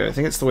way to go? I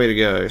think it's the way to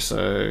go,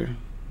 so...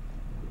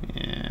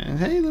 Yeah.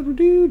 Hey, little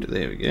dude.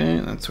 There we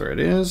go. That's where it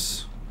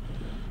is.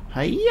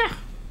 Hiya!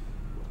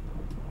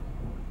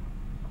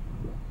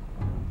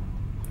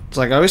 It's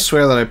like, I always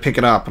swear that I pick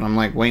it up and I'm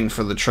like waiting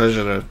for the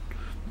treasure to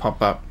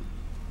pop up.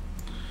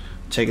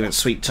 Taking its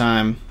sweet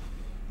time.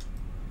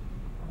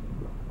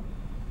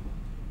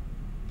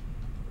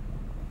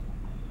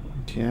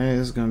 Okay,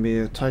 this is going to be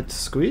a tight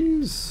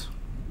squeeze.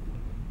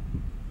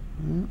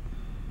 Yeah.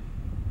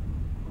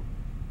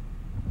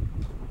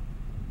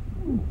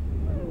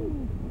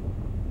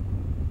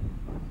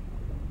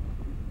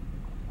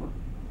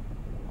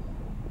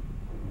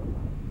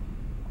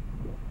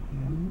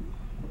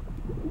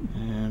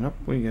 And up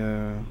we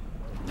go.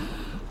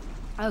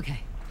 Okay.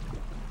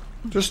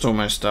 Just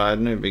almost died,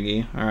 no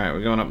biggie. Alright,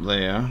 we're going up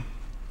there.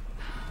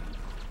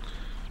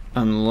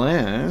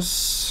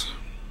 Unless...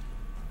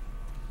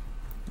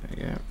 There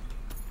you go.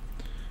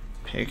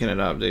 Picking it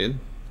up, dude.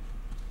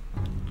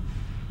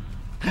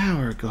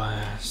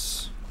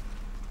 Hourglass.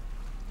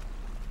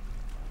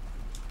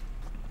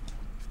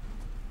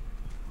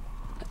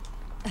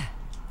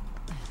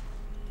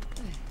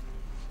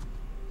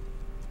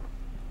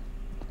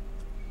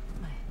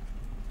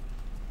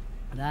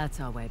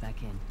 That's our way back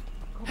in.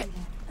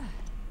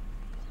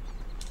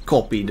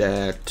 Copy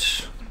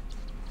that.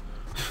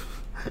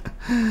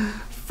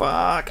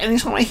 Fuck.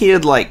 Anytime I hear,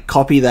 like,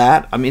 copy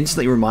that, I'm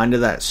instantly reminded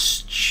of that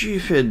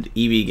stupid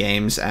EV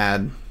Games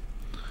ad.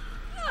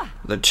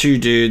 The two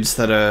dudes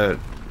that are...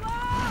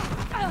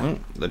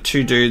 The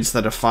two dudes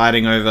that are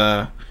fighting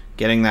over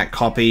getting that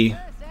copy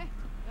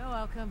You're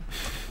welcome.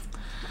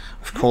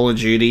 of Call of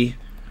Duty.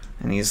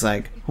 And he's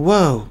like,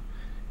 whoa,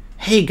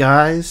 hey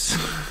guys.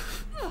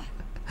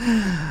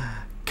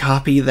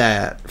 Copy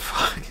that.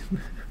 Fuck.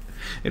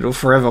 It'll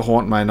forever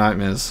haunt my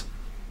nightmares.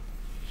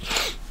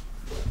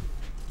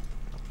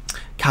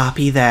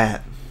 Copy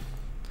that.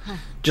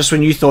 Just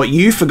when you thought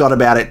you forgot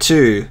about it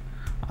too,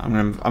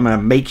 I'm gonna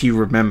make you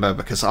remember,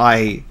 because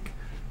I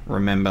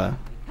remember.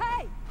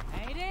 Hey!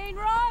 18,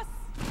 Ross!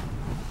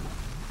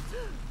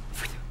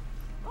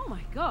 Oh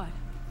my god.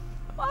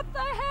 What the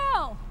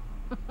hell?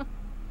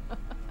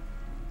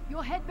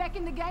 Your head back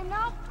in the game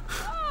now?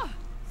 Oh,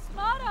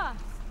 smarter!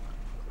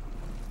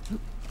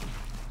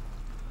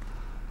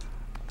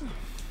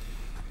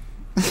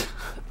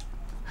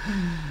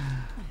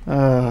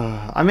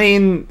 I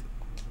mean,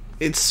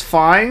 it's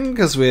fine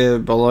because we're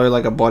below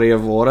like a body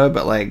of water,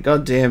 but like,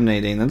 goddamn,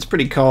 Nadine, that's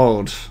pretty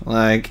cold.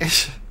 Like,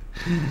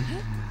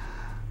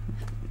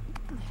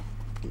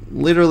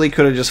 literally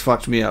could have just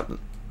fucked me up,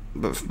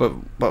 but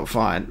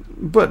fine,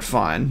 but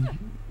fine.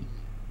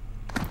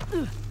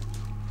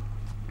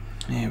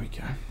 There we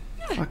go.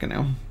 Fucking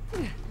hell.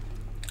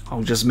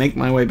 I'll just make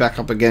my way back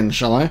up again,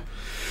 shall I?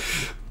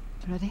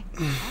 Ready? I've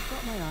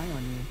got my eye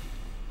on you.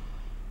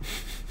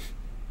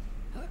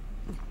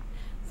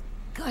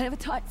 Kind of a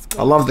tight squeeze.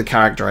 I love the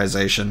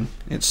characterization.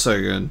 It's so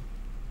good.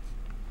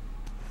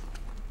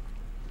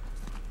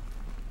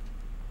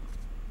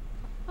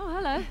 Oh,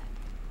 hello.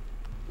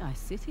 Nice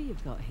city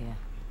you've got here.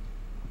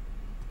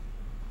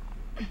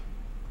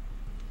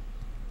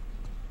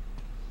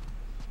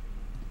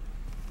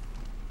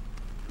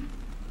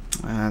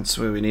 That's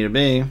where we need to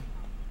be.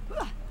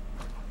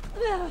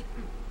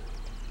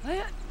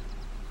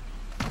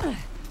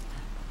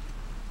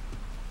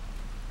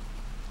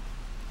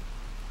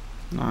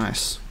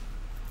 Nice.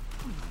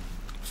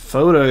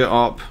 Photo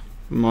op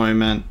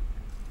moment.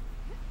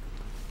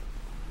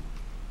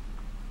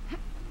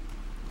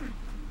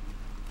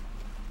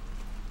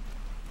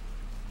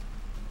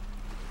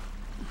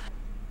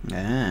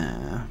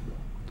 Yeah,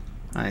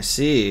 I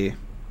see.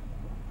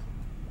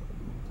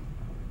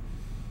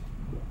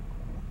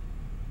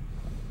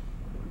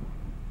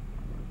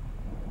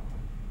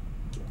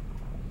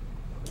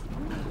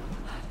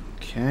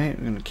 Okay,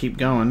 we're gonna keep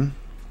going.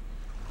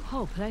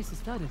 Whole place is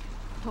flooded.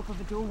 Top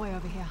of a doorway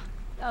over here.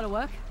 That'll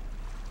work.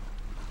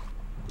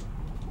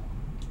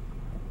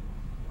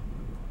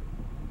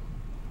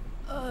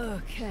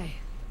 Okay.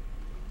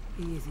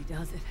 Easy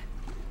does it.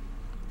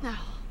 Now,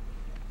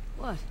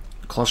 What?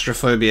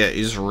 Claustrophobia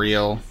is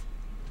real.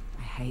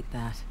 I hate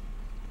that.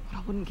 I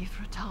wouldn't give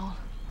her a towel.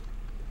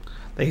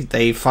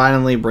 They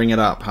finally bring it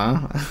up,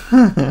 huh?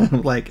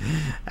 Like,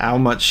 how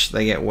much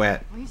they get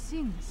wet. Are you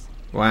seeing this?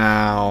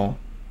 Wow.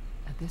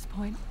 At this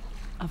point,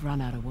 I've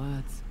run out of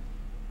words.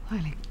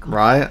 Holy God.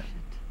 Right?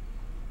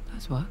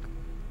 Does work.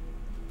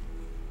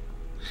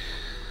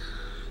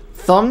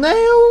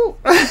 Thumbnail?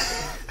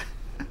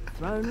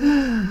 Throne.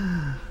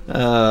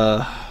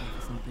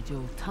 Isn't the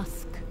jewel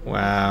tusk?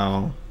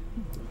 Wow.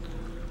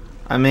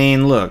 I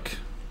mean, look.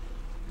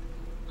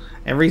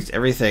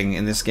 Everything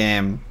in this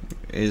game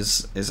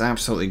is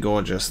absolutely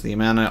gorgeous. The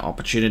amount of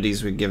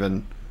opportunities we're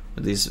given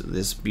with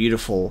this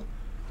beautiful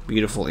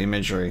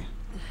imagery.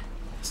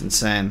 It's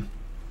insane.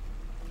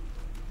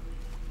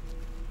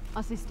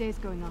 I see stairs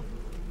going up.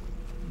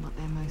 But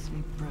they're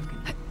mostly broken.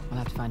 We'll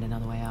have to find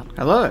another way out.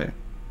 Hello.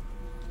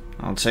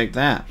 I'll take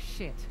that.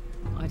 Shit.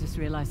 I just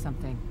realized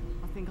something.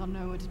 I think I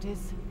know what it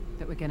is.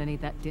 That we're gonna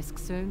need that disc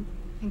soon.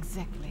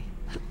 Exactly.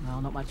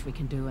 Well, not much we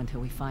can do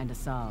until we find a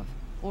salve.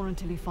 Or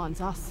until he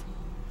finds us.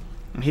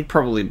 He'd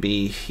probably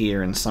be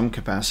here in some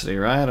capacity,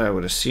 right? I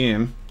would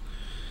assume.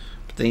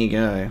 But there you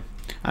go.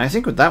 I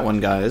think with that one,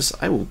 guys,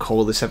 I will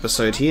call this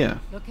episode here.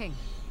 Looking.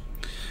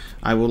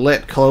 I will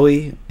let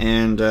Chloe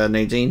and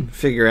Nadine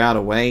figure out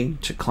a way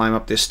to climb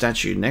up this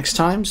statue next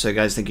time. So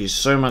guys, thank you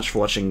so much for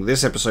watching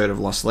this episode of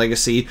Lost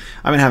Legacy.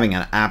 I've been having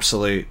an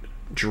absolute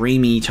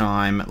dreamy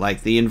time.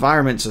 Like, the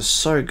environments are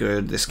so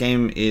good. This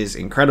game is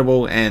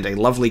incredible and a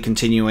lovely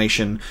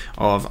continuation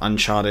of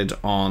Uncharted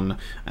on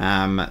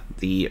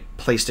the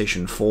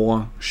PlayStation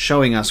 4,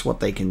 showing us what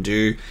they can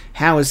do.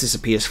 How is this a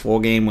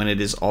PS4 game when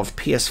it is of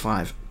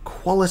PS5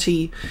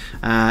 quality?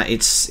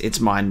 It's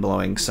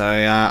mind-blowing. So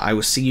I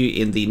will see you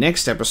in the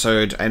next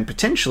episode, and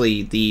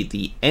potentially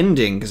the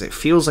ending, because it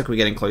feels like we're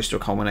getting close to a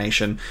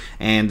culmination,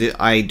 and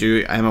I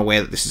am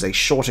aware that this is a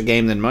shorter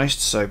game than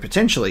most, so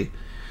potentially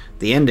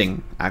the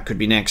ending could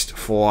be next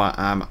for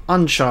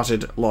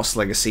Uncharted Lost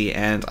Legacy,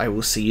 and I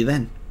will see you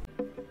then.